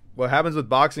 But what happens with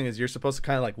boxing is you're supposed to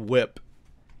kind of like whip.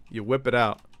 You whip it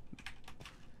out,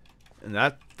 and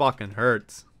that fucking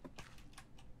hurts.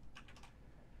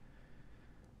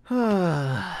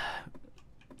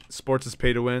 Sports is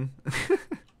pay to win.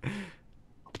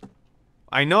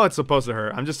 I know it's supposed to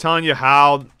hurt. I'm just telling you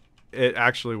how it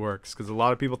actually works, because a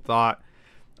lot of people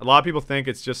think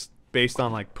it's just based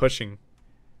on like pushing.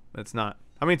 It's not.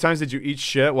 How many times did you eat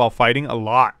shit while fighting? A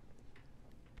lot.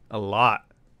 A lot.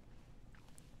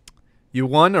 You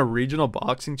won a regional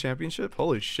boxing championship?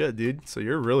 Holy shit, dude. So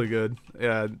you're really good.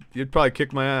 Yeah, you'd probably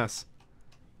kick my ass.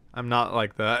 I'm not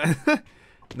like that.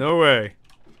 No way.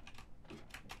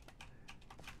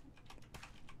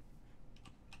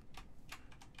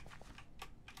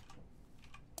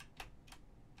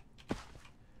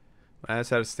 I just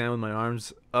had to stand with my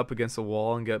arms up against the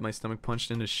wall and get my stomach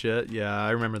punched into shit. Yeah,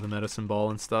 I remember the medicine ball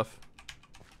and stuff.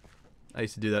 I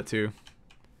used to do that too.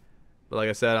 But like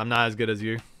I said, I'm not as good as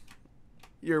you.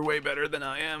 You're way better than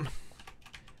I am.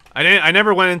 I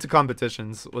never went into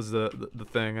competitions. Was the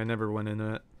thing. I never went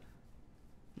into it.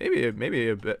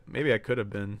 Maybe I could have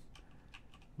been,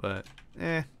 but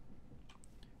I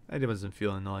wasn't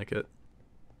feeling like it.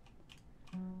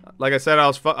 Like I said, I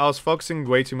was focusing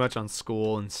way too much on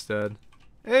school instead.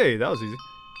 Hey, that was easy.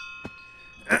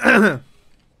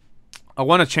 I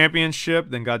won a championship,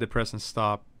 then got depressed and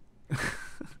stopped.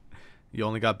 You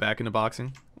only got back into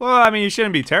boxing? Well, I mean, you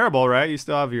shouldn't be terrible, right? You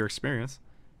still have your experience.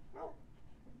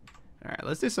 Alright,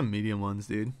 let's do some medium ones,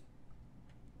 dude.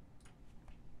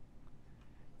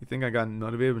 You think I got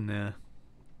motivated? Nah.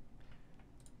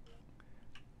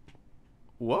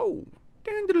 Whoa.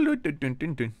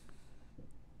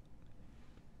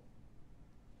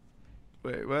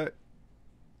 Wait, what?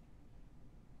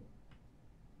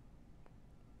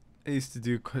 I used to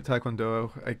do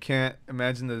taekwondo. I can't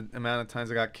imagine the amount of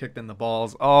times I got kicked in the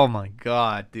balls. Oh my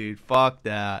god, dude. Fuck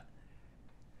that.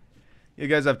 You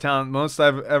guys have talent. Most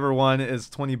I've ever won is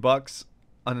 20 bucks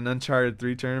on an Uncharted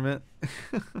 3 tournament.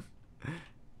 At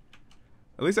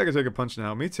least I can take a punch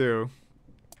now. Me too.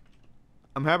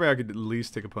 I'm happy I could at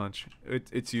least take a punch.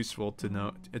 It's useful to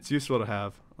know. It's useful to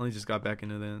have. Only just got back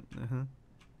into that.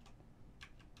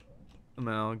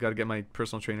 Now, gotta get my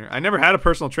personal trainer. I never had a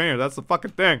personal trainer. That's the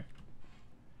fucking thing.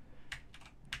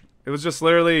 It was just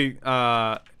literally, you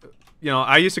know,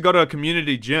 I used to go to a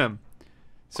community gym.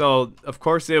 So, of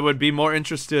course, they would be more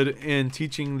interested in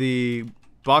teaching the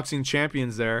boxing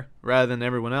champions there rather than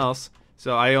everyone else.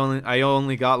 So, I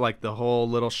only got, like, the whole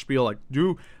little spiel, like,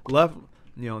 do left,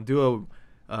 you know, do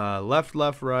a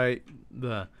left, right,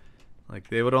 like,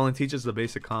 they would only teach us the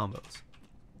basic combos.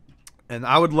 And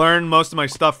I would learn most of my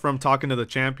stuff from talking to the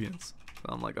champions. So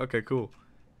I'm like, okay, cool.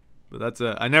 But that's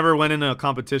it. I never went into a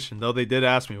competition, though they did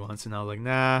ask me once, and I was like,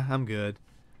 nah, I'm good.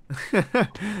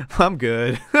 I'm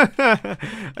good.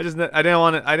 I didn't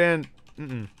want to,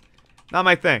 not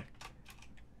my thing.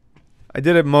 I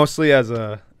did it mostly as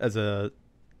a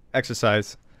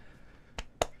exercise.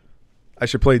 I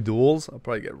should play duels. I'll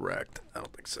probably get wrecked. I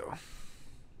don't think so.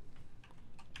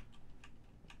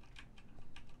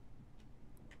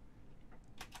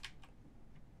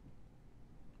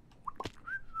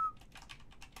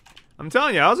 I'm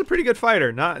telling you, I was a pretty good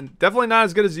fighter. Definitely not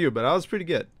as good as you, but I was pretty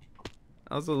good.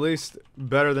 I was at least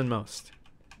better than most.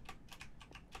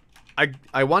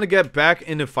 I want to get back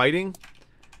into fighting,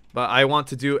 but I want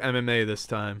to do MMA this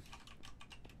time.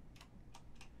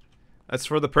 That's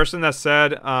for the person that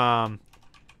said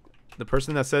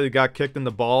he got kicked in the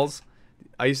balls.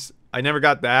 I never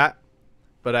got that,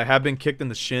 but I have been kicked in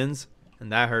the shins,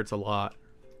 and that hurts a lot.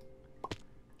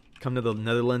 Come to the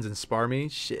Netherlands and spar me?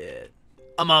 Shit.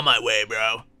 I'm on my way,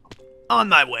 bro. On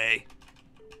my way.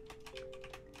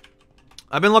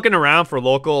 I've been looking around for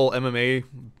local MMA,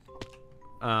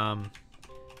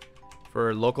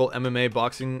 for a local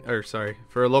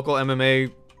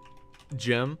MMA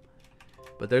gym,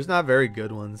 but there's not very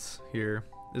good ones here.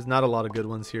 There's not a lot of good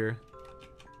ones here.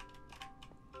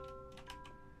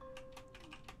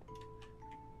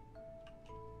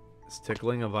 Is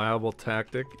tickling a viable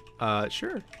tactic?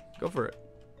 Sure. Go for it.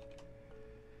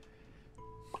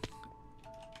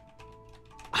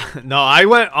 No, I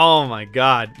went. Oh my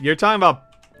god, you're talking about.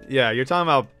 Yeah, you're talking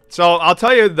about. So I'll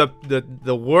tell you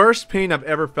the worst pain I've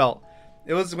ever felt.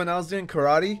 It was when I was doing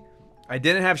karate. I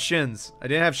didn't have shins. I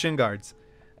didn't have shin guards,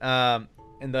 and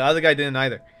the other guy didn't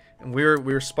either. And we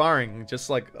were sparring just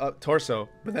like torso.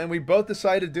 But then we both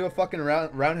decided to do a fucking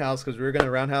roundhouse because we were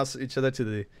gonna roundhouse each other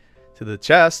to the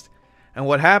chest. And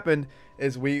what happened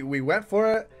is we went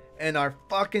for it. And our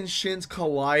fucking shins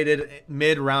collided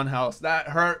mid-roundhouse. That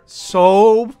hurt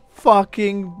so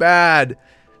fucking bad.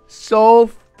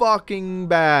 So fucking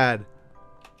bad.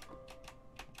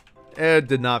 It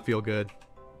did not feel good.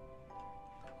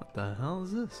 What the hell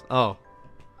is this? Oh.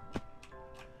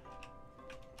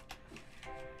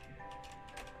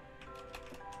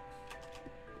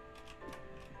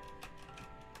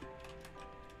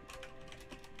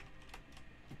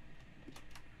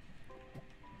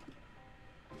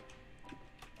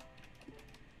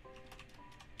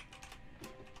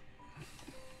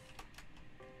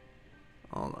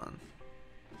 Hold on.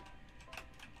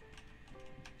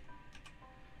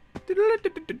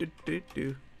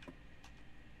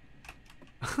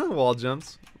 Wall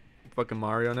jumps. Fucking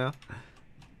Mario now.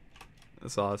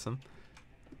 That's awesome.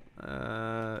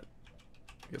 I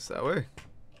guess that way.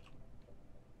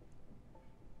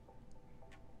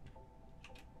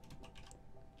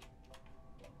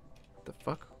 What the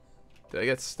fuck? Did I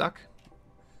get stuck?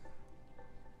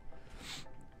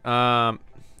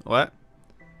 What?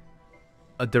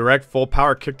 A direct full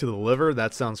power kick to the liver?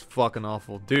 That sounds fucking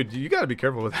awful. Dude, you gotta be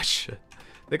careful with that shit.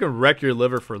 They can wreck your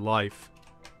liver for life.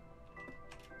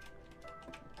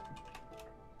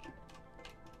 You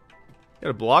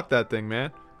gotta block that thing,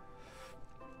 man.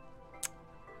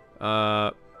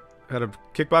 Had a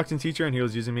kickboxing teacher, and he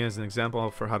was using me as an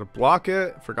example for how to block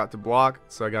it. Forgot to block,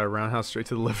 so I got a roundhouse straight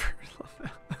to the liver.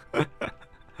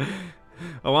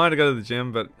 I wanted to go to the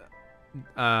gym, but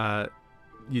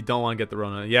you don't want to get the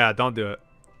Rona. Yeah, don't do it.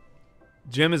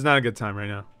 Gym is not a good time right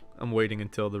now. I'm waiting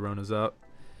until the Rona's up.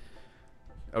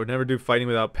 I would never do fighting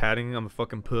without padding. I'm a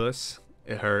fucking puss.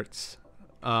 It hurts.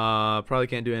 Probably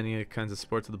can't do any kinds of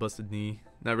sports with a busted knee.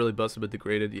 Not really busted, but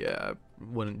degraded. Yeah, I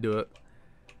wouldn't do it.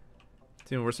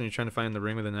 It's even worse when you're trying to fight in the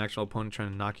ring with an actual opponent trying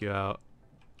to knock you out.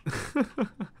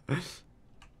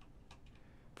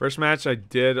 First match, I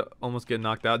did almost get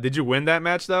knocked out. Did you win that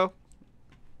match, though?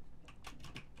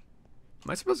 Am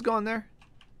I supposed to go in there?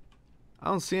 I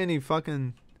don't see any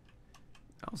fucking...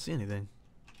 I don't see anything.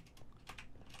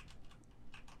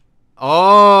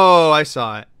 Oh, I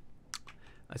saw it.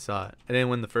 I saw it. I didn't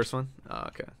win the first one? Oh,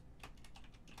 okay.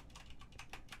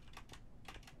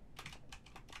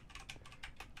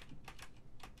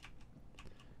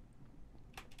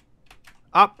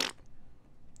 Up.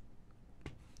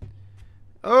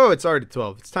 Oh, it's already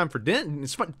 12. It's time for dinner.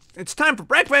 It's time for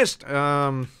breakfast.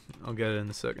 I'll get it in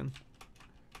a second.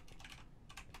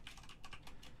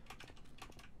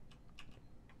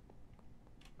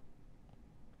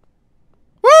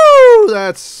 Woo!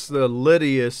 That's the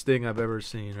littiest thing I've ever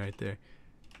seen right there.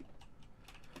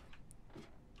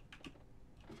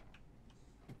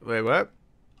 Wait, what?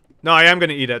 No, I am going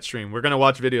to eat at stream. We're going to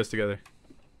watch videos together.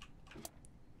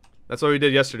 That's what we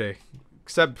did yesterday.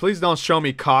 Except, please don't show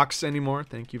me cocks anymore.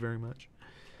 Thank you very much.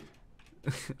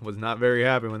 Was not very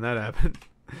happy when that happened.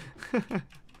 Let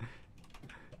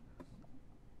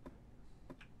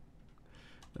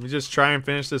me just try and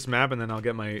finish this map, and then I'll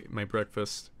get my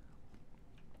breakfast.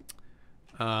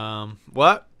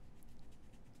 What?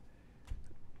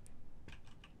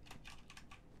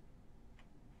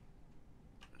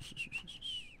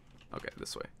 Okay,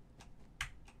 this way.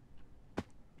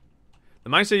 The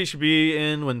mindset you should be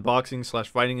in when boxing /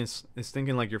 fighting is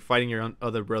thinking like you're fighting your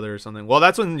other brother or something. Well,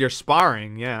 that's when you're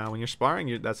sparring. Yeah, when you're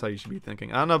sparring, that's how you should be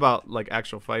thinking. I don't know about like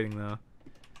actual fighting though.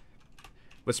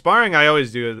 With sparring, I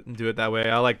always do it that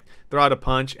way. I like throw out a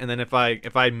punch, and then if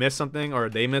I miss something or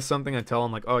they miss something, I tell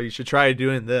them like, oh, you should try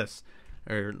doing this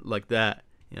or like that.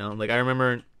 You know, like I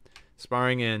remember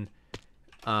sparring in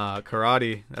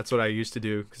karate. That's what I used to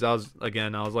do because I was like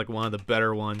one of the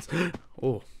better ones.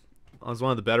 Oh. I was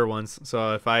one of the better ones,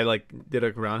 so if I like did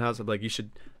a roundhouse, I'd be like, you should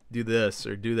do this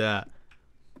or do that.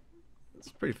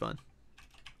 It's pretty fun.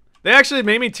 They actually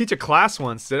made me teach a class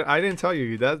once. I didn't tell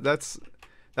you that. That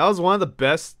was one of the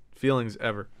best feelings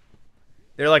ever.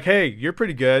 They're like, hey, you're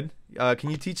pretty good.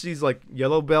 Can you teach these like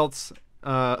yellow belts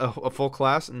a full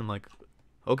class? And I'm like,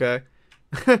 okay.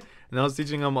 And I was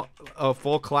teaching them a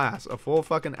full class, a full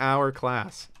fucking hour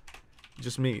class.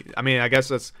 Just me. I mean, I guess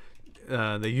that's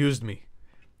they used me.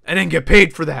 I didn't get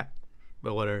paid for that,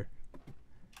 but whatever.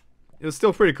 It was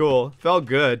still pretty cool. Felt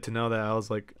good to know that I was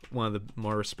like one of the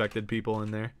more respected people in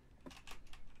there.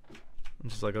 I'm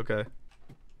just like, okay.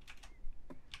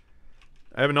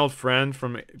 I have an old friend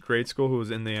from grade school who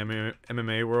was in the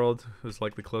MMA world, who's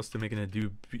like the close to making a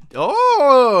debut.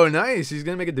 Oh, nice! He's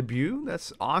gonna make a debut.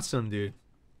 That's awesome, dude.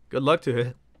 Good luck to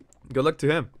him. Good luck to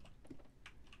him.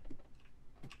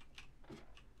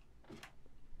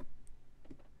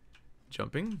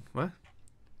 Jumping? What?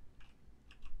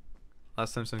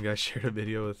 Last time some guy shared a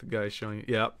video with a guy showing...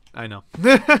 Yeah, I know.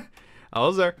 I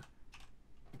was there.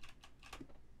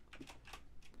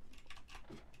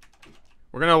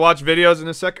 We're gonna watch videos in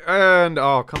a sec. And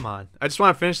oh, come on. I just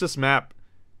want to finish this map.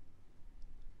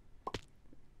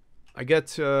 I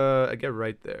get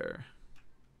right there.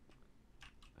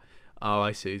 Oh,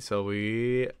 I see. So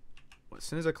as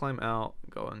soon as I climb out,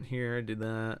 go in here, do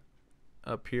that.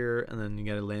 Up here, and then you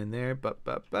gotta land there.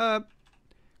 Climb,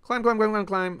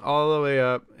 all the way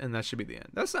up, and that should be the end.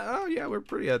 That's not. Oh yeah, we're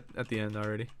pretty at the end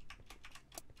already.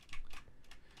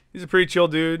 He's a pretty chill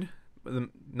dude.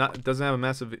 Doesn't have a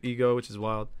massive ego, which is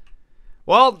wild.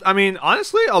 Well, I mean,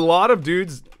 honestly, a lot of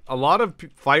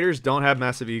fighters don't have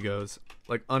massive egos.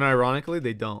 Like, unironically,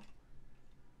 they don't.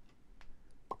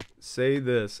 Say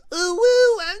this. Ooh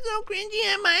woo, I'm so cringy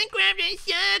at Minecraft and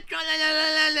suck. La la la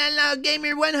la la la.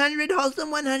 Gamer 100, wholesome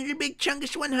 100, big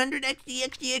chunkish 100, XD,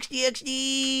 XD, XD,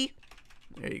 XD.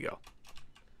 There you go.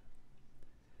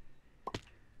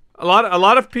 A lot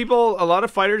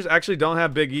of fighters actually don't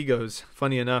have big egos.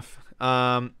 Funny enough,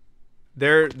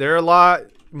 they're a lot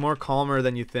more calmer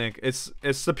than you think. It's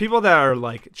the people that are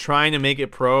like trying to make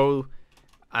it pro.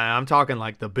 I'm talking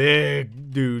like the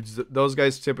big dudes. Those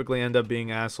guys typically end up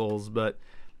being assholes, but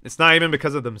it's not even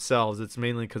because of themselves. It's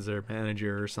mainly because their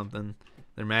manager or something.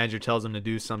 Their manager tells them to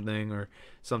do something or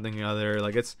something other.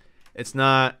 Like it's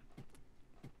not.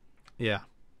 Yeah.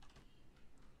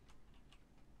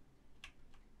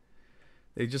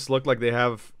 They just look like they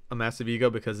have a massive ego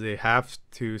because they have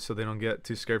to, so they don't get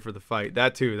too scared for the fight.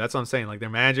 That too. That's what I'm saying. Like their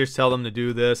managers tell them to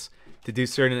do this, to do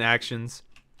certain actions,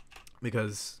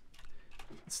 because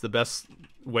it's the best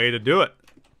way to do it.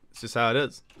 It's just how it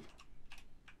is.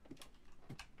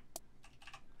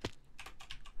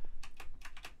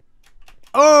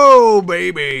 Oh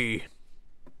baby.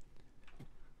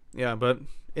 Yeah, but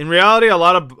in reality, a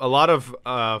lot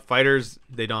of fighters,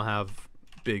 they don't have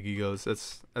big egos.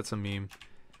 That's a meme.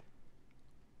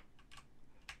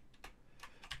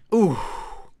 Ooh.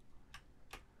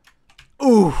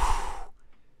 Ooh.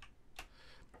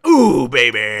 Ooh,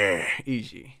 baby.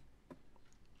 Easy.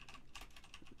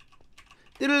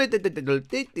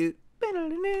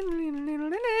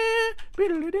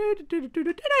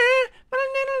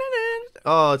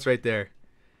 Oh, it's right there.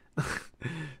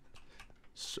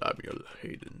 Samuel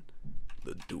Hayden,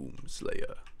 the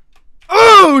Doomslayer.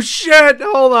 Oh shit!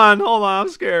 Hold on, I'm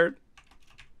scared.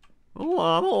 Hold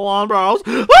on, bros.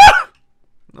 Ah!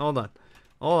 Hold on.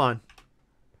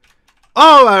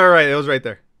 Oh, alright, it was right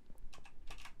there.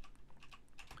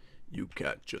 You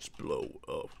can't just blow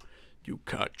a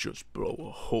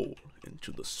hole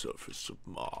into the surface of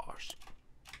Mars.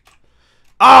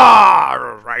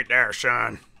 Ah, right there,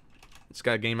 son. Just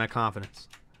gotta gain my confidence.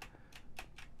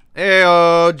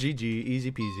 Heyo, GG,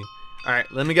 easy peasy. Alright,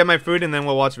 let me get my food and then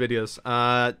we'll watch videos.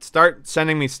 Start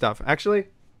sending me stuff. Actually,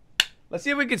 let's see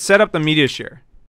if we can set up the media share.